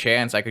definitely a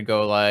chance I could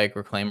go like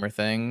Reclaimer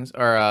things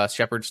or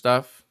Shepherd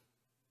stuff.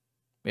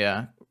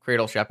 Yeah,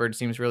 Cradle Shepherd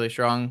seems really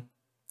strong.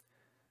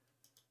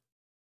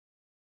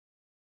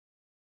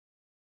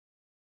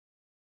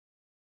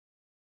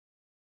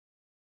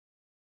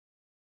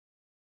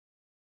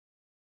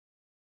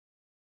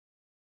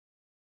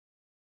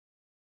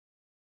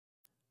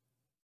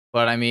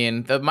 But I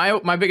mean,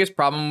 my biggest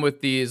problem with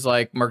these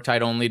like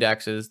Murktide only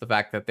decks is the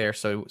fact that they're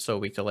so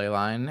weak to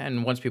leyline.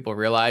 And once people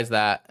realize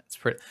that, it's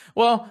pretty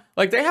well.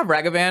 Like they have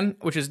Ragavan,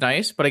 which is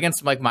nice, but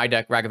against like my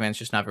deck, Ragavan's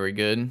just not very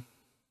good.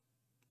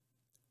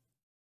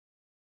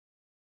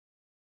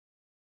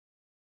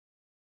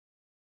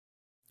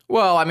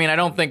 Well, I mean, I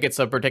don't think it's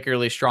a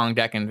particularly strong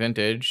deck in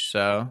Vintage,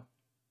 so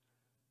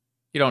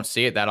you don't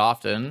see it that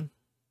often.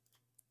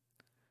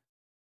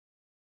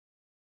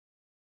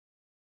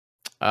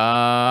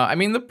 I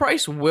mean, the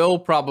price will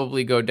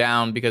probably go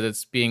down because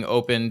it's being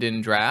opened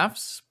in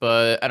drafts,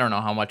 but I don't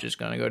know how much it's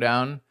going to go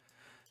down.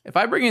 If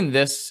I bring in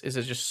this, is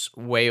it just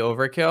way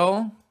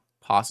overkill?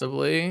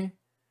 Possibly.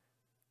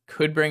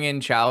 Could bring in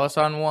Chalice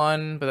on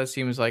 1, but that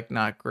seems like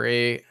not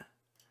great.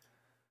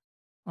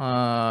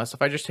 So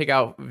if I just take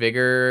out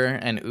Vigor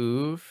and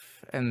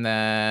Oof, and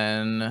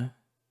then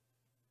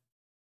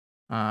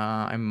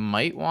I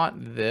might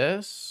want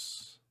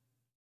this.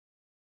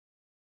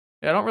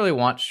 Yeah, I don't really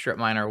want Strip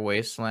Mine or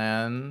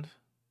Wasteland.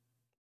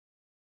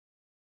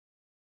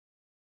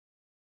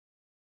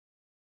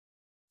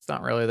 It's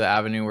not really the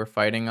avenue we're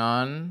fighting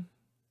on.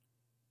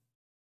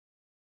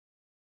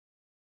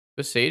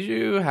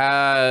 Boseiju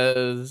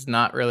has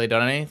not really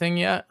done anything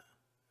yet,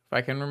 if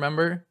I can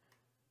remember.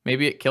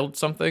 Maybe it killed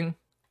something.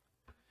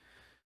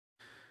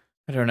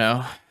 I don't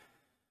know.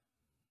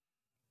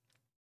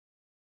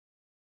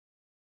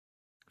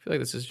 I feel like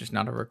this is just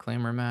not a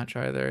Reclaimer match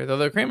either. Though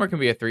the Reclaimer can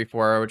be a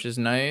 3/4, which is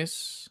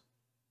nice.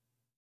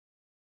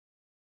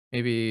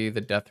 Maybe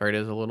the death rate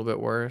is a little bit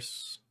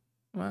worse.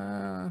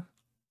 Let's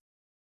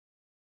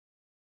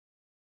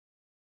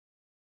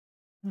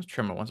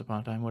trim it once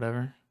upon a time,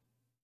 whatever.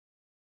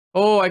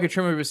 Oh, I could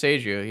trim a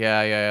Boseiju.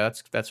 Yeah.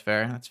 That's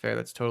fair. That's fair.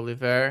 That's totally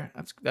fair.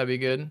 That'd be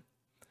good.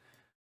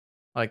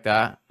 I like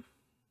that.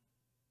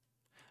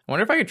 I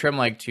wonder if I could trim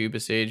like 2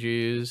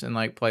 Boseijus and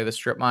like play the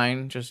Strip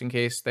Mine just in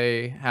case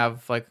they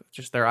have like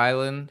just their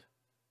island.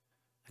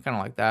 I kind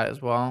of like that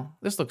as well.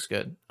 This looks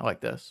good. I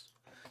like this.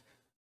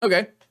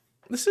 Okay.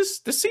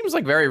 This seems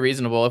like very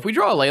reasonable. If we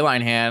draw a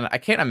leyline hand, I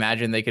can't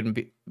imagine they can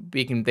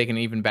they can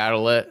even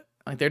battle it.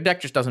 Like their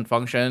deck just doesn't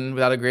function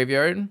without a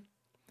graveyard.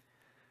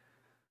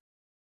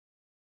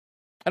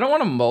 I don't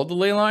want to mold the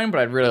leyline, but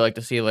I'd really like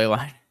to see a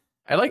leyline.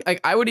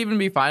 I would even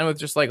be fine with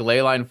just like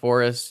leyline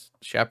forest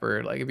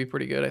shepherd. Like it'd be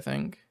pretty good, I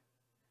think.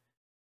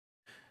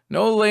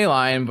 No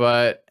leyline,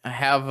 but I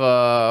have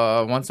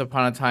a once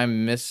upon a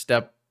time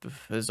misstep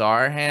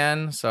Bazaar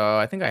hand, so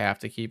I think I have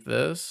to keep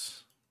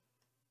this.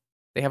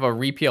 They have a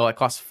repeal that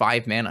costs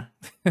 5 mana.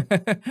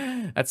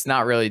 That's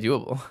not really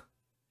doable.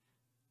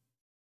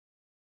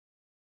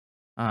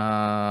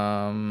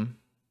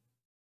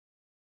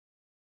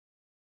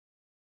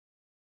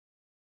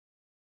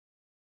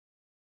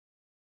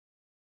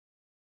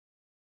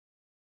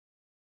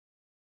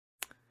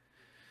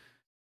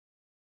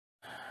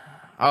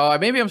 Oh,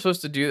 maybe I'm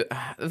supposed to do.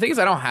 The thing is,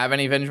 I don't have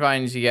any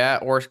Vengevines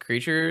yet or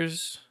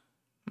creatures.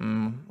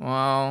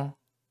 Well,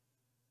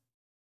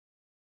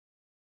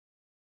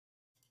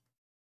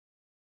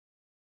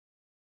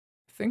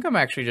 I think I'm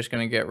actually just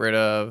gonna get rid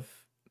of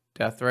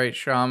Deathrite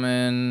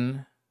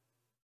Shaman,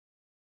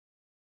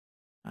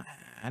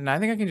 and I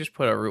think I can just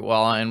put a Root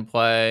Wall in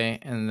play,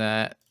 and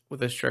that with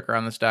this trick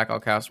around the stack, I'll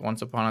cast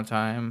Once Upon a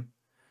Time.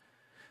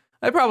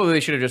 I probably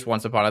should have just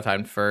Once Upon a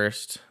Time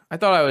first. I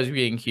thought I was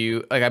being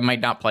cute. Like I might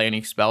not play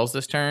any spells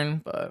this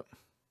turn, but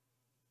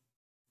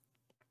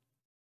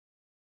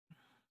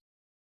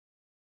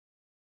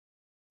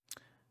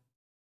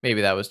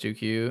maybe that was too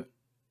cute.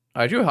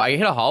 I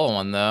hit a hollow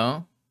one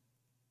though,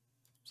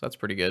 so that's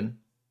pretty good.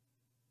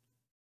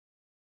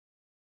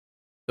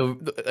 So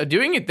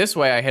doing it this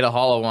way, I hit a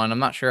hollow one. I'm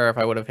not sure if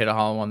I would have hit a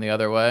hollow one the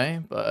other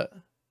way, but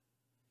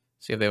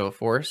see if they have a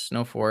force.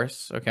 No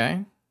force.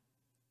 Okay.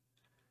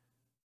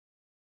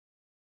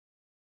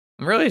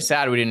 I'm really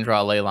sad we didn't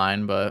draw a ley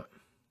line, but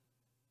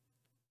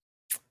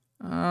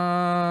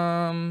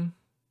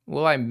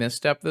will I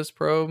misstep this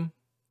probe?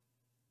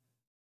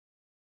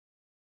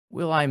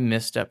 Will I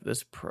misstep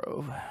this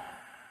probe?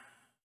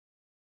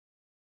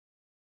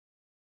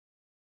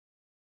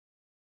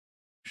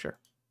 Sure.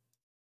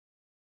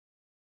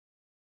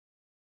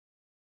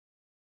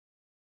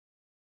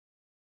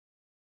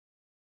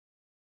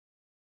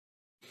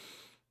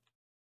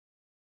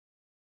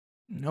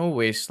 No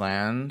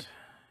Wasteland.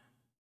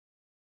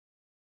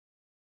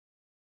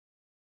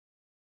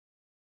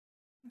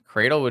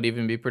 Cradle would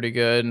even be pretty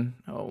good.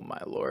 Oh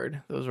my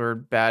lord. Those were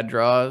bad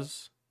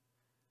draws.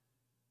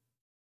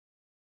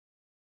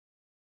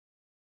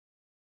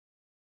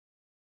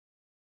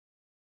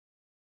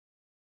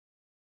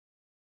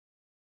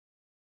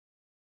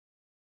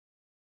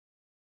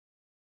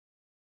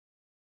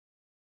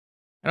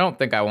 I don't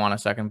think I want a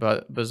second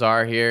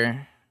Bazaar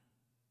here.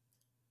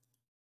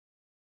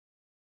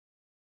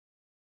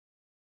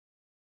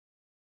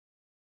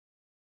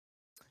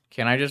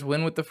 Can I just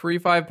win with the free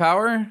 5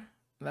 power?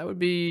 That would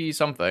be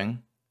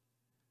something.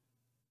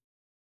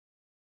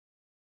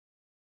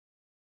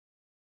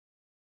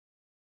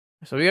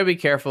 So we gotta be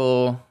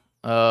careful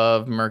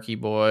of Murky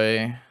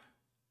Boy.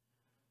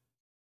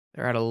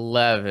 They're at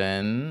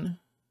 11.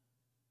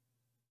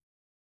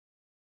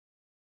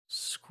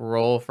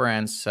 Scroll for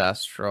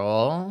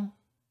Ancestral.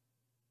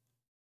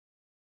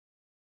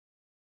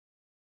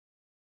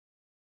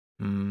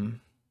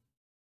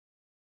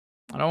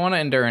 I don't want to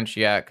Endurance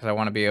yet because I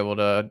want to be able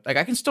to... Like,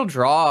 I can still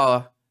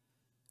draw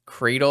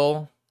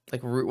Cradle,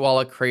 like Root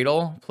Wall a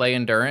Cradle, play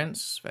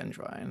Endurance,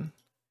 Vengevine.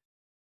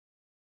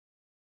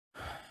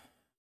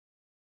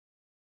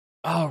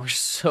 Oh, we're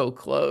so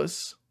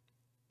close.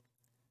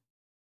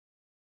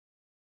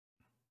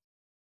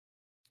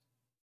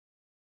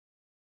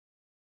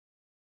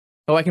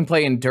 Oh, I can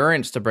play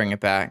Endurance to bring it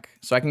back.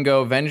 So I can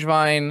go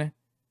Vengevine.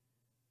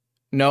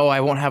 No,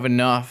 I won't have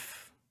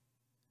enough.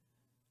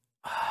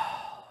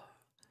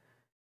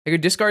 I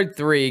could discard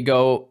 3,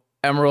 go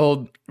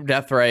Emerald,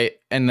 Deathrite,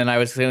 and then I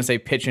was going to say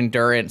pitch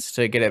Endurance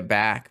to get it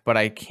back, but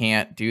I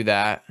can't do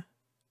that.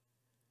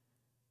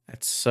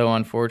 That's so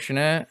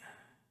unfortunate.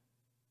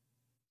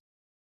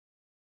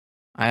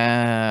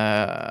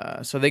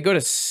 So they go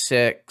to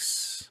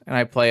 6, and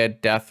I play a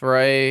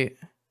Deathrite.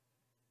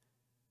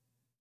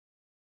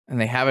 And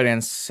they have an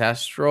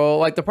Ancestral.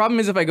 Like, the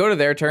problem is if I go to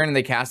their turn and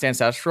they cast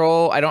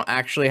Ancestral, I don't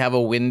actually have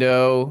a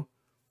window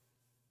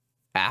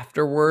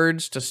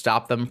afterwards to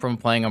stop them from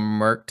playing a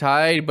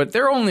Murktide. But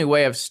their only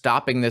way of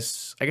stopping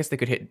this, I guess they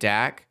could hit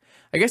Dak.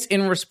 I guess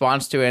in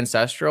response to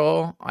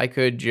Ancestral, I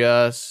could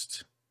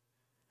just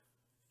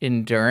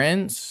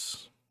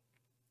Endurance.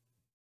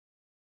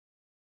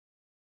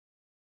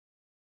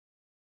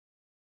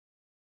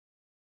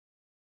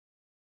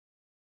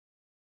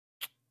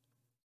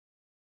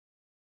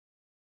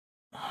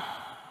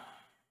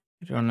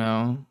 I don't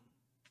know.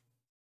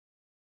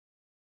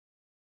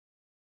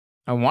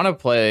 I want to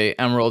play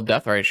Emerald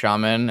Deathrite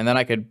Shaman, and then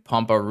I could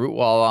pump a Root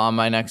Wall on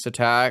my next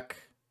attack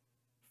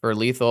for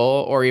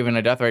lethal, or even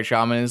a Deathrite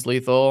Shaman is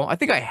lethal. I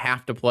think I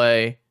have to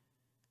play...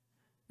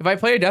 If I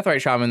play a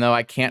Deathrite Shaman, though,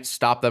 I can't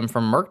stop them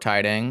from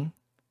Murktiding.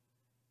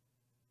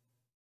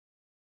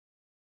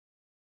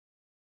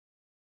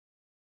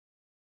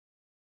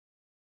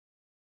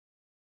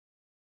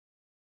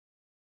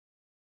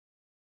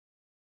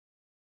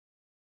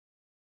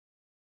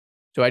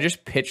 Do I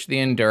just pitch the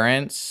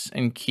Endurance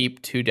and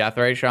keep 2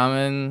 Deathrite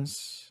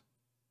Shamans?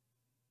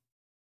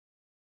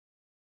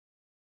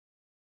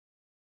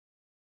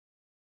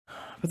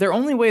 But their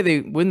only way they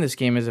win this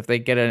game is if they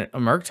get a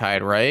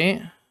Murktide,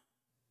 right?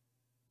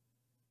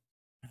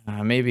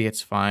 Maybe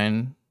it's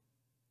fine.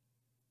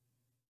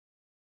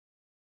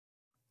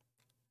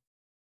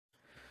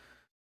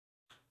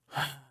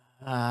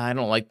 I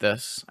don't like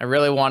this. I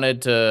really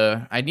wanted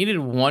to... I needed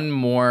one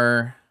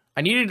more...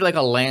 I needed like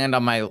a land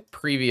on my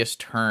previous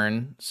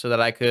turn so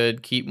that I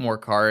could keep more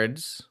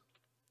cards.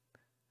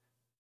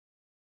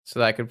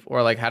 So that I could...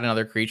 Or like had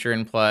another creature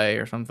in play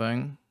or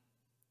something.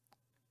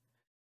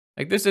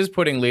 Like this is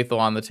putting lethal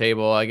on the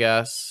table, I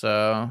guess,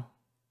 so...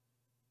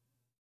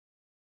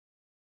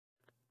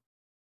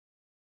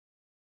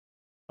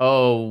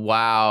 Oh,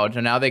 wow.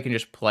 So now they can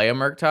just play a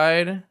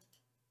Murktide?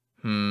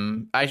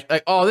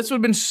 Oh, this would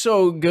have been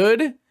so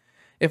good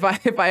if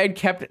I had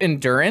kept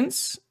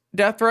Endurance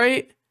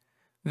Deathrite.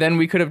 Then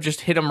we could have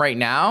just hit him right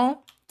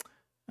now.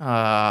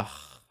 I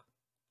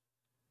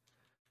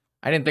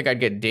didn't think I'd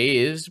get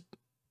dazed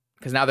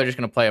because now they're just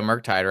gonna play a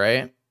Murktide,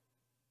 right?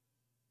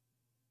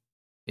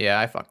 Yeah,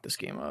 I fucked this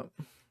game up.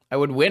 I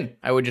would win.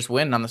 I would just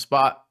win on the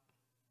spot.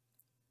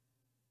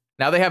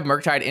 Now they have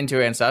Murktide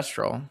into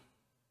Ancestral.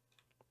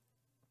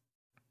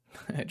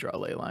 I draw a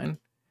ley line.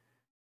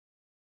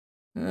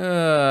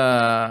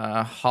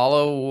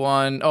 Hollow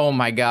one. Oh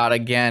my god,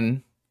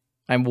 again.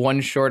 I'm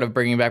 1 short of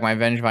bringing back my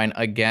Vengevine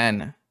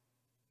again.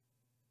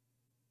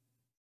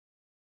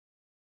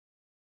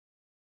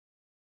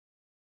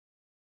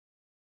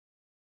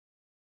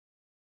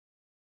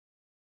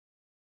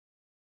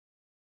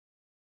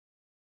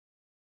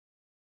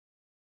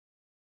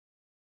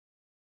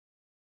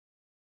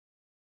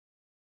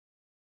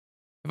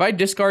 If I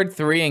discard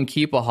 3 and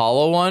keep a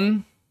hollow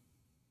one...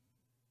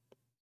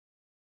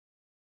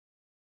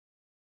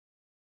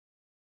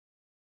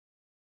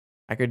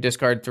 I could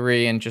discard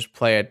 3 and just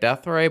play a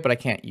Deathrite, but I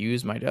can't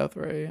use my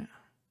Deathrite.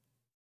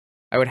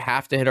 I would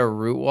have to hit a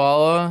Root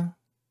Walla.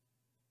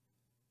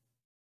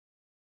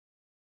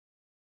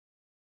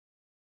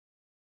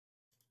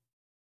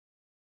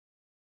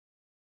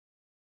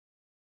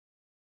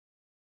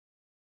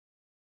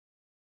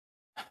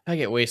 I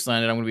get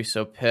wastelanded, I'm gonna be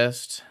so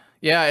pissed.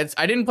 Yeah,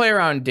 I didn't play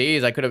around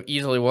daze. I could have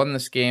easily won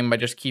this game by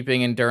just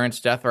keeping endurance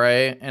death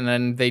right, and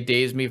then they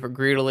daze me for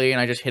greedily, and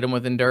I just hit them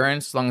with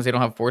endurance as long as they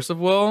don't have force of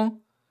will.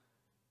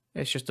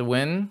 It's just a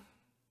win.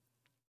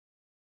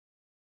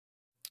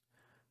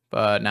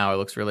 But now it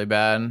looks really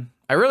bad.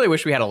 I really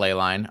wish we had a ley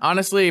line.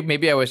 Honestly,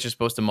 maybe I was just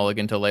supposed to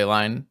mulligan to ley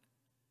line.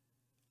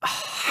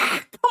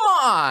 Come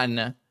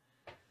on!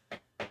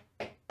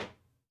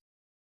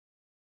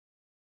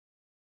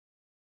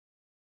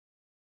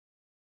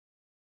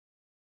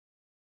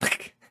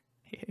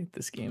 I hate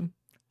this game.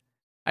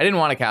 I didn't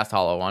want to cast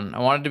Hollow One. I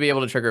wanted to be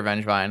able to trigger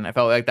Vengevine. I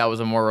felt like that was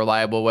a more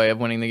reliable way of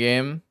winning the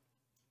game.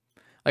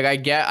 Like,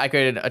 I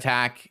could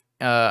attack,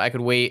 I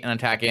could wait and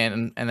attack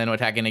in and then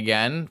attack in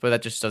again, but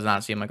that just does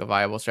not seem like a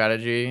viable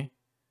strategy.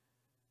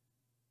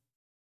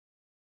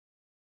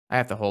 I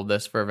have to hold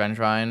this for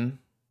Vengevine.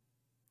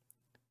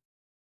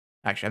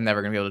 Actually, I'm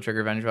never going to be able to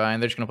trigger Vengevine.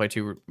 They're just going to play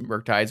 2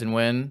 Murktides and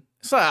win.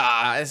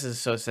 This is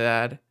so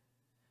sad.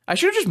 I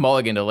should have just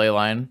mulliganed to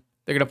Leyline.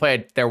 They're going to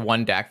play their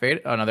 1 Dak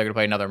Fade. Oh, no, they're going to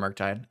play another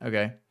Murktide.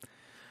 Okay.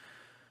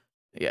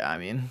 Yeah, I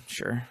mean,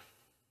 sure.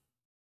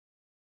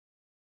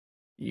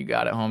 You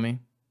got it, homie.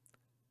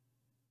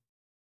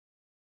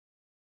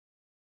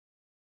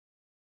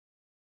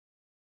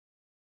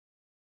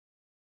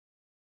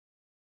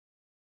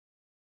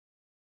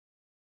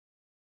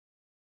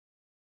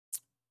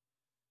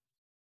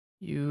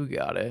 You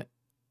got it.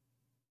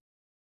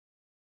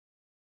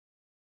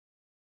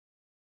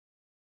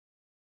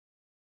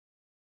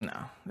 No,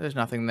 there's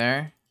nothing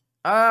there.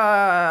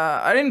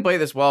 I didn't play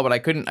this well, but I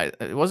couldn't.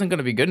 It wasn't going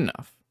to be good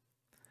enough.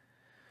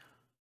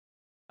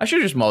 I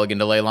should have just mulliganed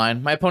to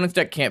Leyline. My opponent's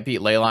deck can't beat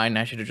Leyline.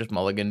 I should have just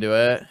mulliganed to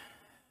it.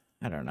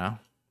 I don't know.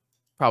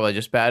 Probably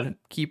just bad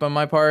keep on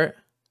my part.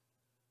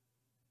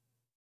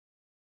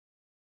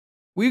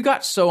 We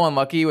got so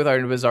unlucky with our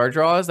Bazaar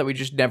draws that we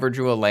just never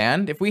drew a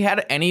land. If we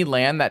had any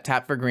land that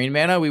tapped for green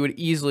mana, we would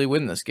easily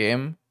win this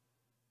game.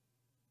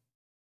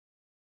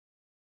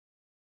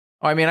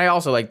 Oh, I mean, I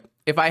also, like,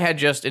 if I had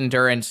just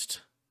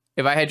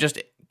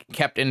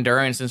kept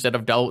endurance instead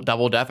of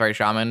double Deathrite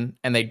Shaman,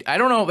 and I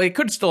don't know, they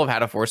could still have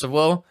had a Force of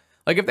Will.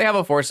 Like, if they have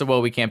a Force of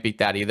Will, we can't beat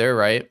that either,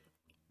 right?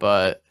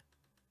 But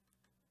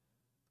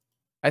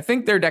I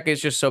think their deck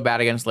is just so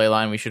bad against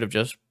Leyline, we should have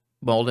just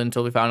mulled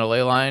until we found a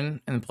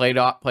Leyline and played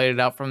it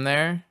out from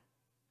there.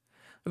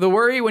 The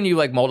worry when you,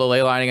 like, mold a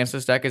Leyline against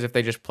this deck is if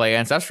they just play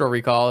Ancestral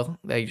Recall,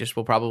 they just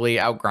will probably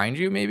outgrind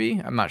you,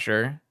 maybe? I'm not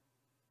sure.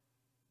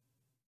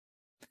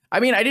 I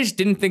mean, I just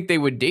didn't think they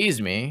would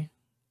daze me.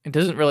 It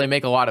doesn't really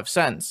make a lot of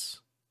sense.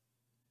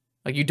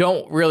 Like, you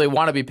don't really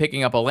want to be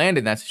picking up a land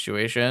in that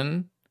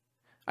situation.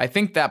 I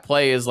think that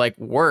play is, like,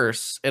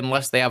 worse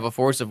unless they have a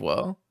Force of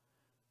Will.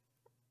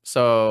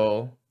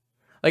 So,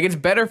 like, it's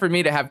better for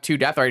me to have 2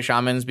 Deathrite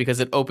Shamans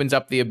because it opens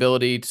up the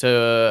ability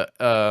to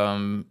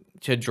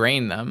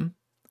drain them.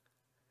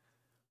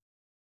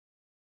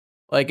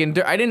 Like,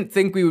 I didn't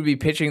think we would be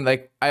pitching,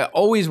 like, I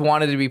always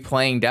wanted to be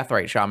playing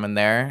Deathrite Shaman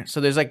there. So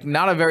there's, like,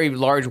 not a very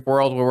large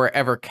world where we're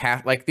ever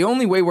like, the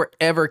only way we're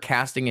ever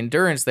casting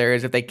Endurance there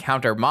is if they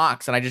counter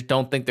Mox, and I just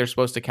don't think they're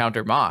supposed to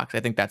counter Mox. I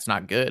think that's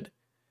not good.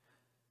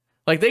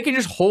 Like, they can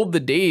just hold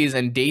the daze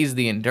and daze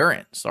the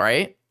Endurance,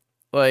 right?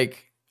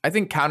 Like, I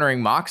think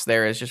countering Mox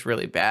there is just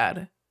really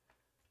bad.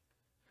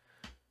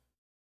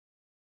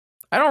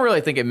 I don't really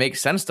think it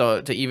makes sense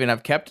to even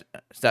have kept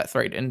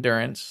Deathrite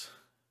Endurance.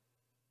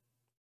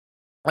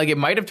 Like, it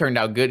might have turned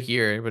out good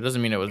here, but it doesn't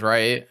mean it was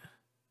right.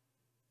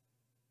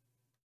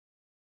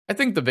 I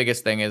think the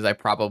biggest thing is I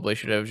probably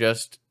should have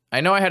just...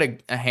 I know I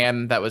had a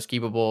hand that was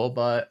keepable,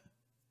 but...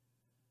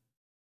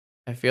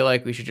 I feel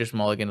like we should just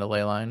mulligan the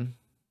Leyline.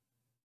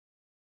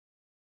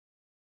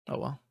 Oh,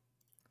 well.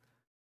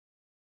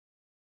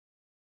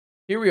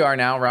 Here we are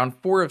now, round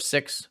 4 of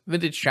 6.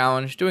 Vintage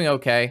Challenge, doing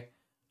okay.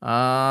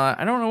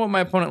 I don't know what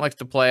my opponent likes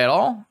to play at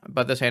all,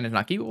 but this hand is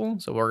not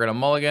keepable, so we're going to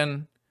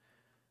mulligan.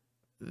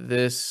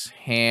 This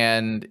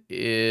hand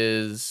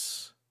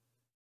is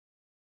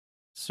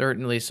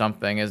certainly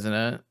something, isn't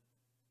it?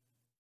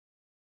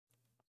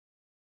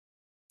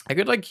 I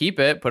could, like, keep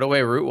it, put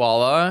away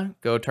Rootwalla,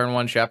 go turn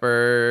 1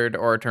 Shepherd,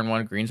 or turn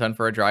 1 Green Sun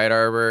for a Dryad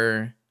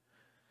Arbor.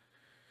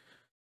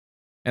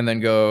 And then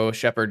go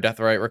Shepherd,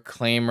 Deathrite,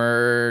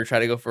 Reclaimer, try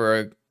to go for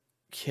a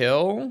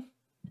kill.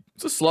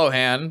 It's a slow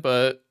hand,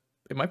 but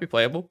it might be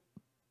playable.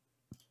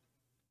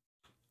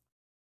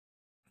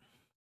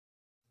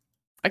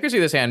 I could see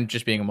this hand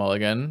just being a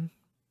mulligan.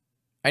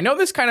 I know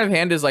this kind of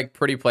hand is, like,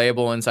 pretty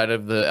playable inside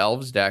of the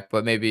Elves deck,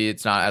 but maybe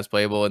it's not as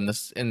playable in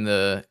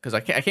the because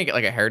I can't get,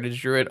 like, a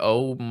Heritage Druid.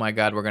 Oh my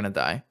god, we're gonna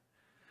die.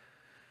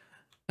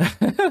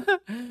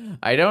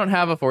 I don't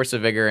have a Force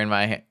of Vigor in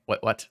my hand.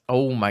 What?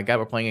 Oh my god,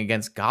 we're playing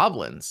against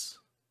Goblins.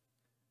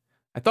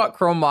 I thought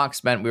Chrome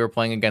Mox meant we were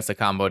playing against a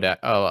combo deck.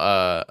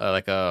 Oh,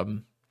 like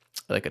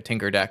a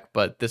Tinker deck,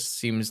 but this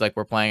seems like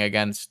we're playing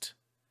against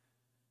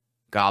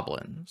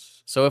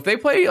Goblins. So if they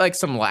play, like,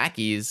 some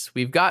lackeys,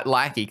 we've got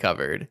lackey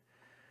covered.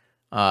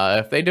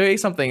 If they do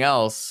something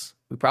else,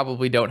 we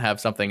probably don't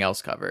have something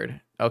else covered.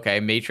 Okay,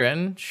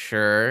 Matron,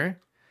 sure.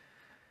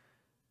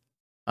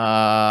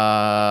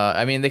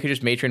 I mean, they could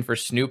just matron for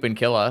Snoop and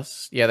kill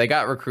us. Yeah, they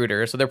got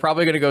Recruiter, so they're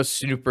probably going to go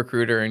Snoop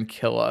Recruiter and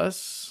kill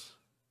us.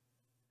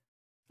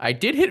 I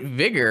did hit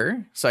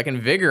Vigor, so I can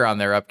Vigor on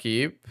their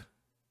upkeep.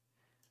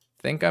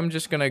 Think I'm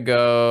just going to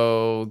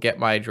go get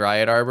my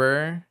Dryad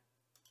Arbor.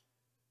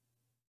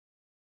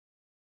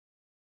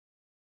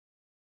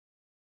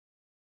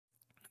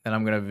 Then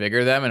I'm going to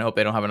Vigor them and hope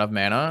they don't have enough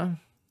mana.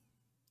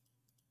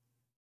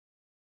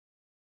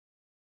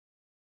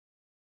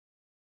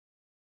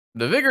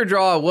 The Vigor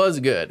draw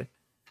was good.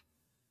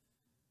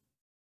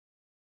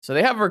 So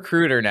they have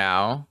Recruiter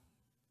now.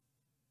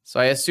 So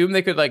I assume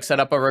they could like set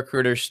up a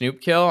Recruiter Snoop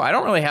kill. I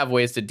don't really have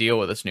ways to deal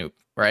with a Snoop,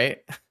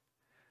 right?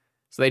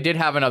 So they did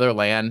have another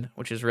land,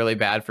 which is really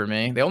bad for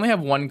me. They only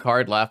have one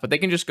card left, but they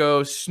can just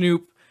go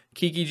Snoop,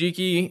 Kiki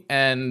Jiki,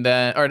 and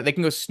then, or they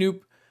can go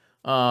Snoop.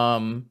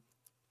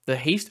 The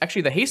haste,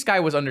 actually the haste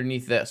guy was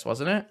underneath this,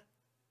 wasn't it?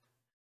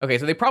 Okay,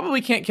 so they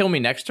probably can't kill me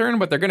next turn,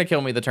 but they're going to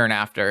kill me the turn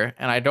after.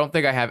 And I don't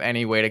think I have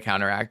any way to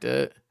counteract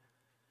it.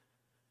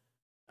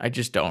 I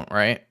just don't,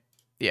 right?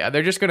 Yeah,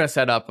 they're just going to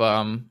set up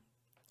a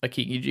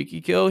Kiki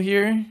Jiki kill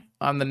here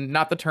on the,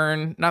 not the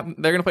turn, not,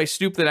 they're going to play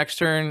Snoop the next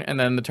turn, and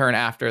then the turn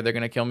after, they're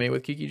going to kill me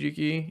with Kiki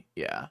Jiki.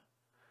 Yeah.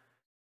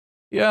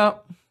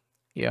 Yep.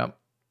 Yep.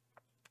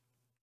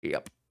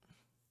 Yep.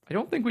 I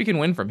don't think we can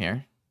win from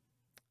here.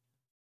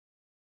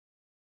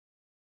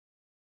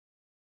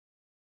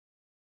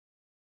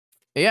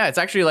 Yeah, it's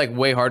actually like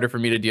way harder for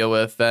me to deal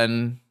with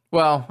than,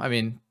 well, I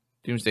mean,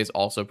 Doomsday's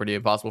also pretty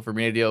impossible for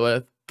me to deal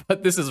with,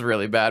 but this is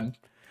really bad.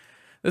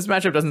 This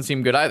matchup doesn't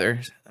seem good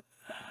either.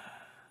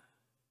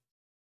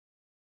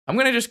 I'm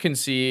going to just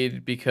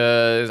concede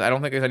because I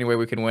don't think there's any way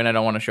we can win. I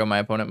don't want to show my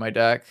opponent my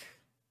deck.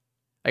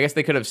 I guess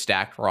they could have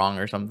stacked wrong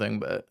or something,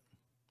 but...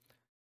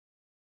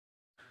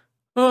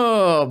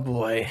 Oh,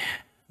 boy.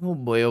 Oh,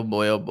 boy, oh,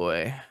 boy, oh,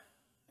 boy.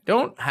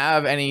 Don't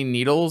have any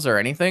needles or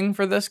anything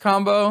for this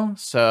combo,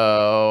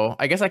 so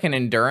I guess I can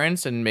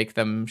endurance and make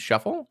them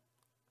shuffle.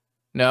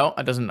 No,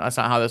 it doesn't. That's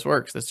not how this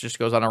works. This just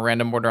goes on a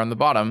random order on the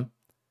bottom.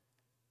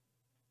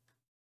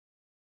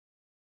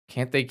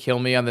 Can't they kill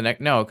me on the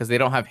next? No, because they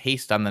don't have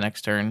haste on the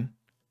next turn.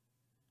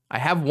 I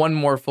have one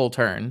more full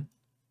turn.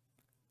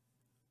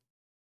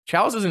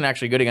 Chalice isn't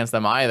actually good against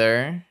them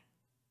either,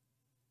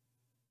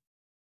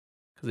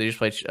 because they just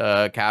play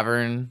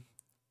Cavern.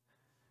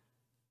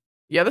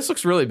 Yeah, this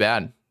looks really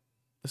bad.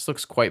 This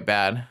looks quite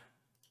bad.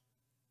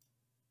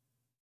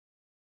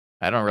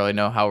 I don't really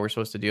know how we're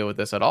supposed to deal with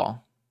this at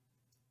all.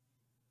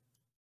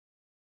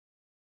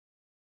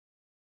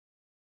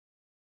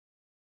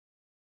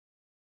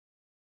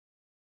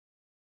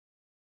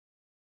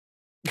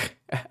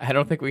 I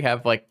don't think we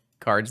have like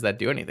cards that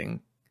do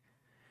anything.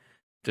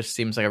 Just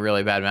seems like a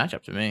really bad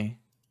matchup to me.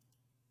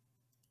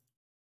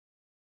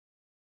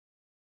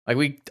 Like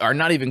we are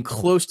not even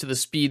close to the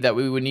speed that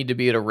we would need to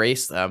be to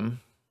race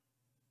them.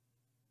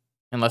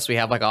 Unless we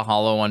have like a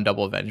hollow on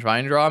double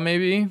Vengevine draw,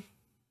 maybe.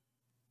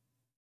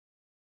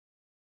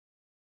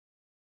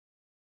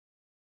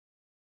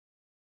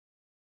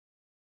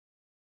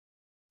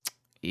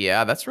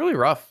 Yeah, that's really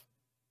rough.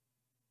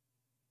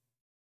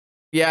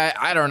 Yeah,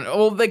 I don't know.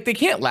 Well, like they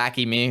can't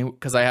lackey me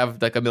because I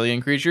have like a million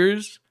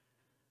creatures.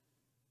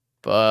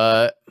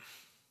 But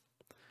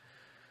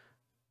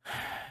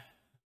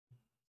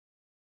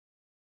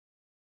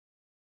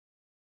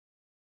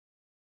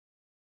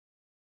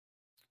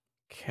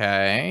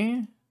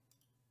okay.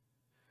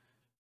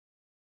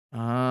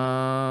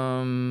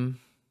 I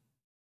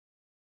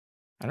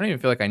don't even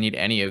feel like I need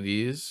any of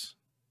these.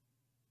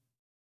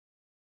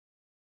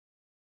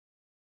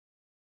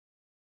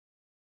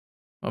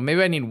 Well,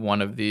 maybe I need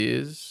one of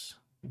these.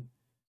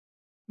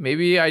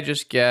 Maybe I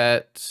just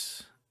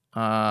get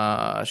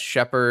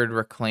Shepherd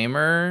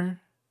Reclaimer.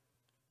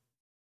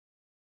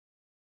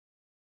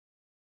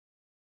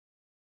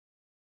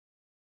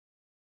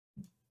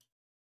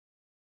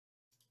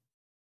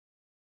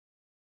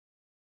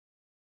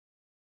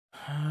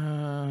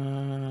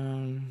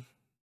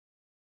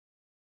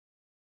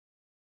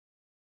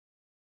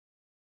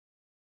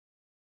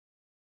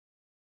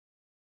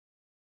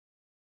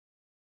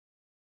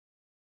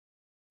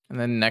 And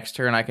then next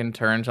turn I can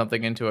turn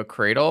something into a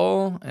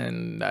Cradle,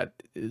 and that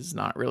is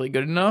not really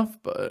good enough,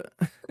 but...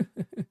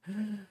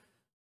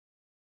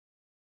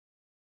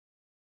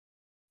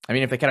 I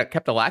mean, if they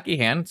kept a Lackey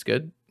hand, it's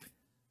good.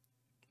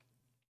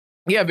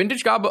 Yeah,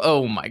 Vintage Goblin.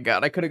 Oh my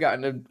god, I could have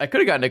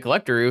gotten a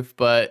Collector Roof,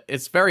 but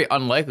it's very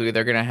unlikely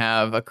they're gonna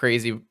have a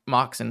crazy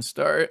Moxen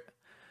start.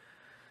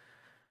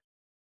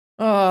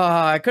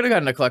 I could have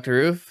gotten a Collector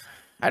Roof.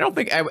 I don't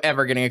think I'm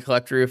ever getting a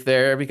Collector Roof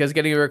there because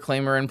getting a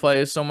Reclaimer in play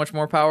is so much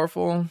more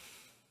powerful.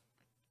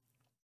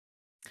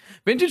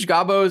 Vintage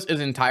Gobos is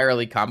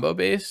entirely combo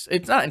based.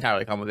 It's not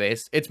entirely combo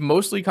based. It's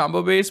mostly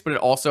combo based, but it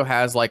also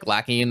has like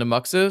Lackey into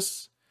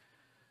Muxus.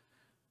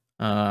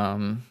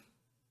 Man,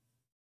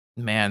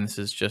 this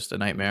is just a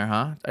nightmare,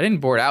 huh? I didn't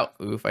board out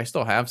Oof. I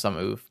still have some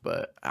Oof,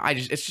 but I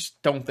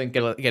just don't think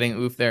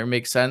getting Oof there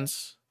makes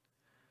sense.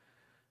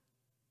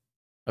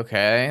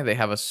 Okay, they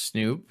have a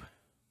Snoop.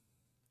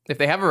 If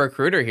they have a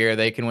Recruiter here,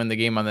 they can win the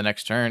game on the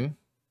next turn.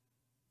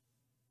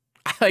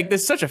 Like,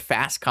 this is such a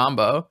fast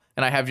combo,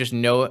 and I have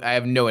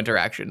no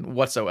interaction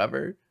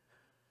whatsoever.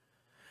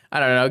 I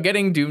don't know.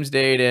 Getting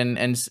Doomsdayed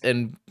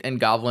and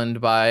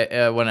Goblined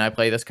by when I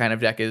play this kind of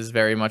deck is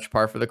very much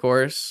par for the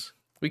course.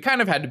 We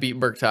kind of had to beat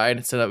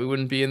Murktide so that we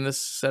wouldn't be in this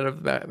set of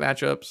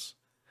matchups.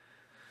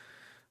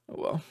 Oh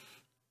well.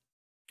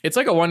 It's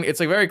like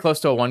very close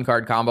to a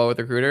 1-card combo with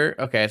Recruiter.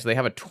 Okay, so they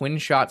have a twin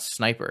shot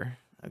sniper.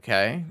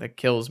 Okay, that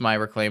kills my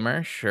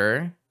Reclaimer.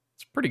 Sure.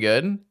 It's pretty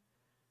good.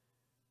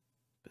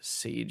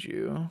 Besiege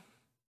you.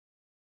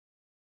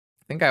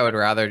 I think I would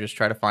rather just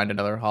try to find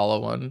another hollow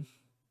one.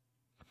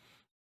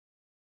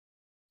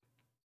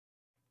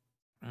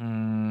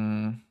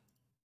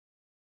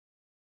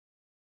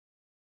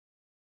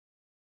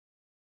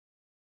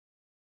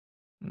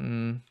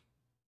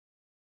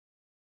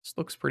 This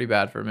looks pretty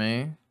bad for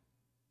me.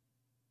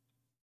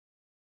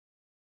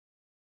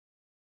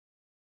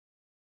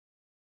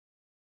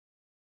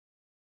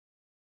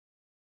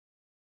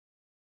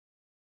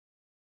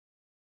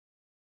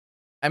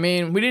 I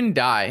mean, we didn't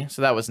die,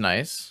 so that was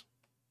nice.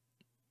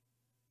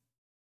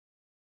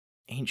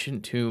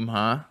 Ancient Tomb,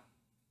 huh?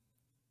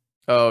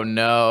 Oh,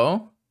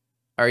 no.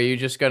 Are you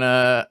just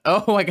gonna...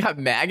 Oh, I got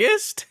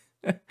Magist?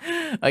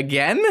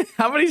 Again?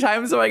 How many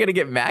times am I gonna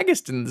get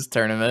Magist in this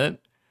tournament?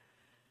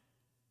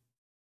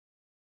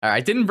 All right,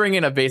 I didn't bring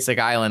in a basic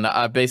island,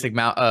 a basic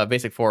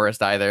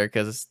forest either,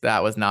 because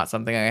that was not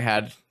something I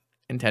had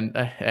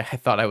I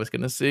thought I was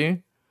gonna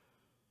see.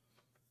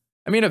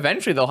 I mean,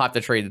 eventually they'll have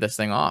to trade this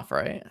thing off,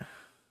 right?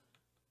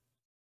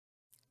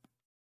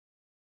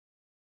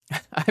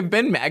 I've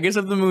been Magus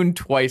of the Moon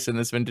twice in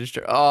this vintage.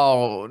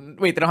 Oh,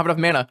 wait, they don't have enough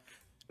mana.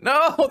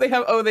 No, they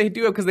have. Oh, they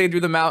do because they drew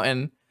the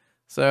mountain.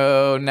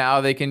 So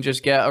now they can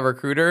just get a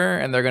Recruiter,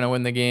 and they're gonna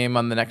win the game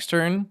on the next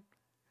turn.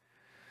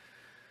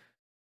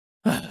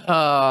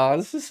 Oh,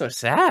 this is so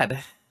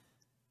sad.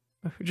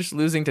 We're just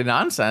losing to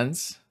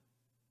nonsense.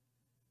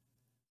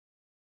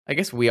 I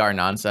guess we are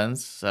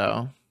nonsense,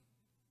 so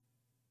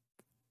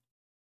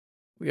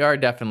we are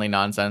definitely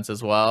nonsense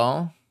as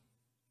well.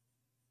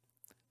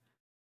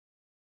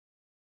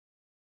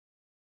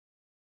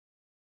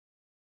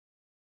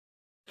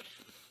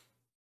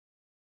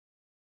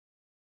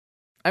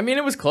 I mean,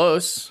 it was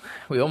close.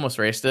 We almost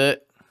raced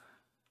it.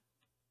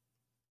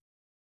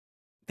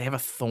 They have a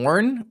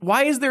Thorn?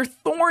 Why is there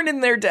Thorn in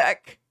their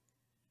deck?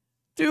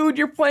 Dude,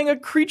 you're playing a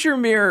creature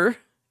mirror.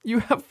 You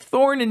have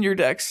Thorn in your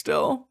deck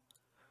still.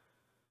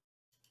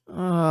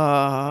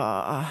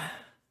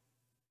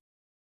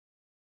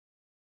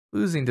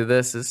 Losing to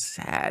this is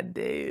sad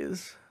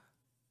days.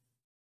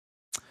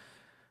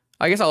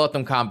 I guess I'll let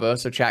them combo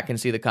so chat can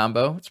see the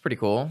combo. It's pretty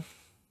cool.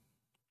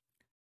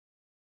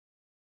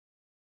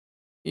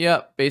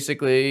 Yep,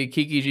 basically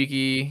Kiki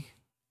Jiki.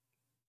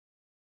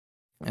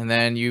 And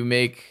then you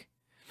make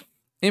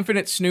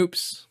infinite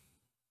snoops.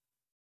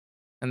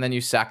 And then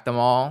you sack them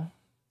all.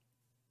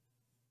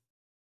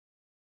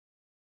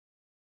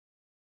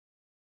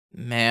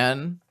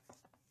 Man.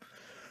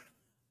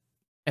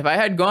 If I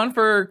had gone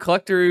for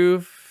Collector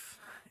Roof,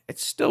 it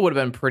still would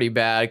have been pretty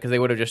bad because they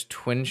would have just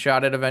twin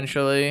shot it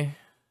eventually.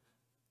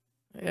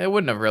 It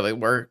wouldn't have really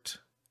worked.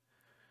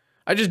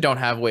 I just don't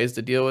have ways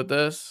to deal with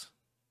this.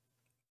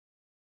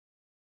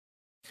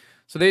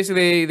 So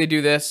basically, they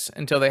do this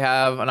until they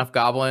have enough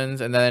goblins,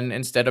 and then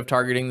instead of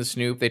targeting the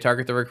Snoop, they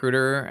target the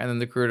Recruiter, and then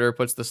the Recruiter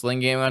puts the Sling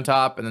Game on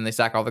top, and then they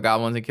sack all the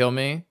goblins and kill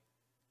me.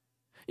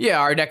 Yeah,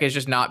 our deck is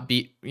just not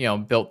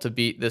built to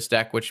beat this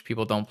deck, which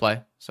people don't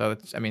play. So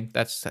it's, I mean,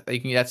 that's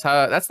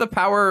the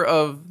power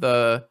of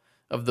the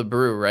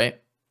brew,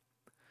 right?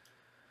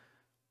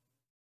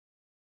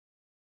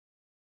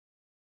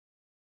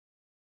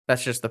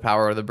 That's just the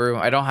power of the brew.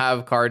 I don't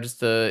have cards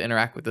to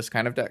interact with this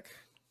kind of deck.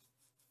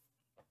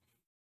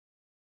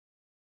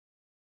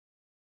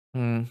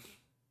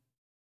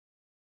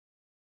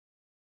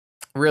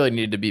 Really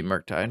needed to beat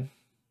Murktide.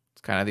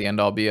 It's kind of the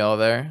end-all be-all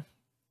there.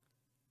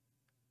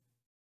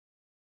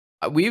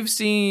 We've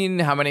seen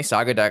how many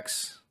Saga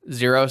decks?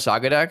 0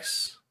 Saga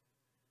decks.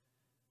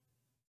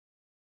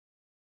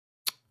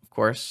 Of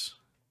course.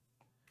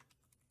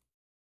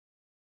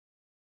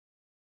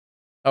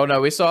 Oh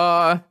no, we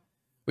saw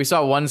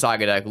one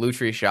Saga deck,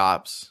 Lutri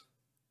Shops.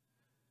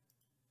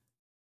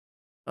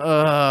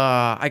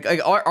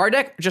 Our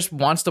deck just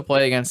wants to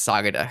play against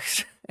Saga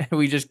decks. And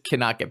we just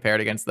cannot get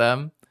paired against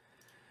them.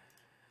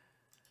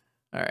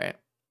 All right.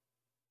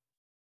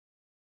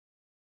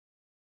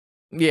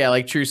 Yeah,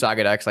 like true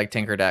Saga decks, like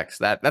Tinker decks.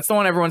 That's the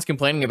one everyone's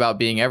complaining about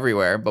being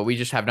everywhere, but we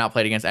just have not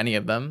played against any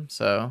of them,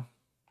 so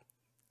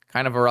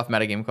kind of a rough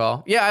metagame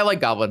call. Yeah, I like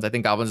Goblins. I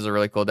think Goblins is a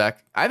really cool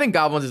deck. I think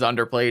Goblins is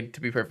underplayed,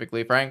 to be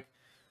perfectly frank.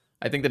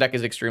 I think the deck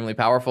is extremely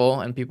powerful,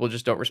 and people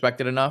just don't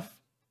respect it enough.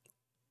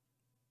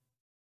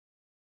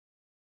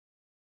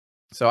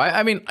 So,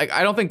 I mean,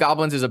 I don't think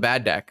Goblins is a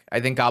bad deck. I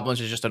think Goblins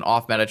is just an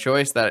off-meta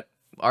choice that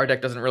our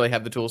deck doesn't really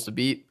have the tools to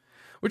beat,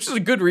 which is a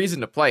good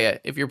reason to play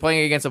it. If you're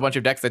playing against a bunch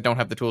of decks that don't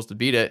have the tools to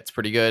beat it, it's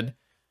pretty good.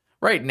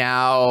 Right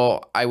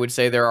now, I would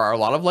say there are a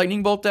lot of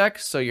Lightning Bolt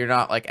decks, so you're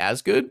not, like,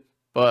 as good.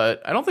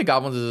 but I don't think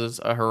Goblins is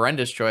a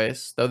horrendous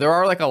choice. Though there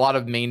are like a lot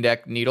of main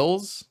deck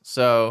Needles,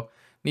 so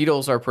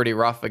Needles are pretty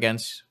rough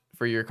against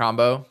for your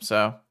combo.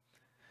 So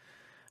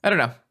I don't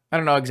know. I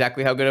don't know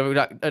exactly how good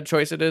of a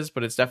choice it is,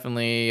 but it's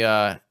definitely,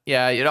 yeah.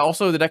 It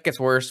also, the deck gets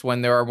worse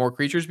when there are more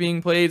creatures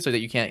being played so that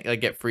you can't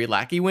like get free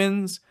lackey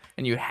wins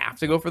and you have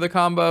to go for the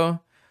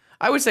combo.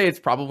 I would say it's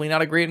probably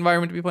not a great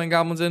environment to be playing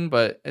Goblins in,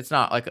 but it's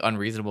not like an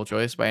unreasonable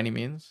choice by any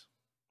means.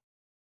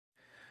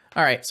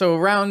 All right, so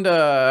round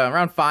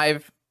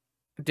 5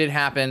 did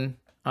happen.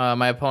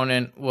 My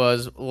opponent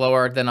was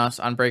lower than us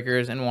on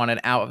breakers and wanted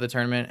out of the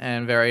tournament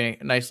and very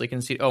nicely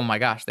conceded. Oh my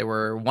gosh, they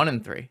were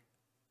 1-3.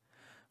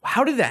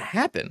 How did that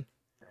happen?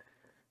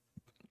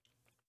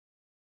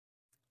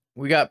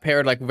 We got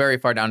paired like very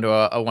far down to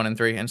a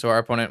 1-3, and so our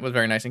opponent was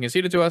very nice and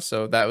conceded to us.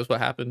 So that was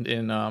what happened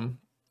in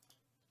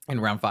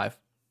round 5.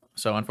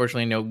 So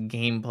unfortunately, no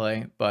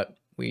gameplay, but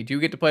we do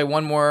get to play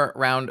one more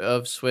round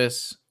of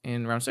Swiss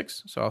in round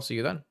 6. So I'll see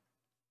you then.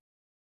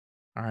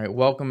 All right,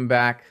 welcome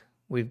back.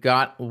 We've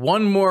got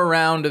one more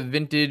round of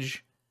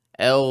Vintage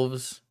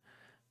Elves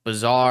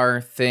Bazaar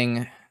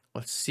thing.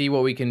 Let's see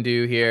what we can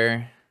do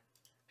here.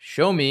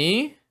 Show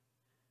me.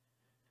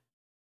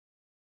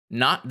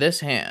 Not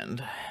this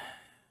hand.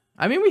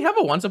 I mean, we have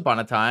a Once Upon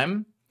a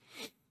Time.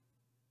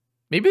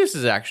 Maybe this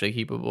is actually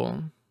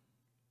keepable.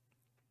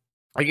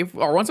 Like, if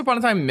our Once Upon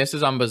a Time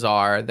misses on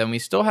Bazaar, then we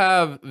still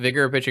have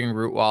Vigor pitching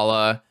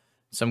Rootwalla,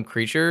 some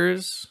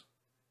creatures.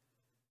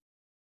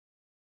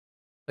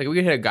 Like, we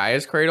could hit a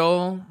Gaia's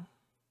Cradle.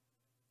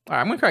 All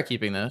right, I'm going to try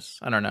keeping this.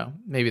 I don't know.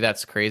 Maybe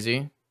that's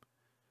crazy.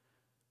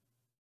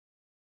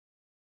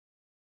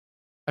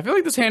 I feel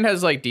like this hand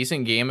has, like,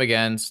 decent game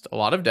against a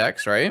lot of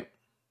decks, right?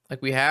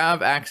 Like, we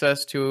have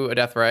access to a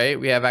Deathrite.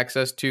 We have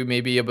access to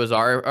maybe a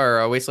Bazaar or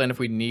a Wasteland if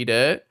we need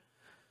it.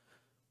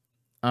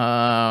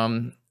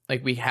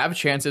 Like, we have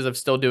chances of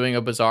still doing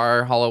a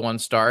Bazaar Hollow 1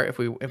 start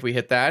if we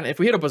hit that. If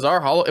we hit a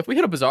Bazaar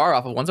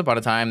off of Once Upon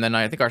a Time, then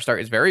I think our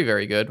start is very,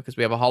 very good because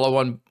we have a Hollow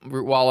 1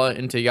 Rootwalla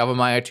into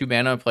Yavimaya 2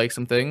 mana, play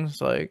some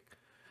things. Like,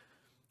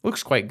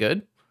 looks quite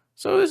good.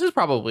 So this is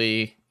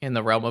probably in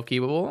the realm of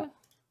keepable.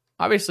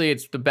 Obviously,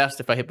 it's the best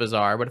if I hit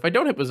Bazaar, but if I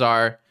don't hit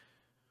Bazaar,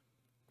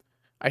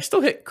 I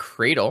still hit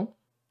Cradle,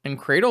 and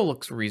Cradle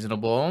looks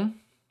reasonable.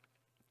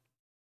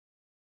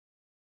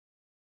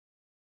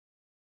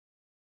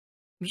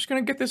 I'm just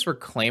going to get this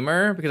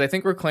Reclaimer, because I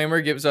think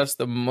Reclaimer gives us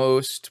the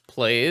most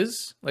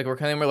plays. Like,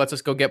 Reclaimer lets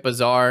us go get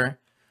Bazaar.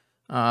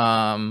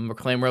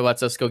 Reclaimer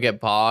lets us go get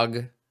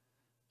Bog.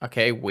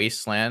 Okay,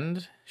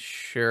 Wasteland.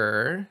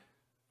 Sure.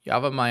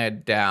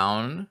 Yavimaya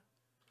down.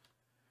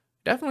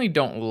 Definitely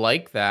don't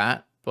like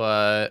that,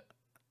 but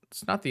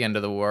it's not the end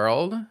of the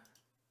world.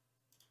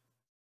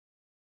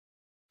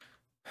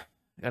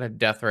 Got a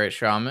Deathrite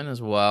Shaman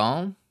as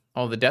well.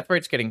 Oh, the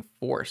Deathrite's getting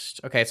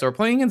forced. Okay, so we're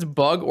playing against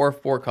Bug or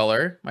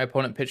 4-color. My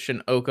opponent pitched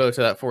an Oko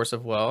to that force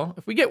of will.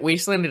 If we get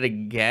Wastelanded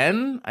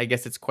again, I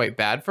guess it's quite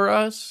bad for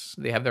us.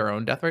 They have their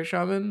own Deathrite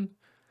Shaman.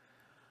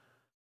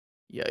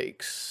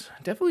 Yikes.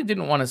 Definitely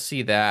didn't want to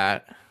see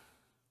that.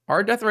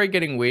 Our Deathrite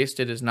getting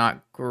wasted is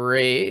not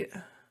great.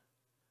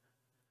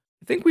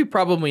 I think we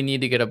probably need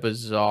to get a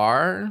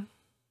Bazaar.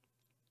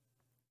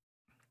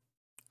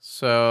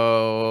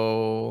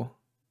 So...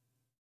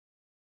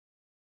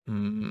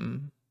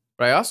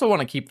 But I also want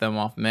to keep them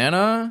off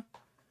mana.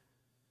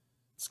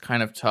 It's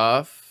kind of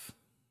tough.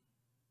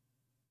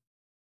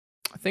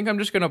 I think I'm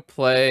just going to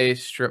play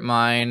Strip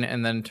Mine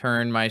and then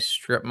turn my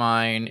Strip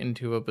Mine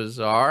into a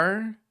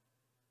Bazaar.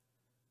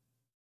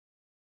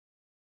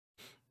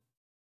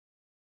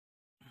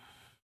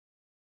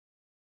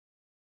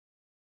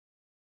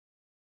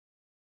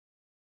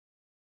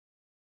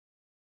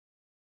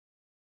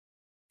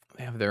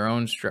 They have their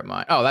own Strip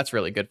Mine. Oh, that's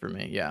really good for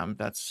me. Yeah,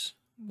 that's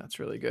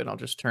really good. I'll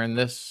just turn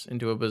this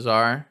into a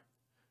Bazaar.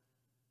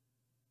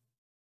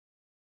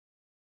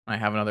 I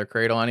have another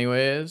Cradle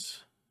anyways.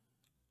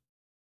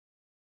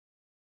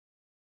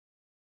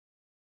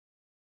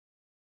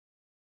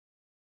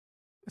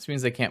 This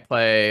means they can't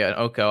play an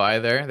Oko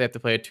either. They have to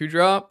play a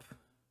 2-drop.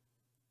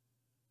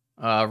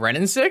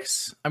 Renin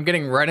 6? I'm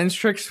getting Renin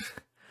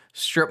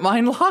Strip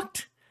Mine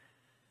locked?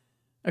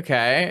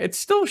 Okay, it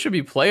still should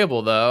be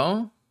playable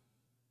though.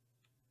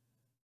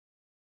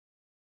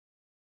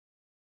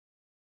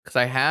 Because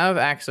I have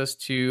access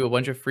to a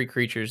bunch of free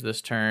creatures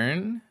this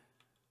turn.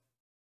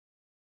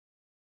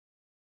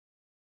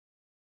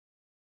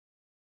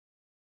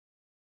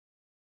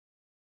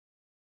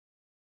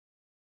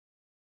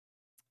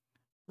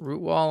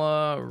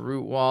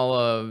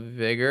 Rootwalla,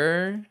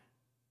 Vigor.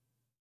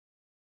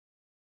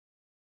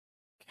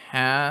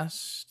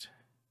 Cast.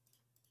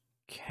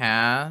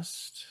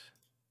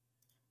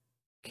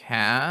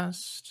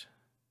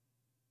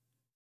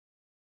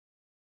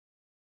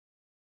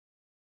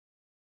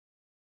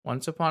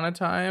 Once Upon a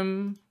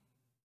Time.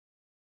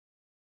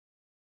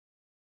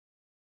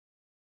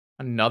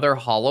 Another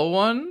Hollow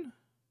one.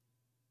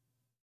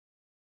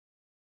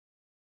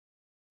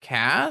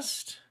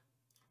 Cast.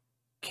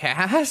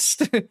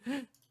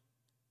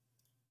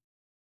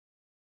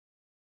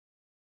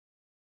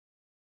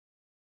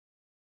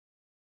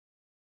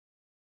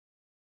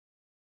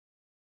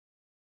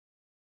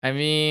 I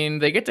mean,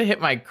 they get to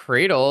hit my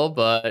cradle,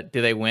 but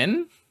do they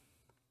win?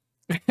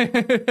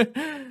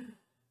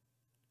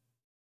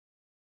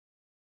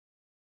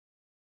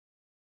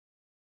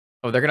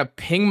 Oh, they're gonna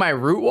ping my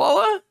root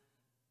walla?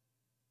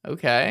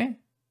 Okay.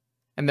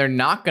 And they're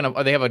not gonna.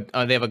 Oh, they have a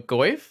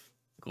goif.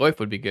 Goif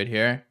would be good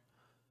here.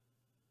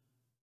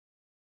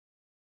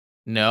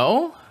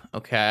 No.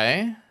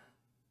 Okay.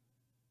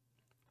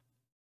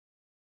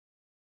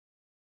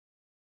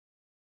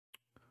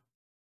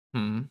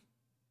 Hmm.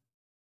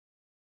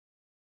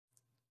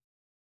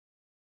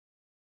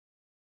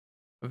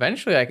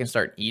 Eventually, I can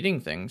start eating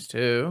things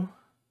too.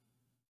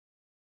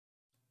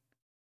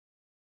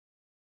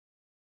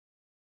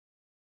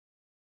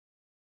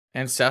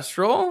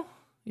 Ancestral?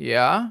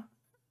 Yeah.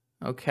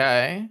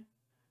 Okay.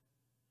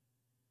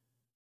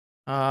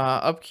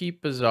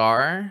 Upkeep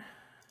Bazaar.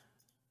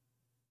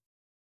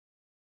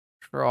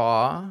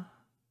 Draw.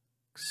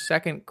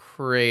 Second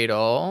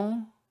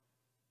Cradle.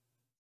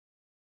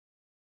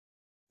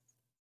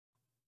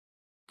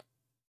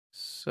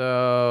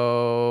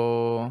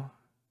 So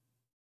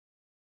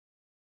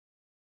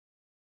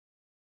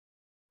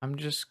I'm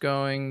just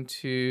going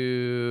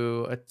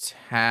to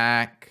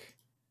attack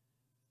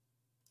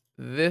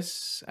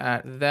this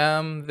at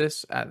them,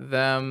 this at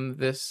them,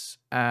 this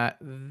at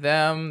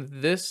them,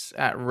 this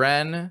at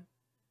Ren.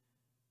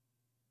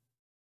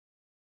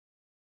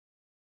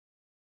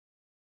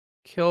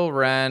 Kill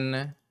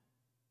Ren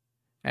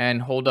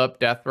and hold up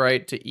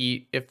Deathrite to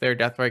eat if their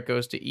Deathrite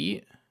goes to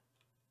eat.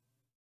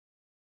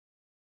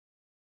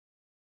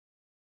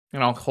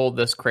 And I'll hold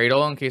this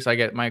Cradle in case I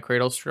get my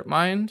Cradle strip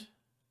mined.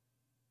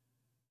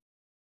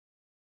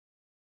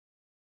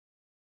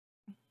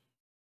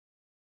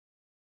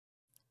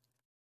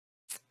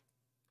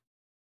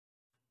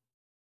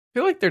 I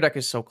feel like their deck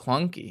is so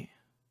clunky.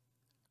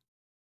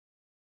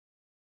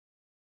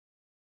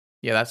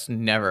 Yeah, that's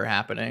never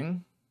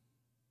happening.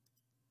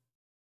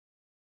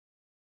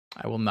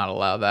 I will not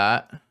allow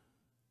that.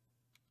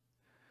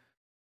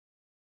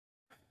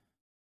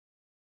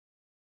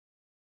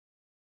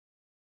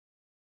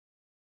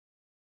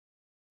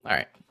 All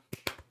right.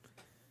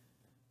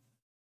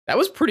 That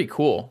was pretty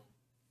cool.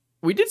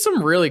 We did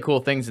some really cool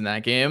things in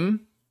that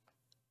game.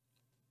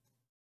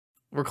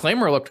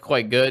 Reclaimer looked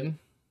quite good.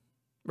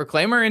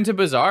 Reclaimer into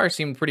Bazaar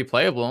seemed pretty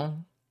playable.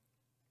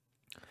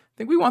 I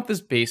think we want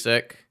this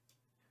basic.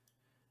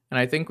 And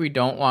I think we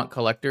don't want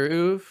Collector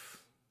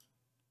Oof.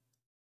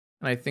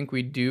 And I think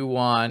we do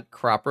want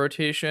Crop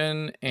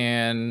Rotation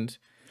and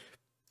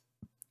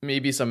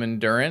maybe some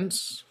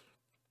Endurance.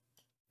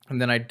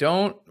 And then I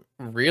don't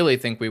really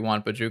think we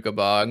want Bajuka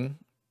Bog.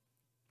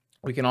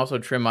 We can also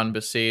trim on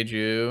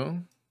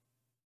Beseju.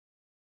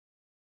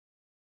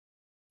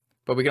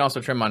 But we can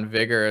also trim on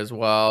Vigor as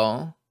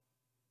well.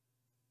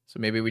 So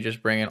maybe we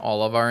just bring in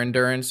all of our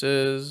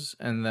Endurances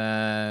and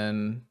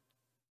then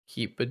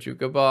keep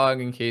Bajuka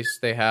Bog in case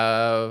they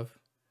have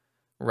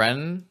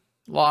Ren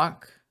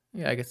lock.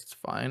 Yeah, I guess it's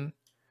fine.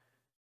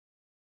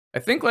 I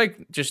think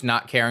like just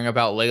not caring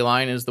about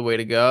Leyline is the way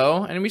to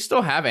go. And we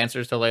still have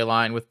answers to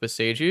Leyline with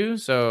Beseju.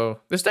 So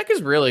this deck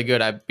is really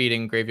good at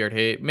beating Graveyard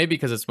Hate. Maybe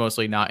because it's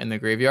mostly not in the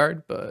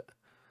graveyard, but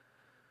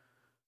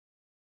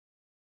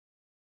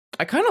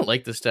I kind of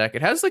like this deck.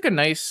 It has like a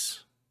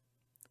nice...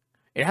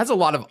 It has a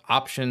lot of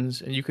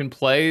options and you can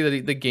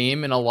play the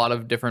game in a lot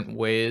of different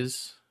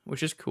ways,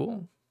 which is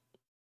cool.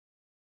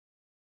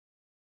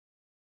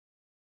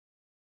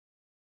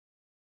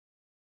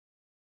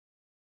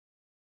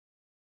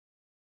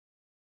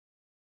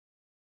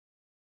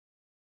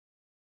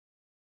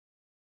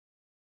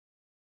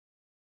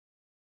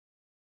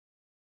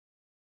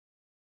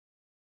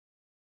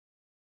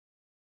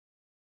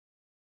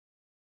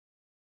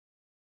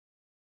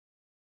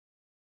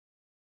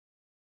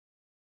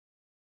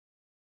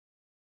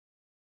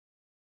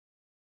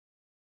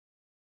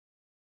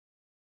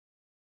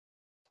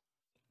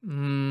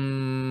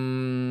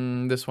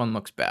 This one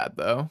looks bad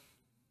though.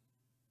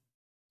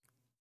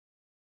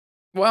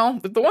 Well,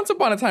 if the Once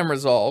Upon a Time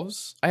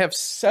resolves, I have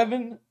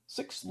 6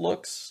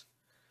 looks.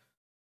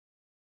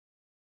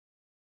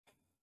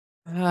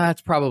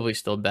 It's probably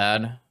still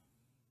bad.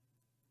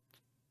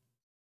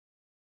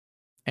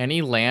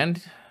 Any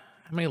land?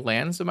 How many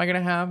lands am I going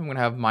to have? I'm going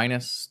to have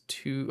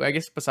 -2, I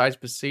guess, besides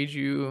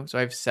Beseju. So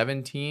I have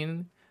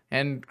 17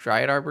 and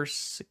Dryad Arbor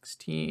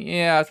 16.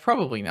 Yeah, it's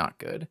probably not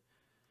good.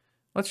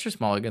 Let's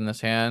just mulligan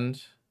this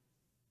hand.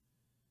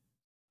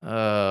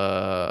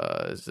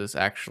 Is this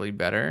actually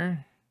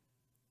better?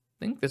 I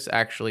think this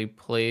actually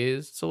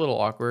plays. It's a little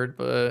awkward,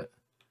 but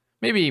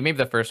maybe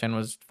the first hand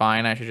was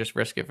fine. I should just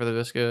risk it for the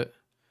biscuit.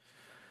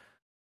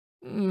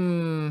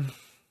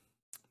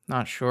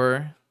 Not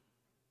sure.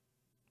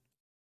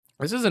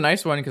 This is a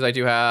nice one because I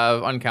do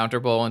have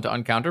uncounterable into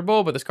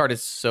uncounterable, but this card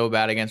is so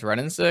bad against Ren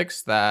and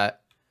 6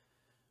 that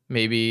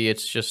maybe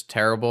it's just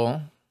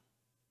terrible.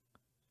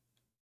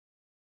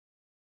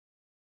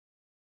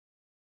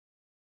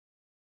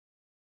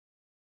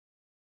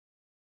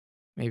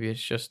 Maybe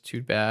it's just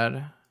too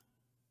bad.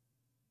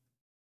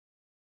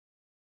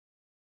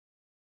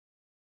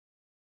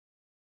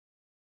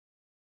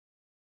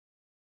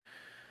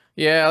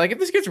 Yeah, like if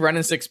this gets Ren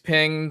and 6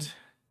 pinged,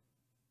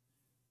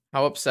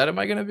 how upset am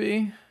I gonna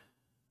be?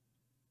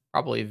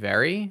 Probably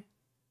very.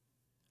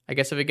 I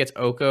guess if it gets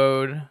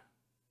Oko'd,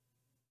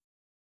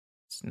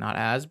 it's not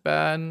as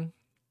bad.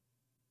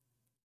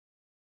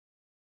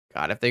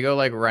 God, if they go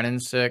like Ren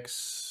and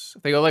 6,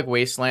 if they go like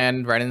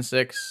Wasteland, Ren and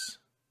 6,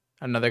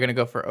 and now they're gonna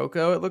go for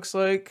Oko, it looks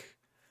like.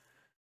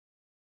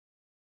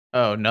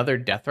 Oh, another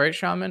Deathrite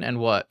Shaman and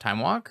what? Time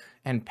Walk?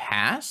 And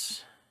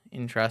pass?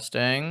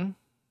 Interesting.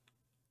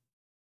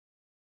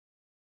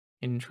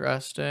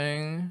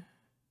 Interesting.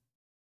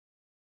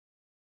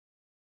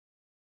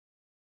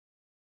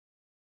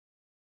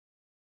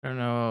 I don't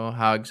know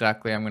how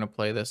exactly I'm going to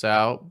play this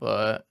out,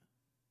 but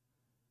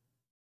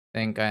I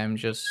think I'm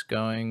just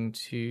going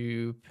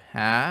to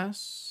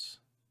pass.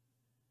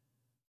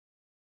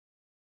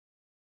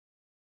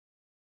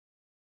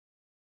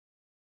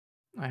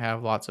 I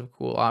have lots of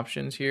cool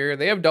options here.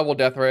 They have double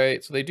death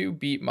rate, so they do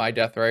beat my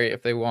death rate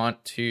if they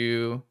want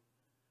to.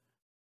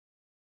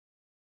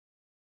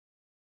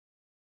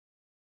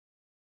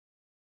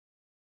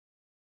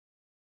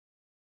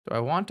 Do I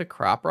want to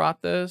crop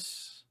rot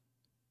this?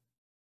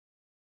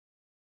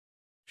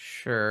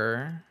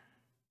 Sure.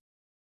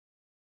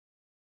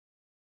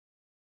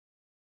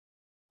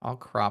 I'll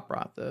crop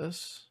rot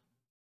this.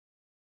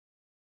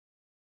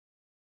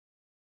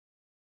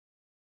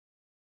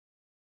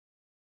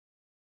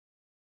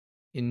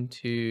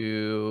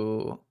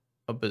 Into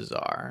a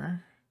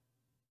Bazaar.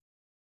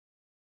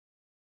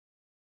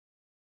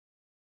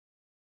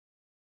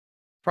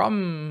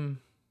 Problem.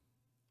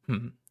 I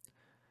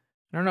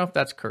don't know if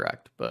that's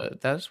correct,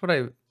 but that's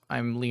what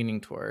I'm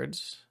leaning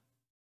towards.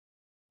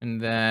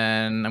 And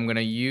then I'm going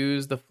to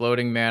use the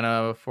floating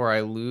mana before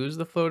I lose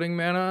the floating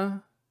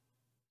mana.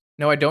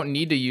 No, I don't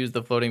need to use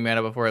the floating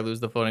mana before I lose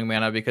the floating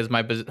mana because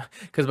my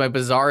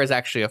Bazaar is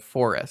actually a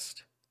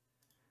forest.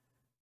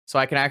 So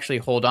I can actually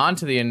hold on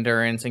to the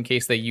Endurance in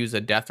case they use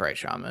a Deathrite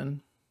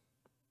Shaman,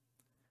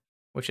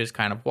 which is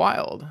kind of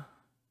wild.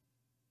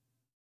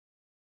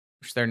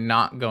 Which they're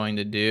not going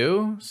to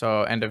do.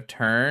 So end of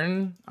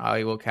turn,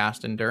 I will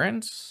cast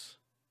Endurance.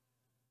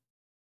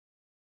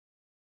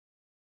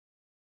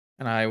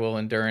 And I will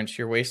Endurance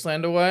your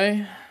Wasteland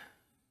away.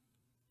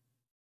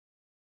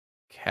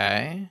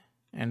 Okay.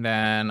 And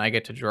then I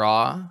get to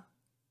draw.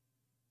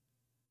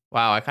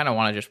 Wow, I kind of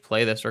want to just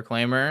play this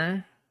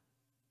Reclaimer.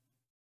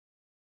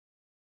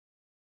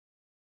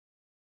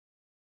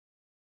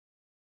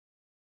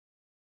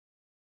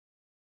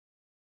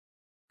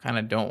 Kind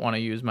of don't want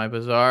to use my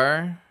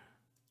Bazaar.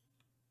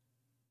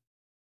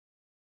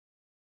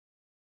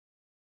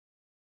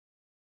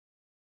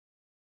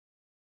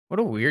 What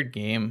a weird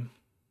game.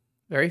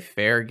 Very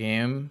fair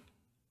game.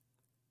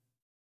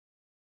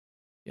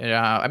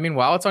 Yeah, I mean,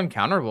 while it's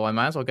uncounterable, I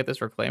might as well get this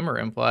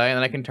Reclaimer in play, and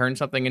then I can turn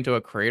something into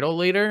a Cradle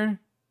later.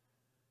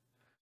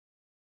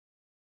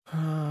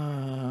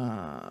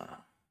 I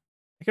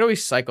could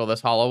always cycle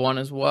this Hollow One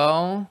as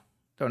well.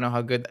 Don't know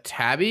how good the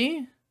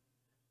Tabby.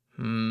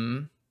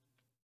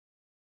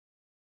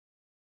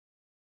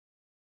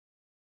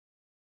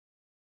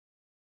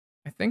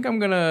 I think I'm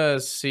gonna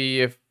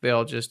see if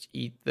they'll just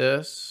eat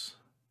this.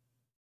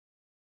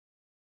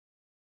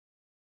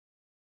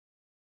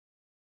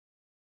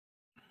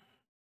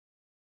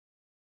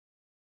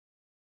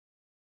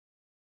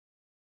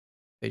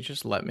 They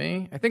just let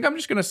me. I think I'm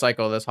just gonna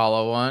cycle this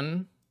Hollow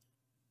One.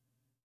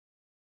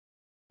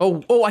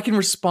 Oh, I can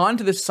respond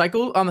to this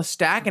cycle on the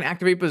stack and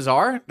activate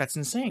Bazaar? That's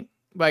insane.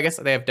 But I guess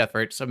they have death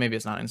rate, so maybe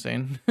it's not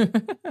insane. I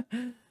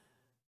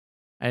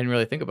didn't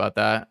really think about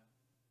that.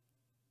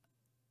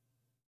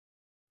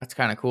 That's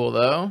kind of cool,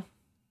 though.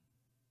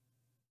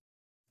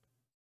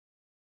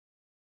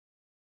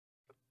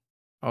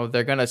 Oh,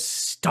 they're gonna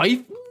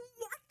stifle?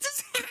 What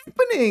is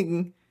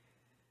happening?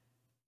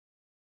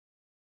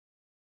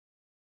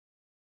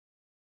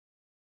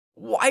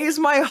 Why is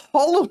my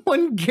Hollow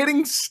One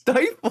getting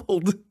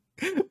stifled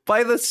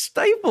by the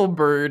Stifle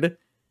Bird?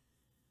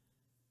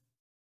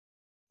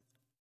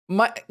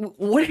 What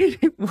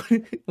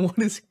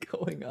is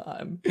going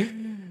on?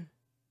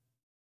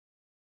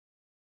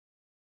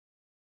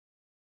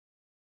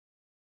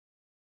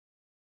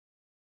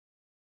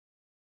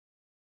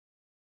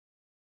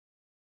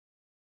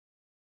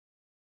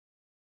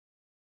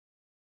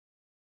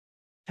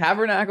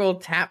 Tabernacle,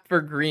 tap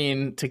for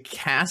green to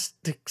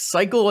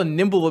cycle a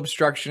Nimble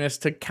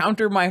Obstructionist to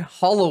counter my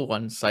Hollow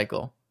One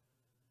cycle.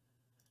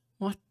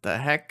 What the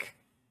heck?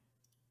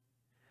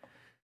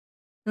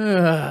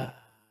 I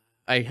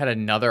had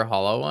another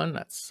Hollow One.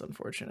 That's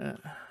unfortunate.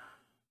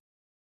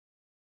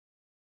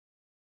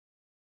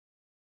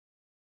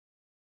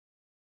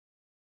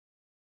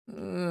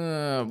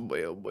 Oh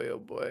boy, oh boy, oh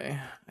boy.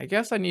 I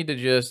guess I need to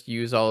just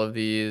use all of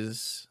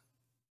these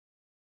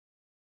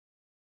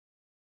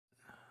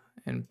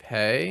and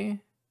pay.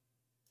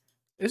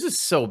 This is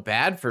so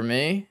bad for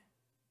me.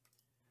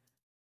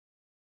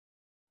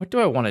 What do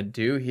I want to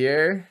do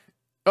here?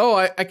 Oh,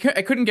 I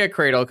couldn't get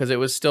Cradle because it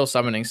was still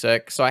summoning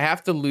sick. So I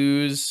have to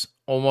lose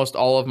almost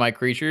all of my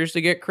creatures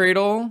to get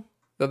Cradle.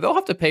 Though they'll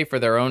have to pay for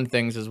their own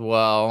things as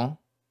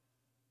well.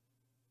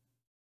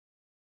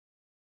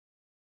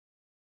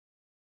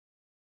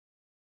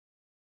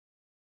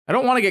 I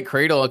don't want to get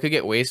Cradle. It could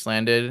get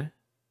Wastelanded.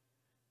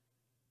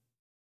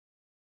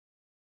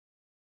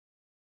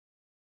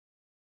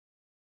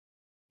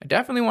 I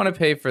definitely want to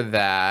pay for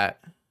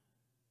that.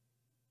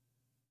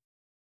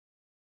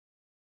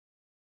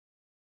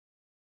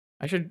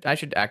 I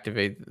should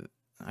activate.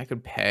 I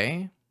could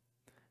pay.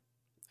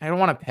 I don't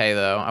want to pay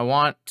though. I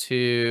want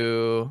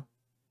to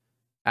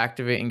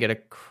activate and get a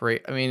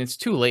crate. I mean, it's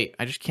too late.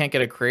 I just can't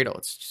get a Cradle.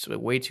 It's just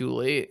way too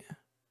late.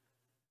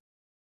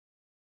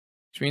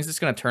 Which means it's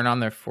going to turn on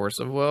their Force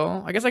of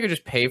Will. I guess I could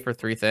just pay for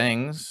 3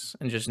 things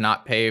and just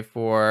not pay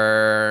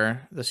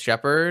for the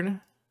Shepherd.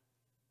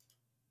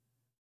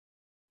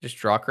 Just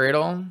draw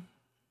Cradle.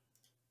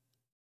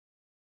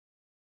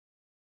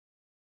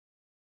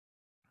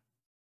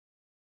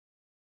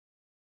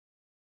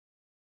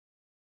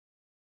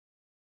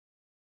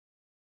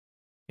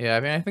 Yeah, I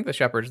mean, I think the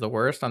Shepherd's the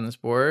worst on this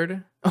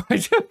board.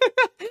 It's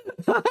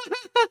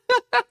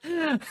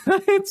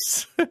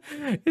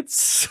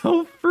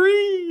so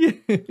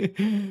free.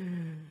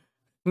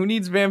 Who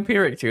needs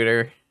Vampiric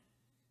Tutor?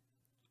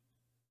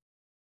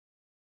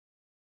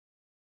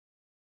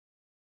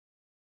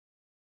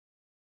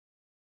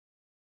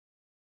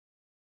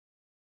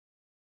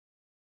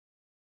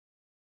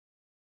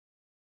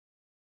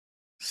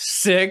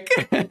 Sick.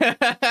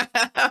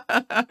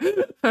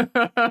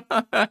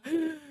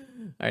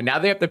 All right, now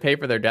they have to pay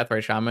for their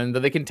Deathrite Shaman, though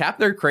they can tap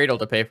their Cradle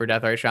to pay for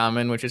Deathrite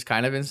Shaman, which is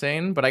kind of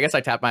insane. But I guess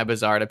I tap my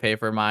Bazaar to pay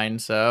for mine,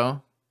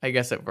 so I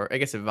guess it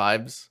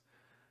vibes.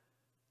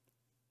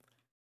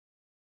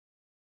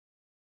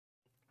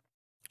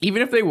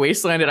 Even if they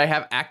Wasteland it, I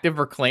have active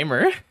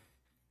Reclaimer.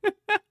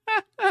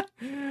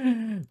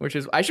 Which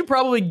is, I should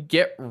probably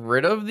get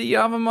rid of the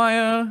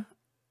Yavimaya.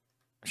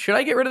 Should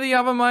I get rid of the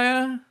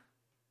Yavimaya?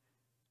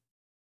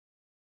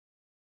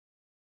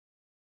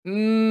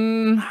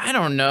 I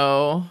don't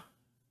know.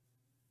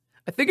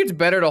 I think it's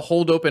better to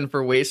hold open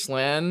for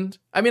Wasteland.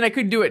 I mean, I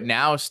could do it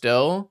now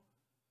still.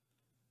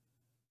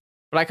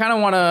 But I kind of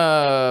want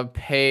to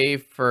pay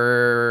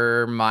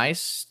for my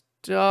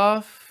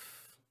stuff.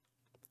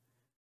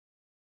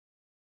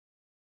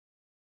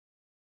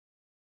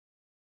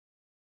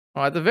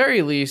 Well, at the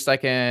very least, I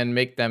can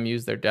make them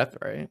use their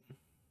Deathrite.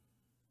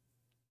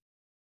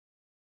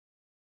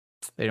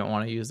 They don't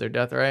want to use their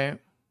Deathrite.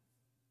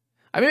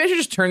 I mean, I should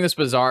just turn this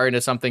Bazaar into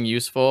something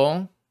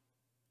useful.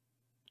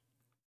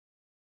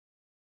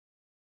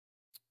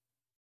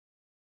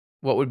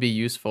 What would be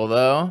useful,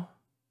 though?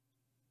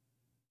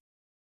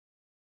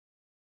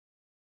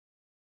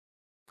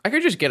 I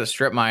could just get a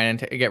Strip Mine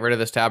and get rid of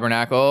this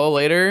Tabernacle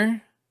later.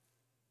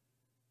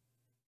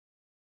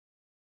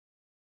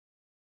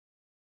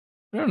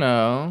 I don't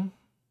know.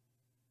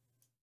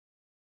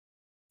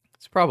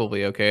 It's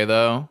probably okay,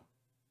 though.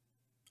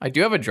 I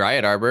do have a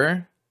Dryad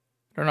Arbor.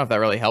 I don't know if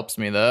that really helps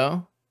me,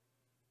 though.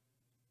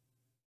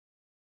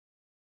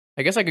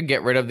 I guess I could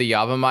get rid of the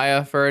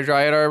Yavimaya for a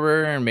Dryad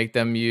Arbor and make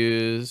them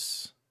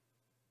use...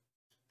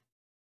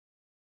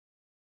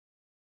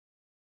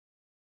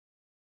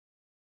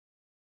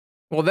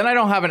 Well, then I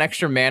don't have an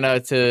extra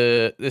mana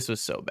to... This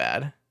was so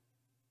bad.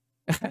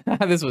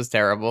 This was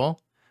terrible.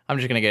 I'm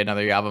just going to get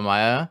another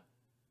Yavimaya.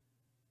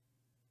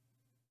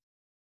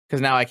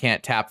 Because now I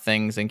can't tap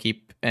things and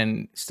keep...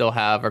 and still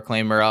have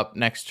Reclaimer up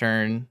next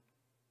turn.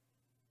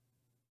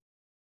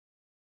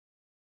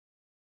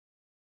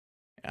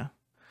 Yeah.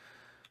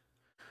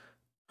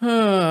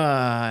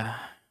 I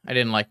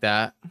didn't like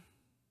that.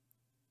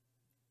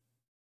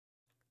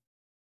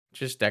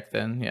 Just deck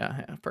then.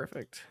 Yeah,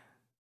 perfect.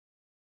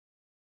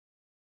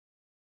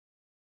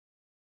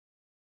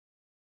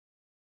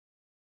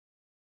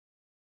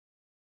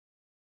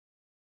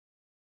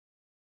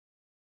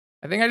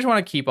 I think I just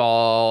want to keep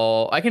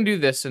all... I can do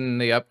this in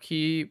the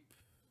upkeep.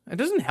 It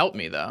doesn't help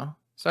me, though.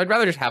 So I'd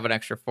rather just have an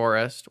extra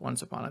forest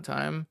once upon a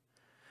time.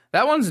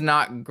 That one's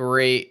not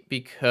great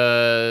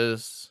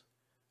because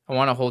I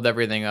want to hold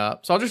everything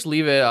up. So I'll just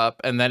leave it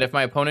up. And then if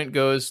my opponent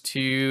goes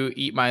to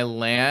eat my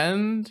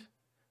land...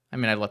 I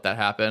mean, I'd let that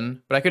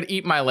happen. But I could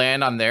eat my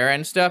land on their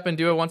end step and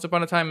do it once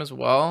upon a time as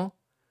well.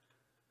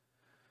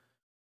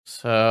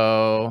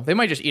 So they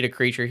might just eat a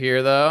creature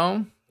here,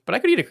 though. But I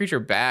could eat a creature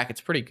back. It's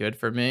pretty good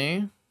for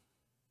me.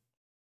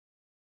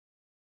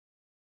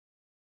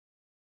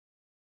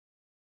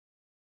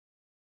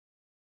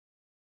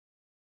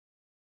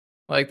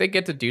 Like, they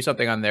get to do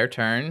something on their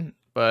turn,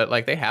 but,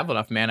 like, they have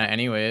enough mana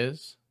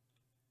anyways.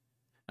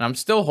 And I'm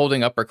still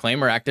holding up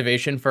Reclaimer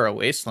activation for a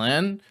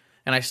Wasteland,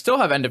 and I still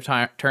have end of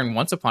turn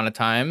once upon a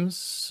time,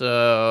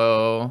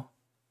 so...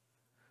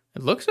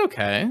 It looks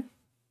okay.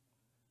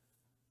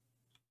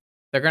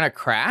 They're gonna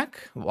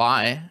crack?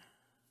 Why?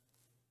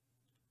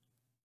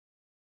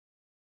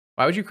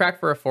 Why would you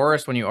crack for a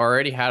forest when you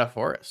already had a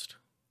forest?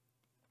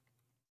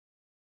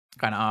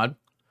 Kind of odd.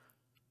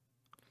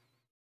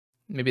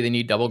 Maybe they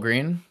need double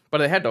green. But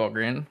they had double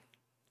green.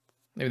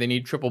 Maybe they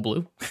need triple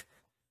blue.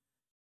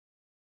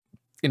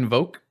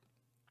 Invoke.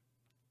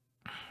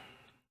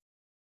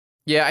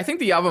 Yeah, I think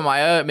the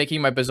Yavimaya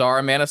making my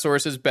Bazaar mana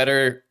source is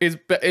better.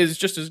 Is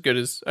just as good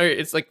as...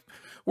 It's like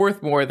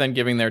worth more than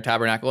giving their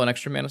Tabernacle an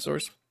extra mana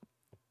source.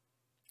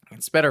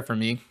 It's better for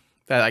me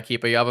that I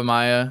keep a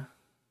Yavimaya.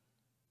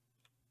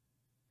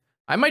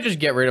 I might just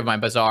get rid of my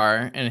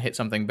Bazaar and hit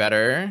something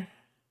better.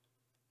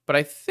 But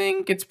I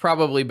think it's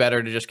probably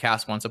better to just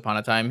cast Once Upon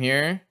a Time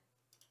here.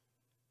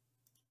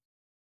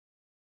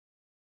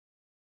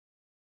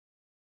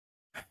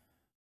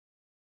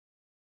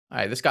 All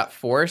right, this got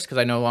forced because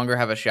I no longer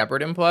have a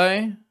Shepherd in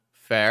play.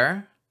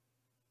 Fair.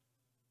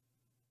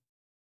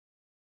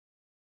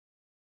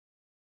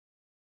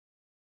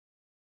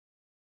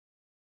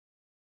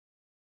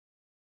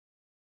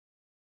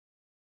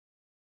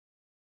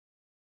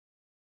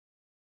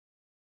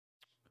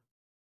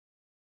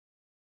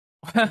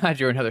 I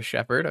drew another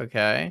Shepherd.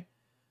 Okay.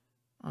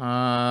 All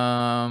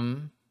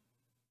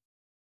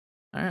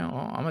right,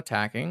 well, I'm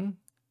attacking.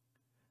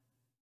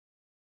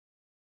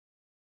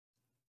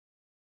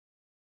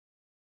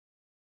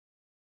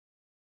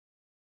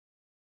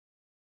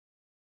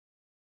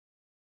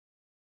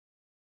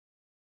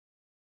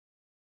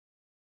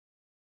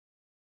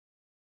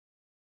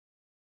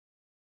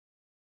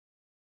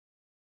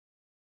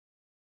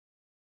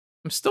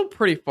 I'm still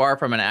pretty far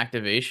from an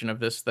activation of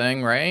this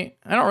thing, right?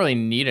 I don't really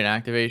need an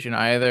activation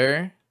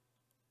either.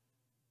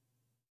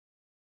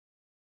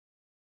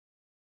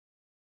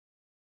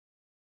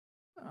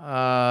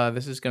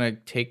 This is gonna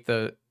take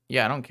the...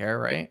 Yeah, I don't care,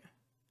 right?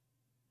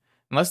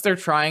 Unless they're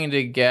trying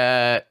to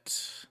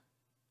get...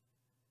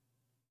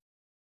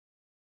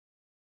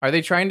 Are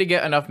they trying to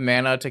get enough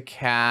mana to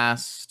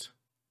cast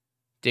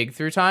Dig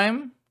Through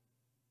Time?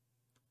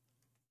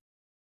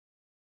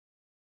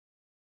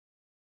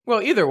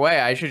 Well, either way,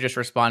 I should just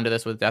respond to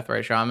this with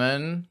Deathray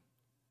Shaman.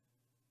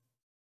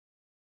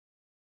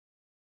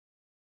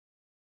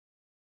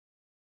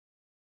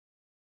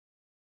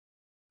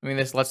 I mean,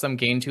 this lets them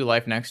gain 2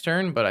 life next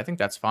turn, but I think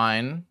that's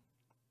fine.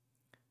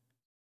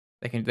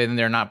 Then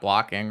they're not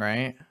blocking,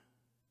 right?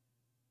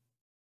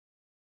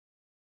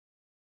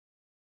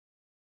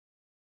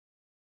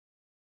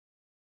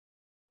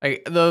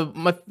 Like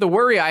the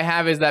worry I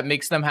have is that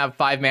makes them have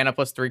 5 mana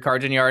plus 3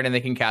 cards in yard, and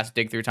they can cast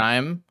Dig Through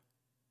Time.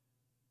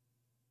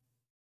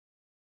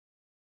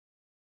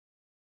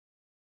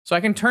 So I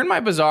can turn my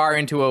Bazaar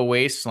into a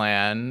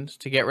Wasteland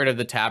to get rid of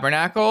the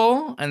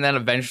Tabernacle, and then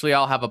eventually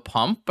I'll have a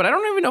pump. But I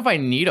don't even know if I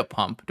need a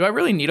pump. Do I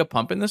really need a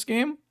pump in this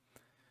game?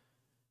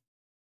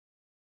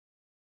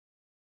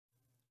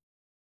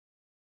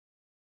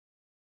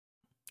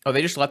 Oh,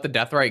 they just let the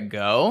Deathrite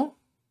go?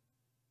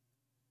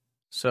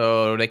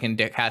 So they can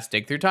cast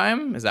Dig Through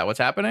Time? Is that what's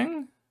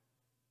happening?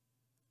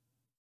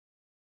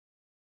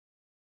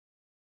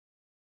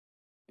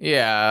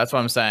 Yeah, that's what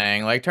I'm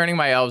saying. Like, turning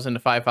my elves into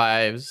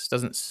 5/5s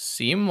doesn't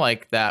seem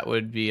like that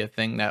would be a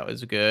thing that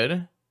was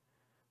good.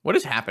 What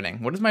is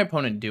happening? What is my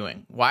opponent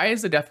doing? Why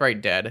is the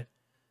Deathrite dead?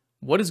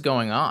 What is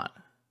going on?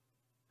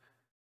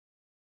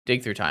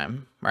 Dig Through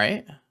Time,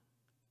 right?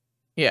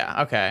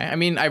 Yeah, okay. I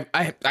mean, I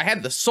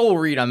had the soul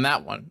read on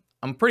that one.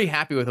 I'm pretty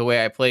happy with the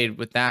way I played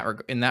with that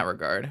in that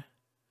regard.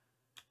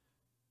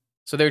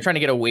 So they were trying to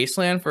get a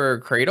Wasteland for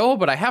Cradle,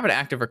 but I have an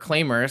active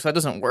Reclaimer, so that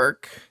doesn't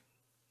work.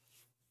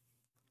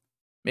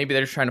 Maybe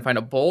they're just trying to find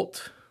a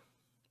Bolt.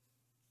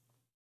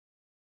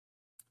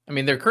 I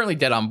mean, they're currently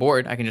dead on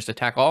board. I can just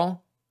attack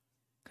all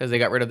because they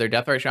got rid of their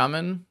Deathrite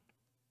Shaman.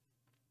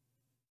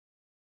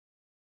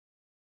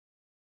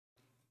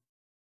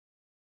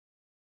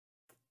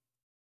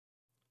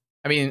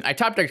 I mean, I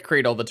top decked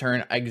Cradle the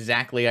turn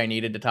exactly I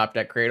needed to top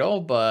deck Cradle,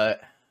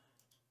 but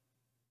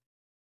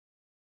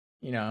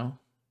you know,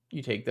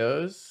 you take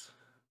those.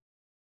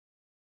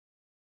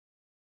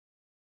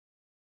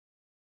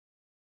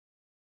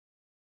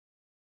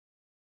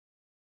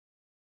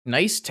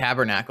 Nice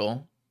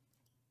Tabernacle.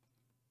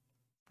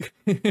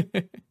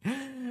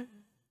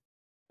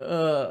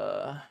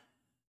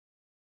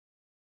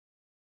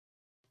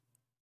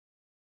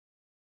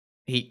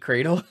 Heat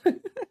Cradle?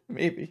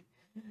 Maybe.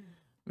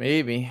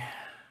 Maybe.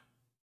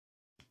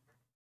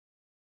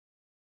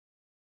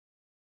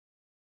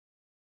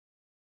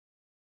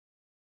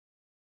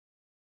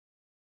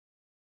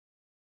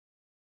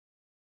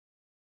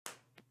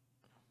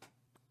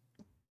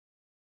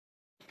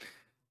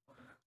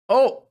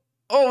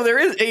 Oh, there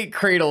is 8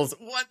 Cradles.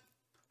 What?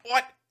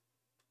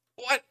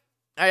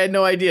 I had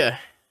no idea.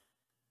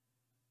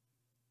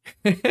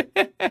 That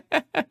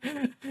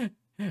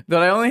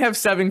I only have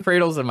 7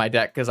 Cradles in my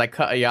deck because I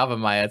cut a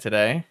Yavimaya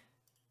today.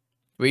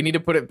 We need to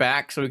put it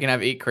back so we can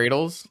have 8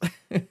 Cradles.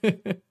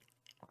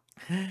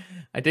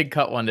 I did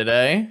cut one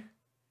today.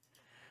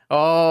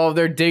 Oh,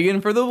 they're digging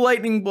for the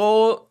lightning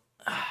bolt.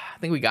 I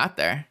think we got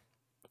there.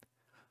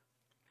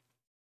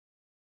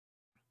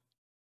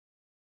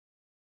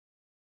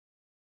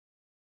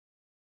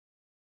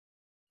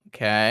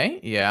 Okay,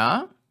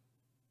 yeah.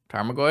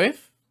 Tarmogoyf.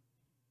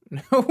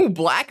 No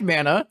black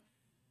mana.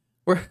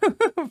 We're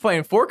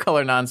playing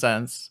 4-color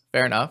nonsense.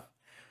 Fair enough.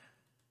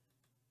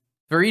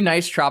 3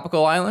 nice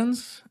tropical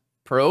islands.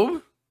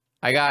 Probe.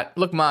 I got,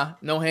 look ma,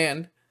 no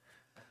hand.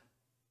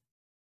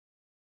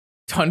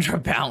 Tundra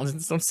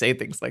balance. Don't say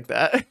things like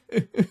that.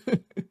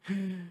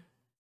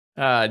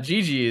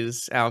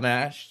 GG's, Al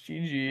Nash.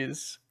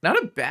 GG's.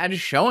 Not a bad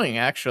showing,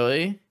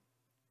 actually.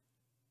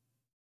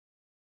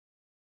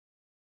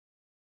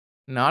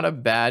 Not a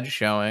bad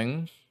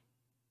showing.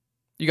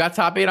 You got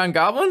top 8 on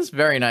Goblins?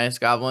 Very nice,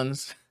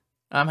 Goblins.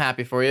 I'm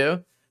happy for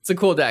you. It's a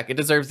cool deck. It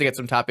deserves to get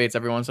some top 8s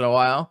every once in a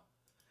while.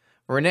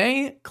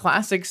 Renee,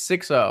 Classic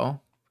 6-0.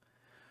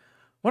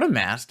 What a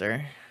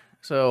master.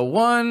 So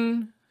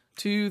 1,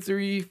 2,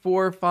 3,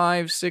 4,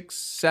 5, 6,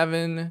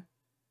 7.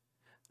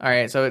 All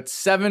right, so it's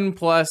 7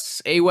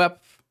 plus AWEP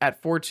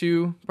at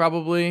 4-2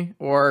 probably,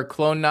 or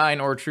Clone 9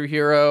 or True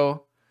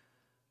Hero.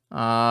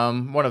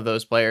 One of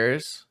those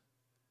players.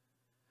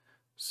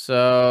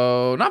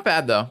 So not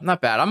bad though,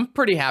 not bad. I'm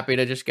pretty happy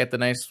to just get the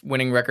nice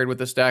winning record with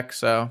this deck.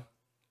 So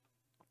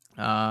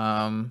it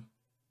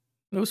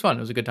was fun.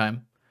 It was a good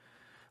time.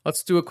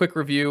 Let's do a quick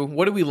review.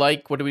 What do we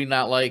like? What do we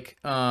not like?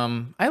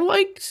 I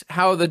liked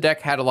how the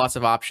deck had lots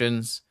of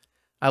options.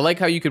 I like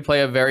how you could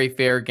play a very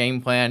fair game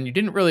plan. You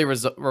didn't really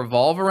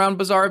revolve around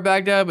Bazaar of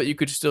Baghdad, but you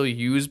could still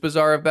use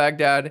Bazaar of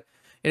Baghdad.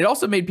 It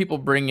also made people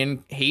bring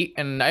in hate,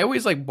 and I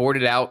always like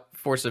boarded out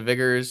Force of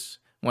Vigors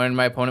when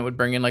my opponent would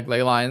bring in like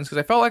ley lines, because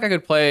I felt like I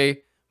could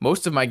play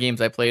most of my games.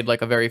 I played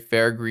like a very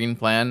fair green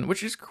plan,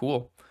 which is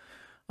cool.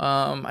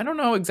 I don't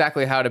know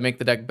exactly how to make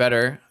the deck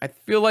better. I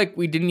feel like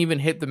we didn't even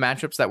hit the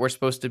matchups that were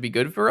supposed to be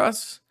good for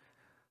us.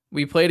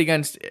 We played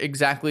against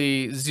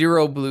exactly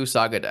 0 blue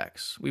Saga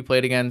decks. We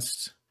played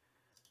against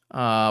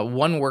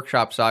 1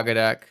 Workshop Saga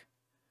deck,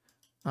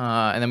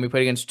 and then we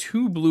played against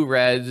 2 blue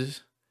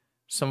reds,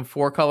 some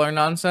 4-color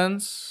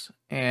nonsense,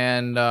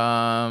 and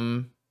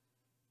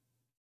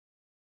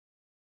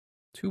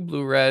 2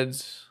 blue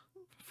reds,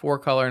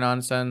 4-color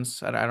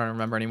nonsense. I don't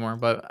remember anymore,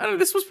 but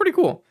this was pretty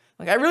cool.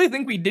 Like, I really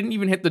think we didn't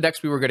even hit the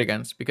decks we were good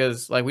against,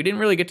 because like we didn't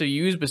really get to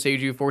use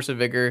Boseiju, Force of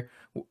Vigor,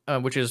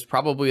 which is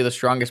probably the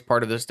strongest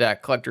part of this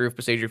deck. Collector Roof,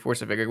 Boseiju,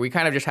 Force of Vigor. We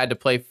kind of just had to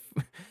play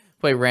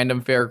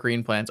random fair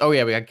green plans. Oh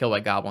yeah, we got killed by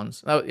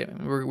goblins. Oh yeah,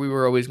 we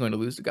were always going to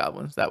lose to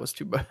goblins. That was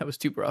too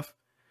rough.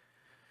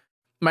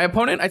 My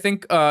opponent, I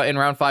think, in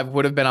round 5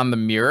 would have been on the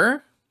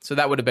mirror, so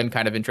that would have been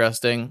kind of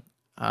interesting.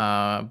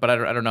 But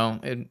I don't know.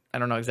 I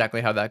don't know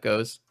exactly how that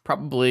goes.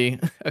 Probably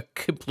a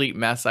complete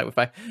mess if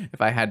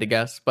I had to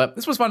guess. But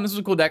this was fun. This was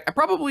a cool deck. I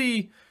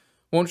probably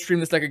won't stream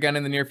this deck again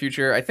in the near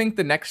future. I think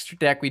the next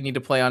deck we need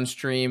to play on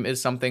stream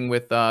is something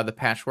with the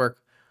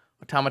Patchwork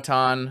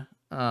Automaton.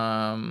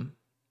 Yeah,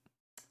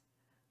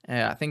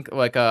 I think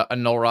like a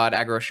Null Rod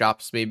Aggro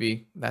Shops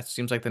maybe. That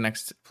seems like the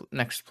next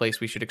place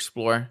we should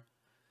explore.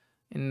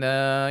 And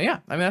yeah,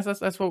 I mean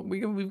that's what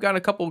we've got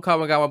a couple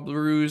Kamigawa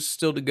Blues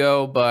still to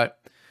go, but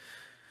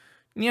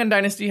Neon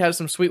Dynasty has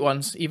some sweet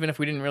ones, even if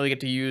we didn't really get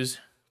to use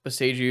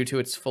Boseiju to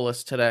its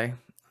fullest today.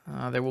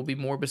 There will be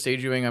more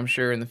Boseijuing, I'm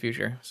sure, in the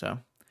future. So,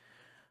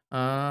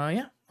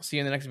 yeah, I'll see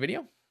you in the next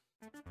video.